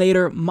 and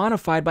later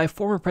modified by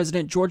former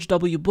President George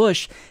W.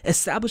 Bush,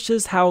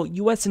 establishes how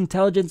U.S.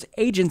 intelligence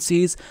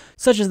agencies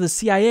such as the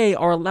CIA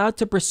are allowed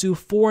to pursue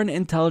foreign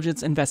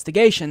intelligence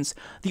investigations.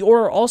 The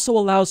order also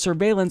allows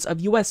surveillance of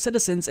U.S.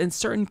 citizens in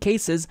certain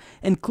cases,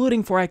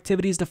 including for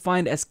activities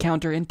defined as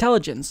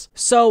counterintelligence.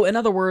 So, in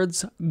other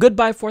words,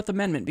 goodbye Fourth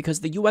Amendment, because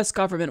the U.S.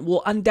 government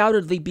will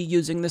undoubtedly be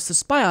using this to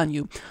spy on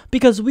you,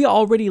 because we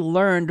already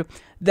learned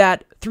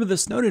that through the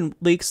Snowden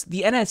leaks,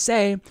 the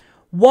NSA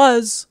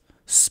was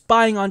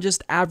spying on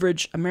just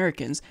average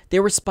Americans. They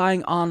were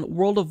spying on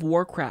World of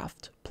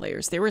Warcraft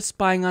players. They were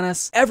spying on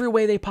us every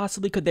way they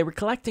possibly could. They were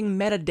collecting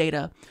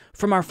metadata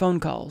from our phone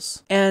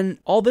calls. And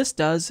all this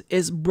does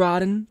is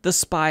broaden the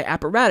spy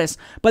apparatus.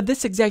 But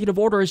this executive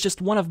order is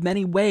just one of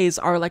many ways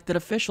our elected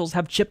officials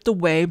have chipped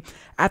away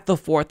at the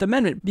Fourth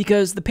Amendment.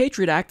 Because the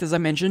Patriot Act, as I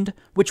mentioned,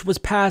 which was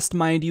passed,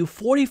 mind you,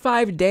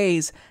 45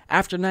 days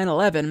after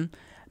 9/11,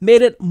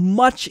 made it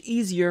much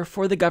easier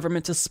for the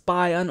government to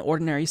spy on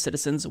ordinary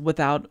citizens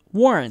without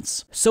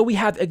warrants. So we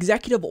have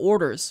executive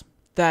orders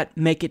that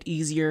make it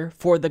easier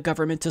for the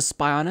government to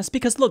spy on us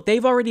because, look,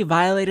 they've already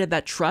violated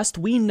that trust.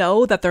 We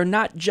know that they're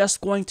not just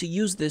going to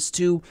use this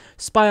to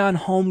spy on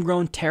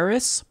homegrown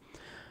terrorists,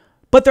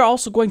 but they're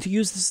also going to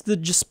use this to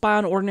just spy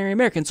on ordinary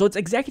Americans. So it's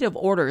executive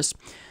orders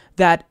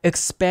that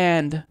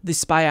expand the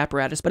spy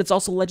apparatus, but it's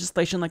also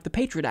legislation like the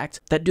Patriot Act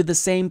that do the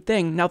same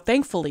thing. Now,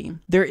 thankfully,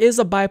 there is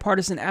a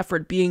bipartisan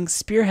effort being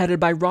spearheaded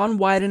by Ron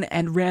Wyden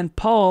and Rand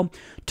Paul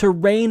to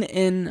rein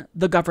in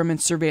the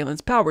government's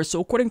surveillance powers.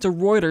 So according to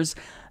Reuters,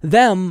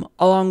 them,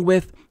 along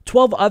with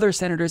 12 other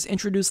senators,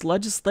 introduced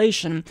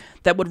legislation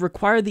that would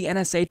require the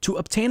NSA to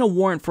obtain a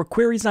warrant for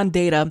queries on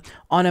data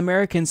on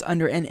Americans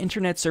under an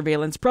internet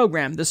surveillance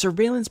program. The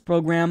surveillance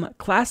program,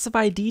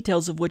 classified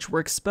details of which were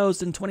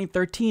exposed in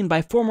 2013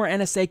 by former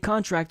NSA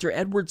contractor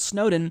Edward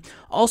Snowden,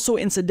 also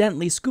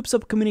incidentally scoops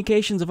up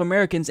communications of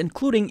Americans,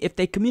 including if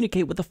they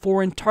communicate with a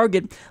foreign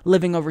target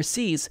living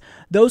overseas.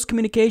 Those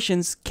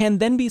communications can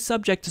then be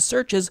subject to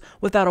searches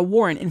without a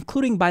warrant,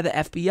 including by the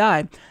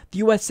FBI. The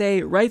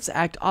USA Rights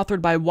Act,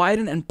 authored by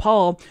Wyden and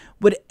Paul,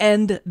 would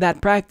end that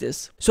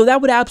practice. So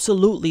that would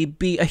absolutely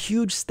be a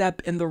huge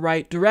step in the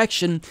right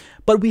direction,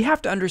 but we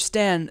have to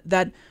understand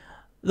that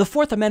the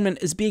Fourth Amendment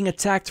is being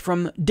attacked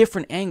from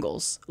different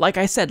angles. Like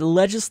I said,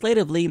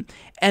 legislatively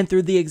and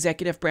through the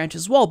executive branch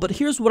as well. But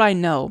here's what I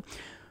know.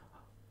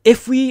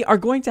 If we are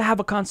going to have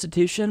a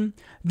constitution,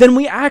 then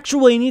we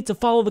actually need to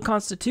follow the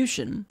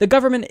constitution. The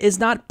government is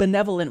not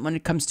benevolent when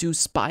it comes to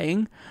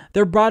spying.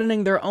 They're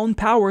broadening their own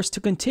powers to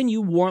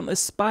continue warrantless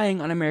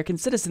spying on American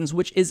citizens,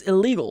 which is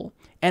illegal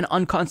and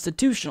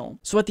unconstitutional.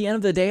 So at the end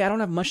of the day, I don't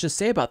have much to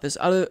say about this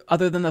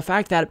other than the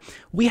fact that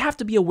we have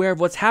to be aware of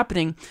what's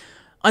happening.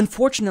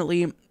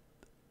 Unfortunately,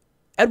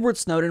 Edward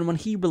Snowden, when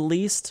he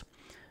released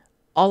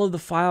all of the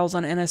files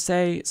on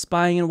NSA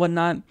spying and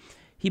whatnot,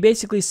 he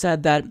basically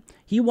said that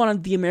he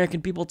wanted the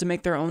American people to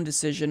make their own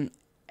decision,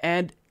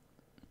 and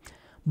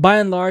by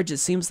and large, it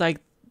seems like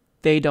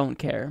they don't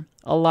care.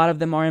 A lot of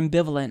them are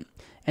ambivalent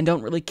and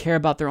don't really care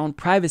about their own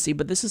privacy,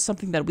 but this is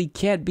something that we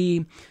can't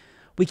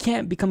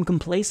become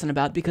complacent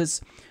about,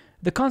 because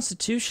the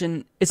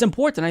Constitution is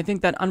important. I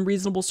think that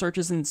unreasonable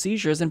searches and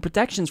seizures and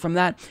protections from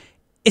that,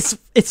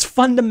 it's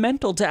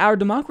fundamental to our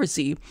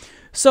democracy.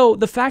 So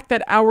the fact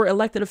that our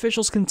elected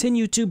officials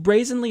continue to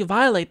brazenly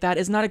violate that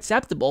is not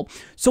acceptable.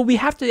 So we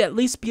have to at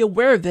least be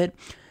aware of it,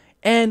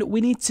 and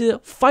we need to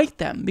fight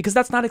them, because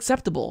that's not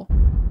acceptable.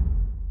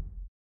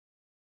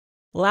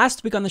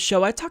 Last week on the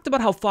show, I talked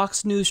about how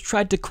Fox News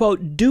tried to,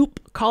 quote, dupe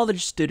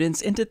college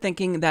students into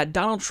thinking that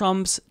Donald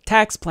Trump's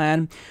tax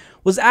plan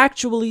was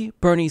actually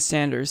Bernie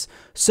Sanders.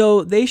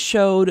 So they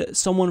showed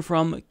someone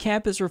from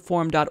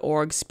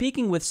campusreform.org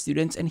speaking with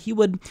students, and he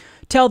would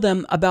tell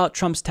them about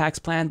Trump's tax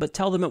plan, but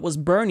tell them it was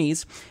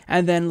Bernie's,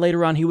 and then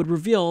later on he would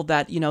reveal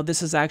that,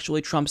 this is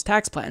actually Trump's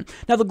tax plan.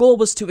 Now, the goal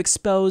was to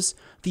expose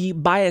the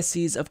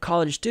biases of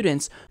college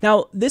students.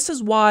 Now, this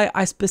is why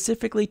I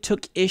specifically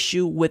took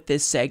issue with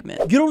this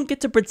segment. You don't get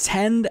to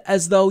pretend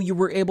as though you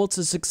were able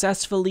to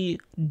successfully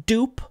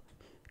dupe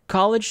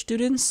college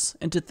students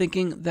into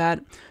thinking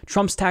that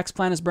Trump's tax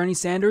plan is Bernie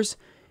Sanders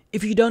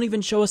if you don't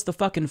even show us the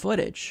fucking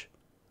footage.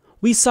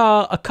 We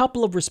saw a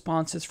couple of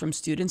responses from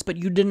students, but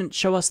you didn't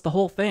show us the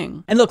whole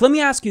thing. And look, let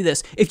me ask you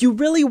this. If you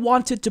really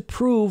wanted to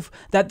prove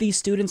that these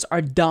students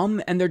are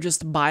dumb and they're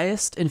just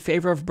biased in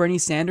favor of Bernie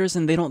Sanders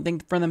and they don't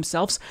think for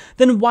themselves,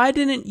 then why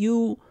didn't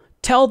you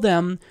tell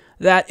them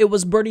that it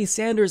was Bernie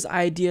Sanders'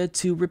 idea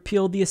to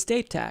repeal the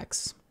estate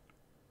tax?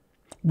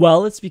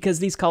 Well, it's because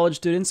these college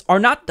students are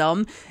not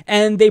dumb,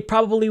 and they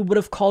probably would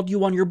have called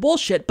you on your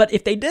bullshit. But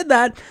if they did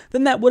that,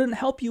 then that wouldn't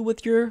help you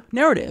with your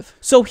narrative.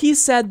 So he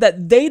said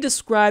that they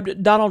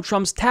described Donald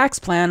Trump's tax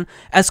plan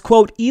as,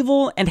 quote,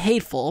 evil and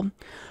hateful.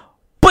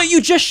 But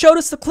you just showed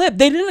us the clip.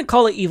 They didn't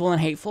call it evil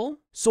and hateful.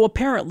 So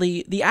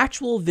apparently, the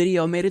actual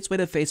video made its way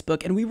to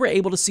Facebook, and we were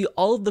able to see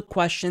all of the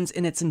questions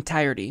in its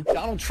entirety.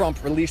 Donald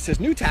Trump released his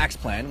new tax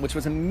plan, which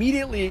was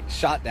immediately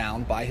shot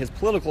down by his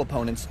political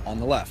opponents on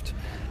the left.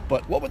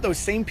 But what would those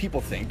same people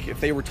think if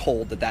they were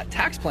told that that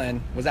tax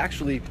plan was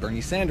actually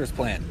Bernie Sanders'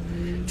 plan?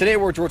 Today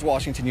we're at George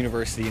Washington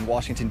University in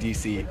Washington,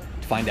 D.C.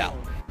 to find out.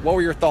 What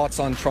were your thoughts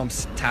on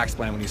Trump's tax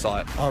plan when you saw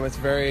it?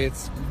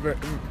 It's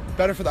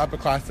better for the upper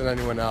class than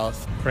anyone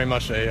else. Pretty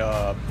much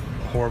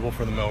horrible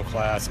for the middle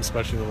class,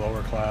 especially the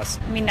lower class.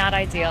 I mean, not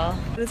ideal.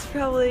 It's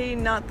probably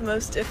not the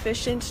most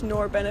efficient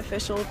nor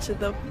beneficial to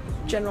the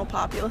general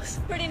populace.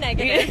 Pretty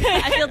negative.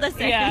 I feel the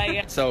same.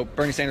 Yeah. So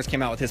Bernie Sanders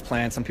came out with his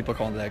plan. Some people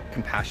call it the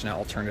compassionate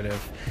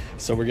alternative.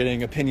 So we're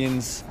getting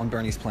opinions on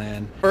Bernie's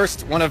plan.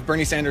 First, one of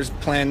Bernie Sanders'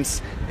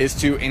 plans is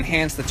to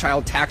enhance the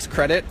child tax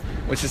credit,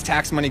 which is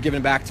tax money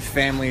given back to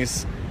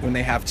families when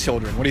they have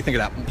children. What do you think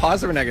of that?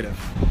 Positive or negative?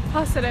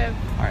 Positive.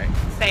 All right.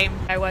 Same.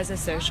 I was a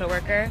social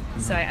worker,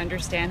 so I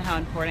understand how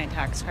important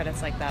tax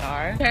credits like that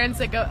are. Parents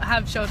that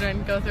have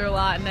children go through a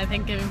lot, and I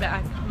think giving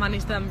back money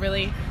to them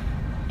really,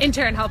 in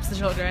turn, helps the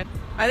children.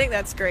 I think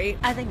that's great.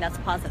 I think that's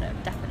positive,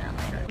 definitely.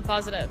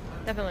 Positive,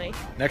 definitely.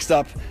 Next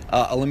up,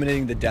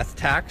 eliminating the death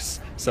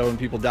tax. So when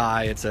people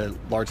die, it's a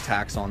large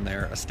tax on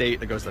their estate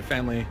that goes to their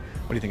family.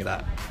 What do you think of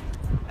that?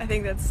 I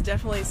think that's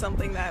definitely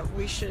something that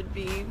we should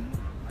be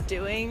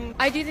doing.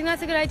 I do think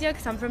that's a good idea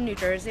because I'm from New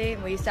Jersey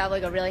and we used to have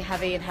like a really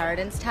heavy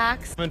inheritance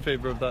tax. I'm in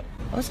favor of that.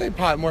 I would say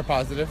more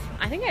positive.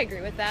 I think I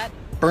agree with that.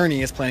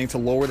 Bernie is planning to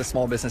lower the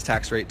small business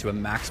tax rate to a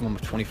maximum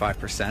of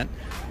 25%. I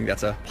think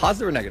that's a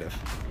positive or negative?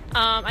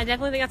 I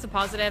definitely think that's a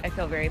positive. I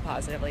feel very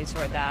positively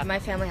toward that. My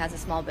family has a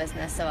small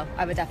business, so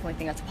I would definitely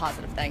think that's a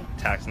positive thing.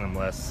 Taxing them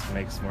less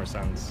makes more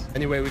sense.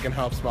 Any way we can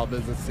help small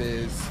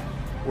businesses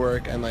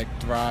work and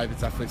thrive,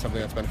 it's definitely something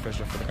that's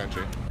beneficial for the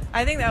country.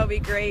 I think that would be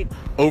great.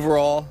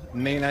 Overall,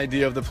 main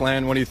idea of the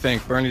plan, what do you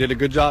think? Bernie did a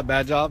good job,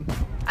 bad job?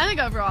 I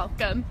think overall,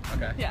 good.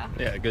 Okay.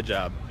 Yeah, good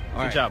job.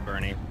 Good job,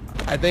 Bernie.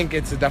 I think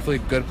it's definitely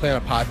a good plan,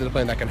 a positive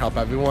plan that can help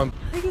everyone.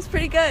 I think it's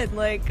pretty good.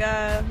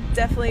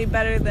 Definitely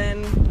better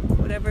than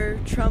whatever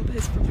Trump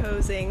is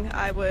proposing.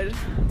 I would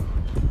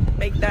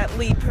make that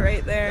leap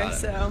right there.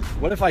 So.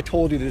 What if I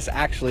told you this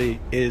actually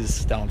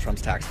is Donald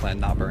Trump's tax plan,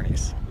 not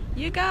Bernie's?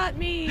 You got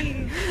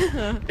me.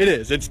 It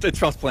is. It's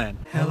Trump's plan.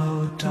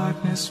 Hello,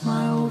 darkness,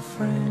 my old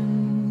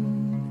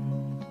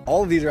friend.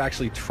 All of these are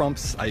actually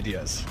Trump's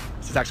ideas.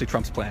 This is actually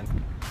Trump's plan.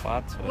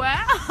 Wow.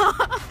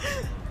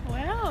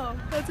 Wow.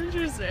 That's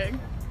interesting.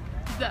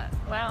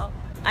 Wow.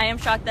 I am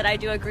shocked that I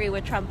do agree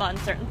with Trump on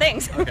certain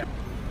things. Okay.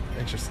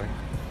 Interesting.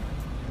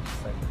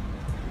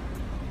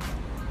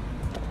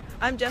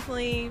 I'm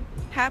definitely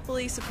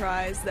happily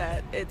surprised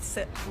that it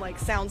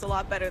sounds a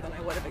lot better than I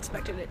would have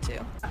expected it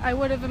to. I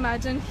would have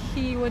imagined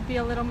he would be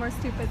a little more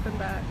stupid than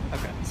that.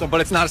 Okay. So,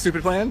 but it's not a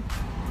stupid plan?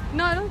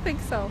 No, I don't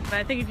think so.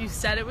 I think if you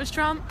said it was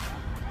Trump,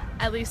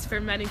 at least for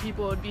many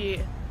people, it would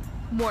be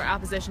more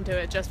opposition to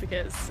it just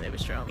because it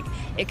was Trump.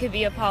 It could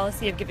be a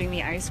policy of giving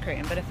me ice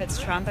cream, but if it's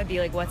Trump, I'd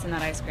be like, what's in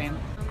that ice cream?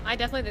 I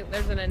definitely think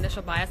there's an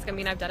initial bias. I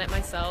mean, I've done it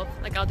myself.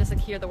 I'll just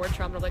hear the word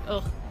Trump and I'm like,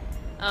 ugh.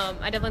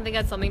 I definitely think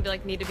that's something to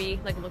need to be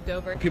looked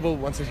over. People,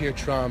 once they hear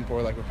Trump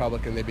or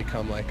Republican, they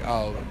become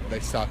oh, they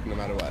suck no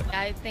matter what.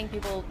 I think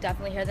people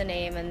definitely hear the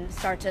name and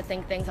start to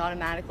think things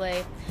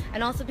automatically.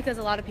 And also because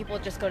a lot of people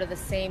just go to the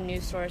same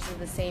news sources,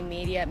 the same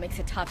media, it makes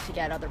it tough to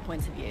get other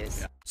points of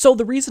views. So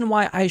the reason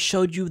why I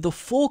showed you the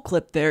full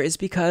clip there is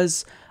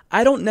because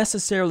I don't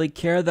necessarily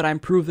care that I'm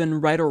proven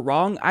right or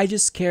wrong. I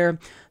just care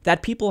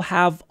that people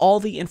have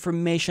all the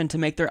information to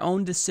make their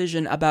own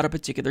decision about a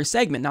particular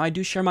segment. Now, I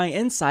do share my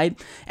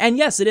insight, and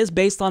yes, it is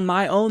based on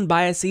my own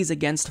biases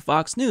against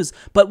Fox News,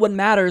 but what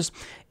matters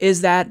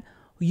is that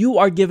you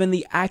are given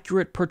the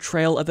accurate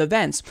portrayal of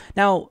events.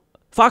 Now,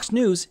 Fox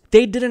News,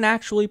 they didn't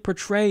actually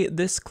portray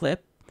this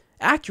clip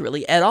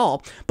accurately at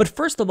all. But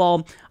first of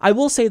all, I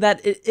will say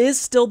that it is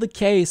still the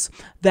case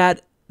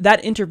that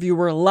that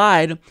interviewer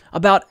lied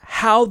about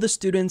how the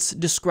students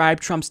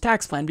described Trump's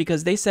tax plan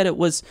because he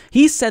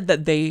said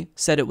that they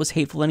said it was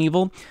hateful and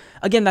evil.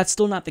 Again, that's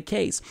still not the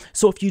case.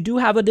 So if you do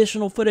have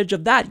additional footage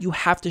of that, you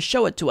have to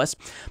show it to us.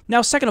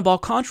 Now, second of all,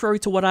 contrary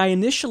to what I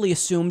initially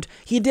assumed,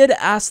 he did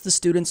ask the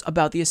students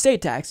about the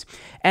estate tax.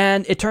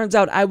 And it turns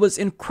out I was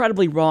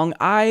incredibly wrong.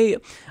 I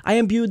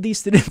imbued these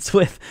students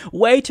with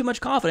way too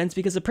much confidence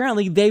because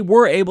apparently they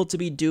were able to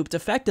be duped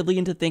effectively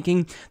into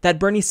thinking that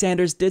Bernie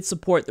Sanders did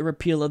support the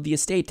repeal of the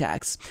estate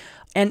tax.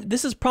 And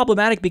this is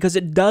problematic because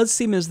it does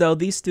seem as though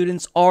these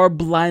students are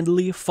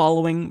blindly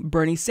following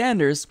Bernie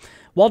Sanders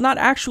while not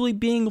actually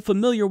being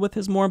familiar with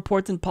his more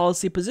important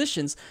policy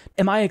positions.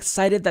 Am I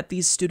excited that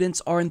these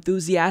students are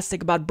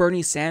enthusiastic about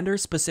Bernie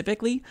Sanders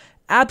specifically?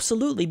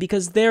 Absolutely,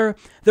 because they're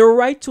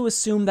right to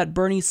assume that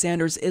Bernie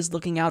Sanders is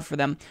looking out for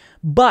them.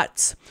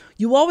 But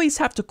you always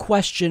have to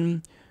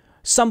question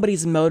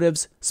somebody's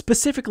motives,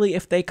 specifically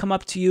if they come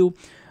up to you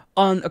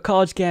on a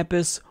college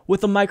campus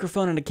with a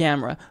microphone and a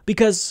camera,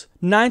 because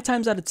 9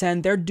 times out of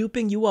 10, they're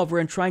duping you over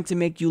and trying to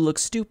make you look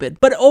stupid.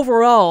 But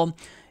overall,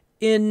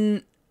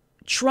 in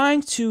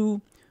trying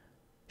to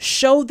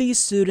show these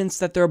students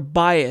that they're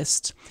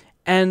biased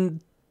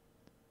and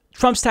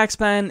Trump's tax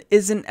plan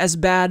isn't as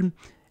bad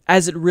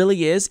as it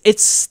really is,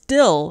 it's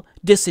still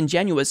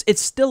disingenuous.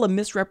 It's still a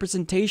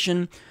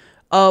misrepresentation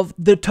of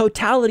the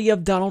totality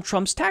of Donald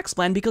Trump's tax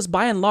plan, because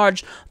by and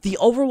large, the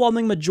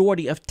overwhelming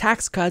majority of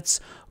tax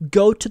cuts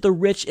go to the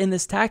rich in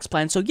this tax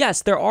plan. So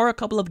yes, there are a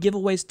couple of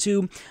giveaways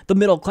to the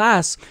middle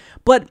class,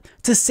 but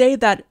to say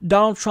that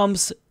Donald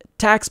Trump's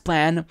tax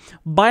plan,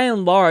 by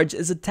and large,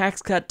 is a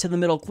tax cut to the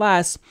middle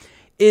class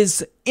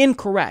is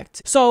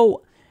incorrect.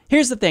 So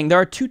here's the thing. There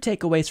are two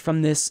takeaways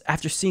from this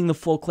after seeing the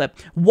full clip.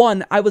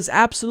 One, I was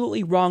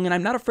absolutely wrong, and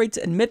I'm not afraid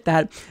to admit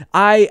that.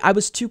 I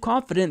was too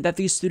confident that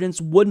these students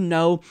wouldn't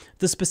know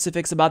the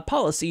specifics about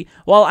policy.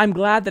 While I'm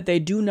glad that they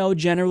do know,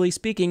 generally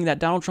speaking, that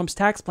Donald Trump's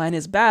tax plan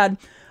is bad,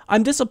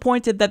 I'm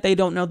disappointed that they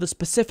don't know the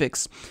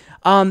specifics.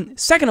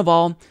 Second of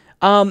all,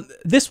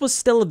 this was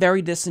still a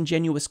very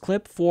disingenuous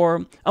clip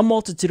for a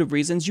multitude of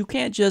reasons. You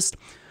can't just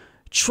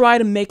try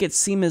to make it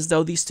seem as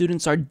though these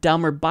students are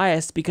dumb or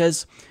biased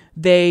because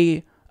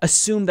they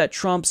assume that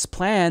Trump's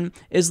plan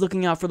is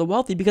looking out for the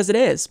wealthy, because it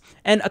is.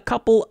 And a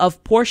couple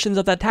of portions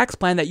of that tax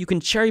plan that you can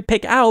cherry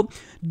pick out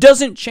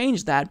doesn't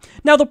change that.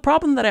 Now, the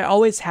problem that I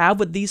always have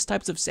with these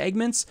types of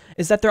segments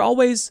is that they're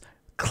always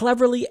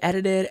cleverly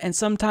edited and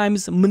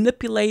sometimes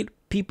manipulate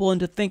people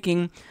into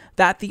thinking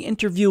that the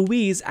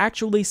interviewees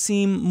actually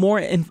seem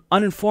more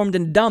uninformed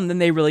and dumb than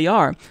they really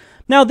are.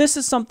 Now, this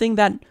is something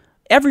that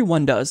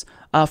everyone does,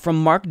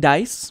 from Mark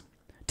Dice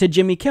to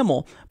Jimmy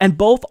Kimmel, and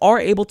both are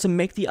able to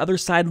make the other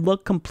side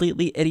look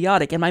completely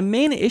idiotic. And my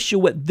main issue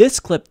with this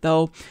clip,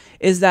 though,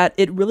 is that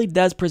it really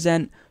does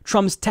present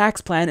Trump's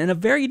tax plan in a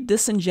very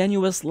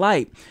disingenuous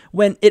light,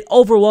 when it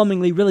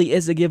overwhelmingly really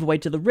is a giveaway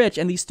to the rich,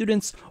 and these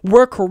students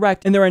were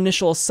correct in their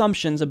initial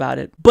assumptions about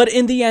it. But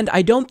in the end,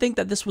 I don't think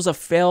that this was a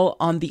fail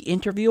on the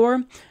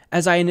interviewer,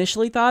 as I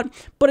initially thought,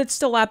 but it's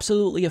still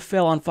absolutely a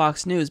fail on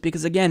Fox News,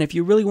 because again, if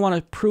you really want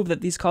to prove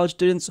that these college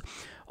students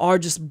are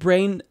just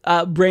brain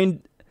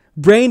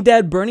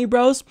dead Bernie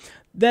bros,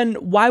 then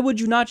why would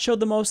you not show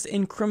the most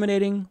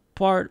incriminating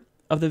part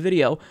of the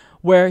video,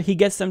 where he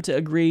gets them to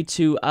agree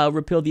to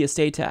repeal the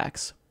estate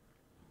tax?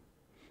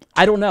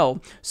 I don't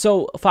know.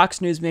 So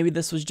Fox News, maybe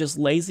this was just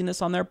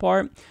laziness on their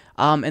part,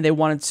 and they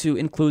wanted to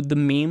include the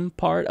meme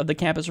part of the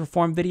campus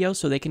reform video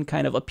so they can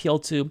kind of appeal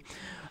to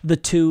the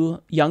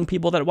two young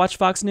people that watch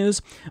Fox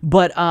News,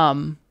 but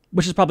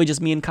which is probably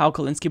just me and Kyle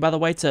Kalinske, by the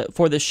way,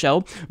 for this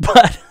show.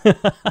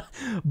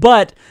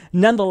 But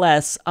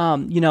nonetheless,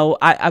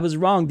 I was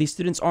wrong. These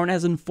students aren't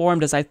as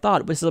informed as I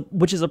thought,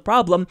 which is a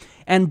problem.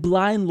 And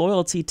blind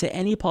loyalty to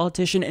any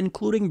politician,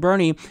 including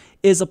Bernie,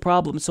 is a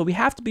problem. So we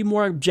have to be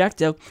more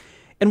objective,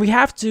 and we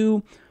have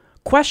to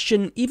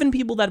question even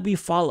people that we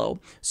follow.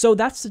 So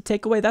that's the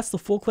takeaway. That's the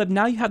full clip.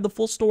 Now you have the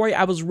full story.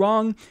 I was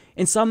wrong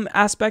in some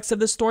aspects of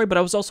this story, but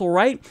I was also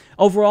right.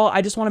 Overall,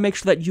 I just want to make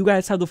sure that you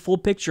guys have the full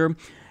picture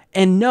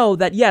and know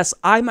that, yes,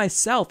 I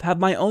myself have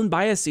my own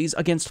biases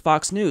against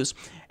Fox News,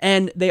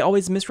 and they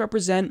always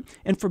misrepresent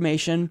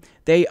information.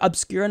 They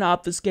obscure and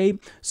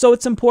obfuscate. So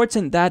it's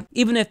important that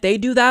even if they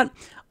do that,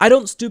 I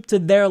don't stoop to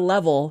their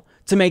level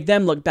to make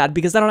them look bad,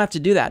 because I don't have to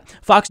do that.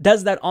 Fox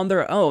does that on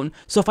their own.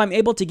 So if I'm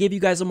able to give you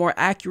guys a more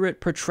accurate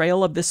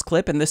portrayal of this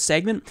clip and this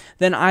segment,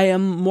 then I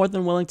am more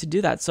than willing to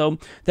do that. So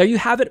there you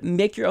have it.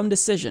 Make your own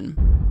decision.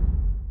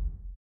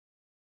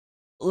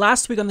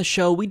 Last week on the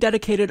show, we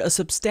dedicated a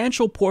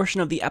substantial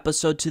portion of the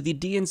episode to the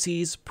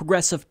DNC's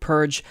progressive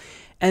purge,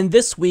 and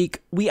this week,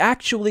 we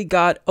actually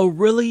got a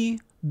really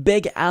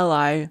big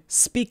ally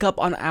speak up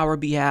on our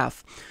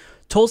behalf.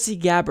 Tulsi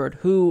Gabbard,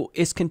 who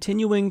is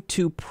continuing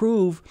to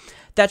prove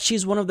that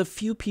she's one of the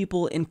few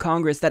people in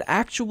Congress that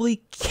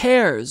actually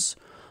cares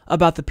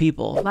about the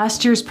people.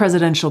 Last year's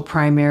presidential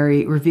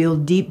primary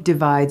revealed deep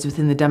divides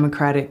within the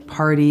Democratic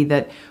Party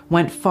that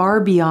went far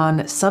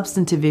beyond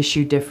substantive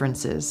issue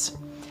differences.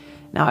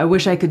 Now, I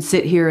wish I could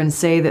sit here and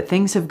say that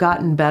things have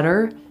gotten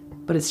better,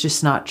 but it's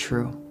just not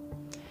true.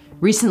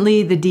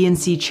 Recently, the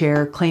DNC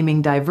chair,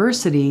 claiming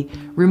diversity,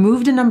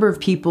 removed a number of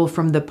people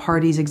from the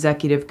party's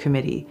executive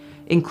committee,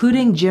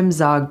 including Jim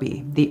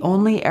Zogby, the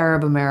only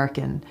Arab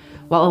American,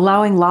 while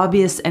allowing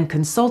lobbyists and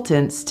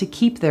consultants to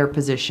keep their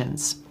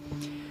positions.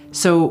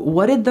 So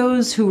what did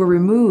those who were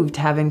removed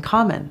have in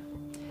common?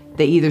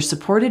 They either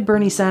supported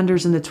Bernie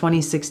Sanders in the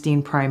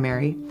 2016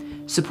 primary,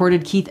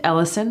 supported Keith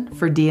Ellison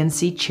for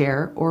DNC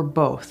chair, or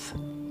both.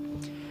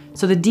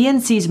 So the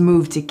DNC's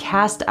move to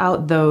cast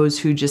out those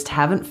who just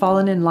haven't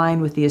fallen in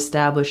line with the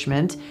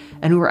establishment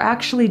and who are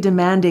actually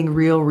demanding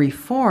real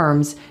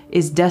reforms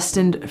is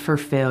destined for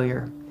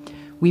failure.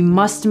 We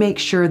must make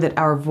sure that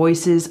our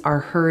voices are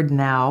heard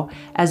now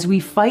as we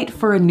fight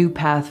for a new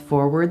path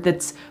forward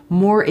that's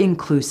more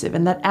inclusive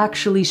and that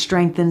actually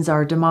strengthens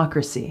our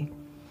democracy.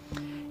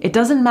 It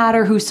doesn't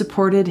matter who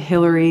supported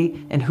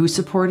Hillary and who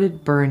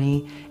supported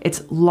Bernie.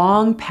 It's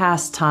long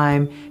past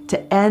time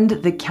to end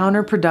the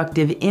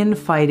counterproductive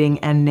infighting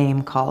and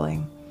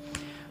name-calling.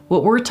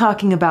 What we're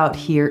talking about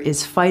here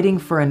is fighting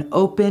for an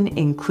open,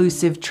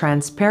 inclusive,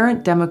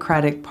 transparent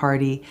Democratic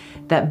Party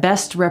that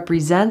best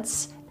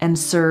represents and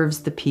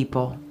serves the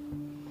people.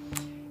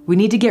 We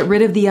need to get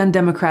rid of the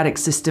undemocratic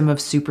system of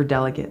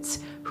superdelegates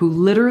who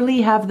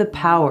literally have the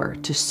power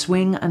to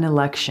swing an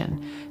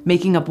election,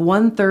 making up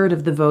 1/3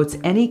 of the votes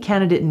any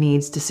candidate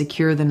needs to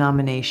secure the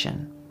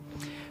nomination.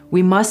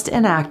 We must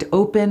enact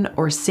open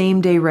or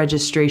same-day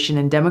registration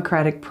in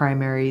Democratic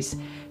primaries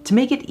to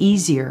make it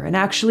easier and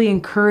actually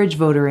encourage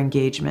voter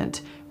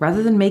engagement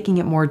rather than making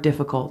it more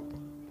difficult.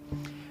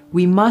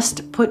 We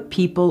must put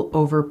people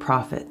over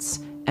profits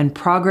and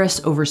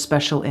progress over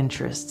special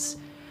interests.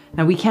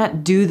 Now, we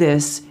can't do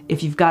this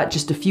if you've got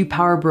just a few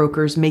power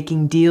brokers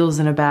making deals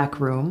in a back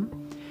room.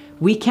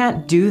 We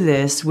can't do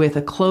this with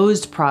a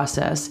closed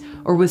process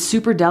or with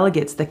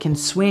superdelegates that can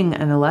swing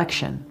an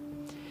election.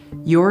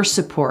 Your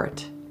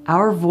support,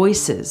 our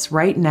voices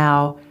right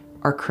now,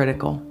 are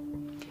critical.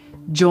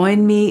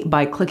 Join me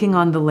by clicking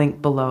on the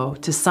link below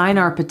to sign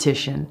our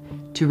petition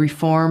to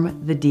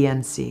reform the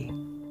DNC.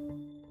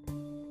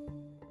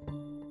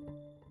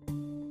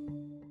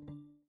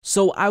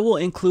 So I will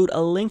include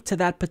a link to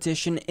that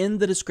petition in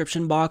the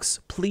description box.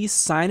 Please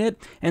sign it,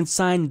 and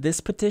sign this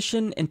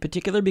petition in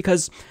particular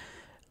because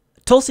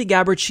Tulsi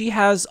Gabbard,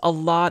 she's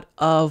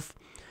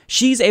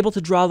able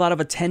to draw a lot of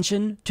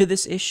attention to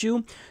this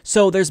issue,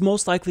 so there's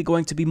most likely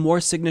going to be more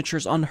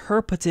signatures on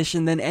her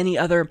petition than any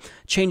other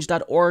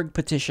change.org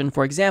petition,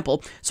 for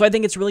example. So I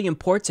think it's really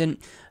important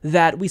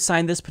that we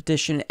sign this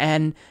petition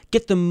and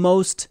get the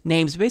most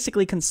names,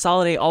 basically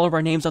consolidate all of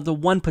our names onto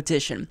one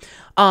petition.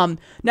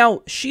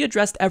 Now, she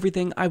addressed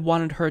everything I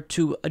wanted her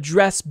to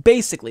address,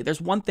 basically.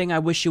 There's one thing I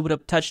wish she would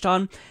have touched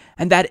on,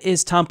 and that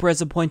is Tom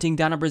Perez appointing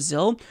Donna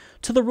Brazile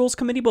to the Rules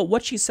Committee, but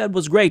what she said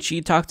was great.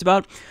 She talked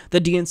about the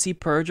DNC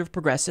purge of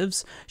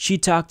progressives. She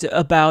talked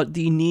about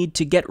the need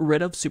to get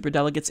rid of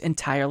superdelegates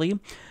entirely.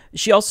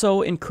 She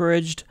also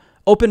encouraged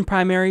open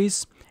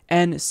primaries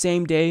and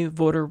same-day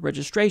voter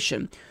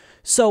registration.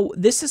 So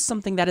this is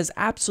something that is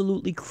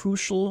absolutely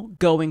crucial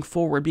going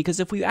forward, because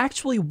if we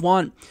actually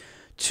want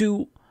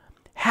to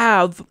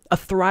have a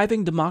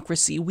thriving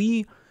democracy,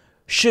 we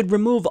should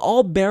remove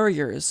all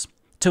barriers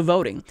to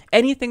voting.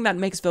 Anything that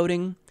makes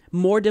voting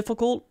more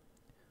difficult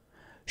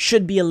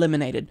should be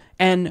eliminated.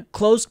 And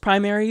closed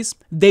primaries,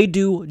 they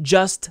do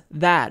just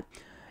that.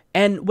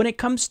 And when it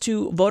comes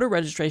to voter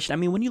registration, I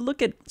mean, when you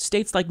look at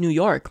states like New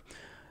York,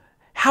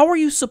 how are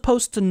you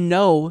supposed to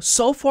know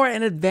so far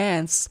in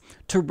advance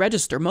to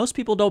register? Most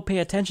people don't pay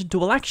attention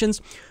to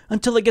elections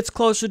until it gets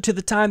closer to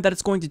the time that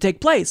it's going to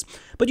take place.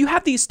 But you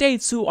have these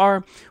states who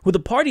the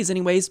parties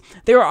anyways,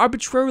 they are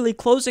arbitrarily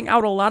closing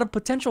out a lot of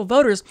potential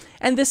voters.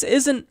 And this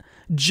isn't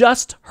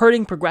just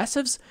hurting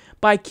progressives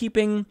by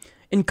keeping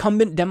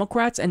incumbent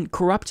Democrats and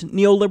corrupt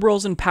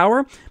neoliberals in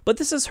power, but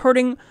this is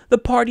hurting the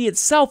party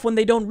itself when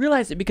they don't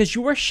realize it, because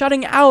you are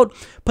shutting out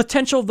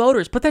potential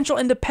voters, potential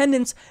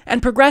independents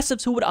and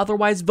progressives who would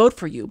otherwise vote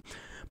for you.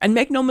 And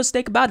make no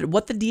mistake about it,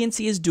 what the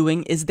DNC is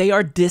doing is they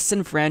are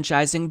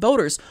disenfranchising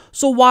voters.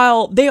 So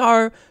while they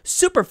are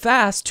super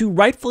fast to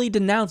rightfully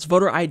denounce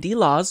voter ID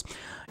laws,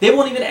 they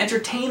won't even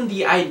entertain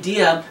the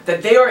idea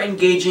that they are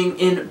engaging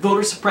in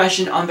voter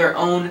suppression on their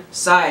own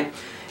side.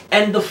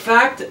 And the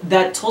fact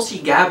that Tulsi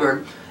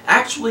Gabbard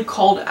actually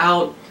called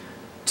out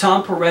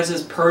Tom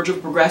Perez's purge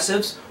of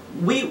progressives,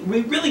 we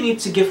really need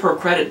to give her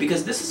credit,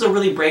 because this is a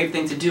really brave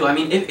thing to do. I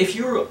mean, if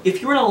you're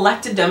an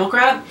elected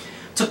Democrat,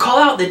 to call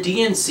out the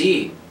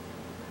DNC,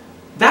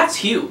 that's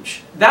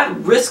huge. That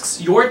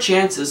risks your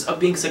chances of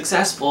being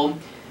successful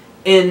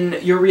in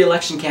your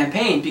re-election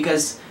campaign,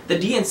 because the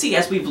DNC,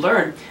 as we've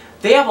learned,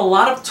 they have a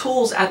lot of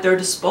tools at their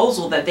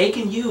disposal that they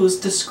can use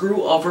to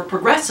screw over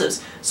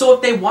progressives. So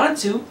if they wanted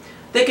to,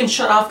 they can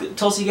shut off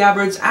Tulsi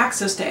Gabbard's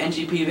access to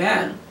NGP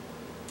Van.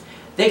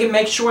 They can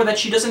make sure that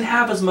she doesn't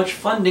have as much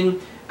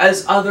funding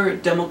as other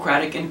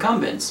Democratic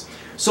incumbents.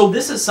 So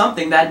this is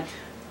something that,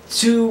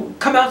 to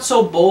come out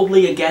so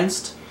boldly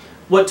against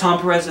what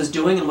Tom Perez is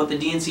doing and what the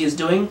DNC is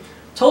doing,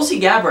 Tulsi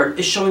Gabbard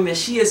is showing that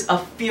she is a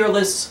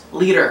fearless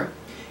leader.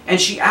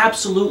 And she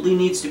absolutely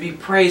needs to be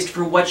praised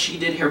for what she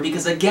did here,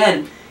 because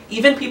again,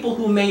 even people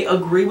who may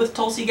agree with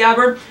Tulsi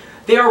Gabbard,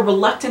 they are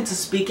reluctant to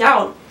speak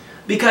out,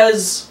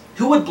 because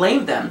who would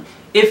blame them?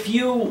 If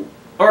you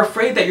are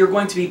afraid that you're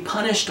going to be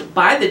punished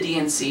by the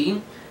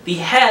DNC, the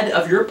head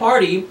of your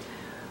party,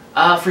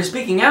 for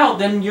speaking out,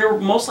 then you're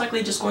most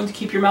likely just going to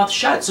keep your mouth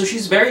shut. So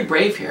she's very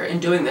brave here in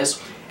doing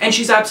this, and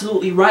she's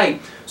absolutely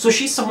right. So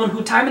she's someone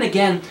who time and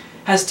again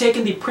has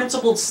taken the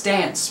principled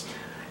stance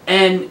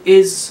and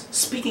is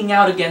speaking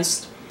out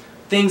against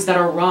things that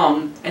are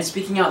wrong and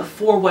speaking out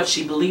for what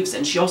she believes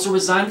in. She also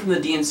resigned from the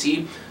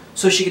DNC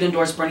so she could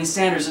endorse Bernie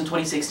Sanders in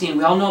 2016.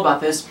 We all know about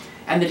this.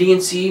 And the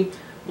DNC,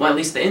 well, at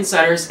least the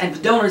insiders and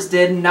the donors,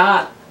 did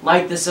not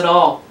like this at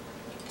all.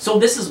 So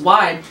this is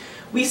why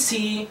we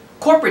see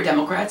corporate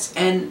Democrats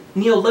and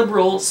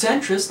neoliberal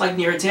centrists like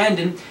Neera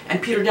Tanden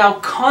and Peter Dow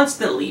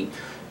constantly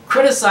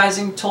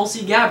criticizing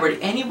Tulsi Gabbard.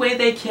 Any way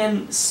they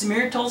can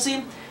smear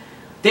Tulsi,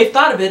 they've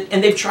thought of it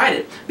and they've tried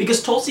it.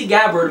 Because Tulsi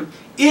Gabbard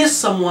is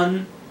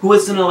someone who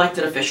is an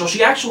elected official.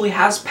 She actually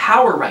has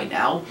power right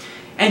now.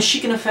 and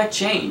she can affect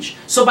change.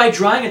 So by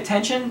drawing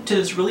attention to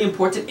this really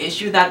important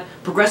issue, that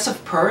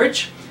progressive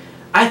purge,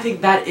 I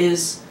think that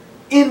is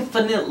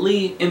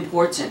infinitely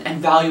important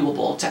and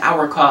valuable to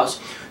our cause.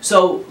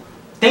 So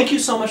thank you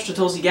so much to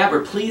Tulsi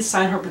Gabbard. Please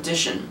sign her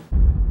petition.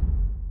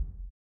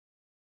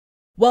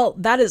 Well,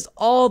 that is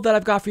all that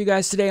I've got for you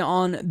guys today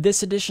on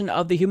this edition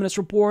of the Humanist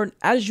Report.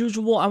 As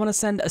usual, I want to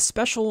send a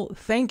special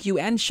thank you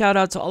and shout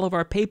out to all of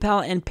our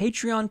PayPal and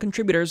Patreon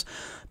contributors,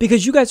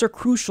 because you guys are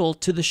crucial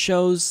to the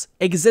show's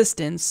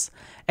existence,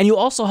 and you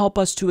also help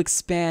us to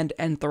expand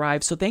and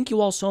thrive. So thank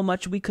you all so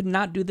much. We could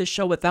not do this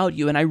show without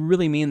you, and I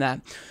really mean that.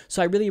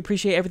 So I really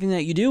appreciate everything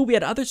that you do. We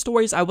had other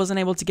stories I wasn't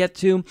able to get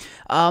to.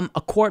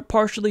 A court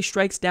partially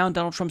strikes down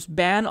Donald Trump's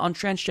ban on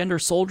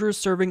transgender soldiers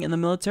serving in the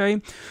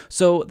military.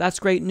 So that's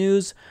great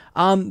news.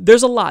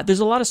 There's a lot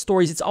of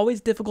stories. It's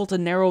always difficult to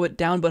narrow it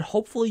down, but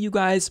hopefully you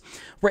guys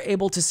were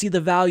able to see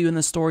the value in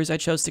the stories I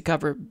chose to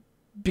cover,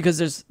 because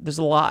there's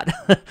a lot.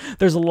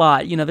 There's a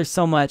lot, you know, there's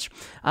so much.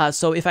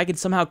 So if I could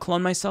somehow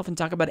clone myself and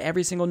talk about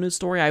every single news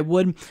story, I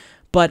would.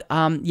 But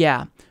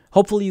yeah,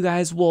 hopefully you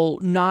guys will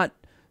not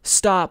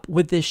stop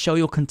with this show.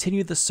 You'll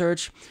continue the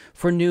search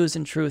for news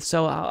and truth.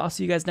 So I'll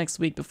see you guys next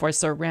week. Before I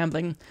start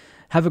rambling,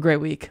 have a great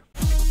week.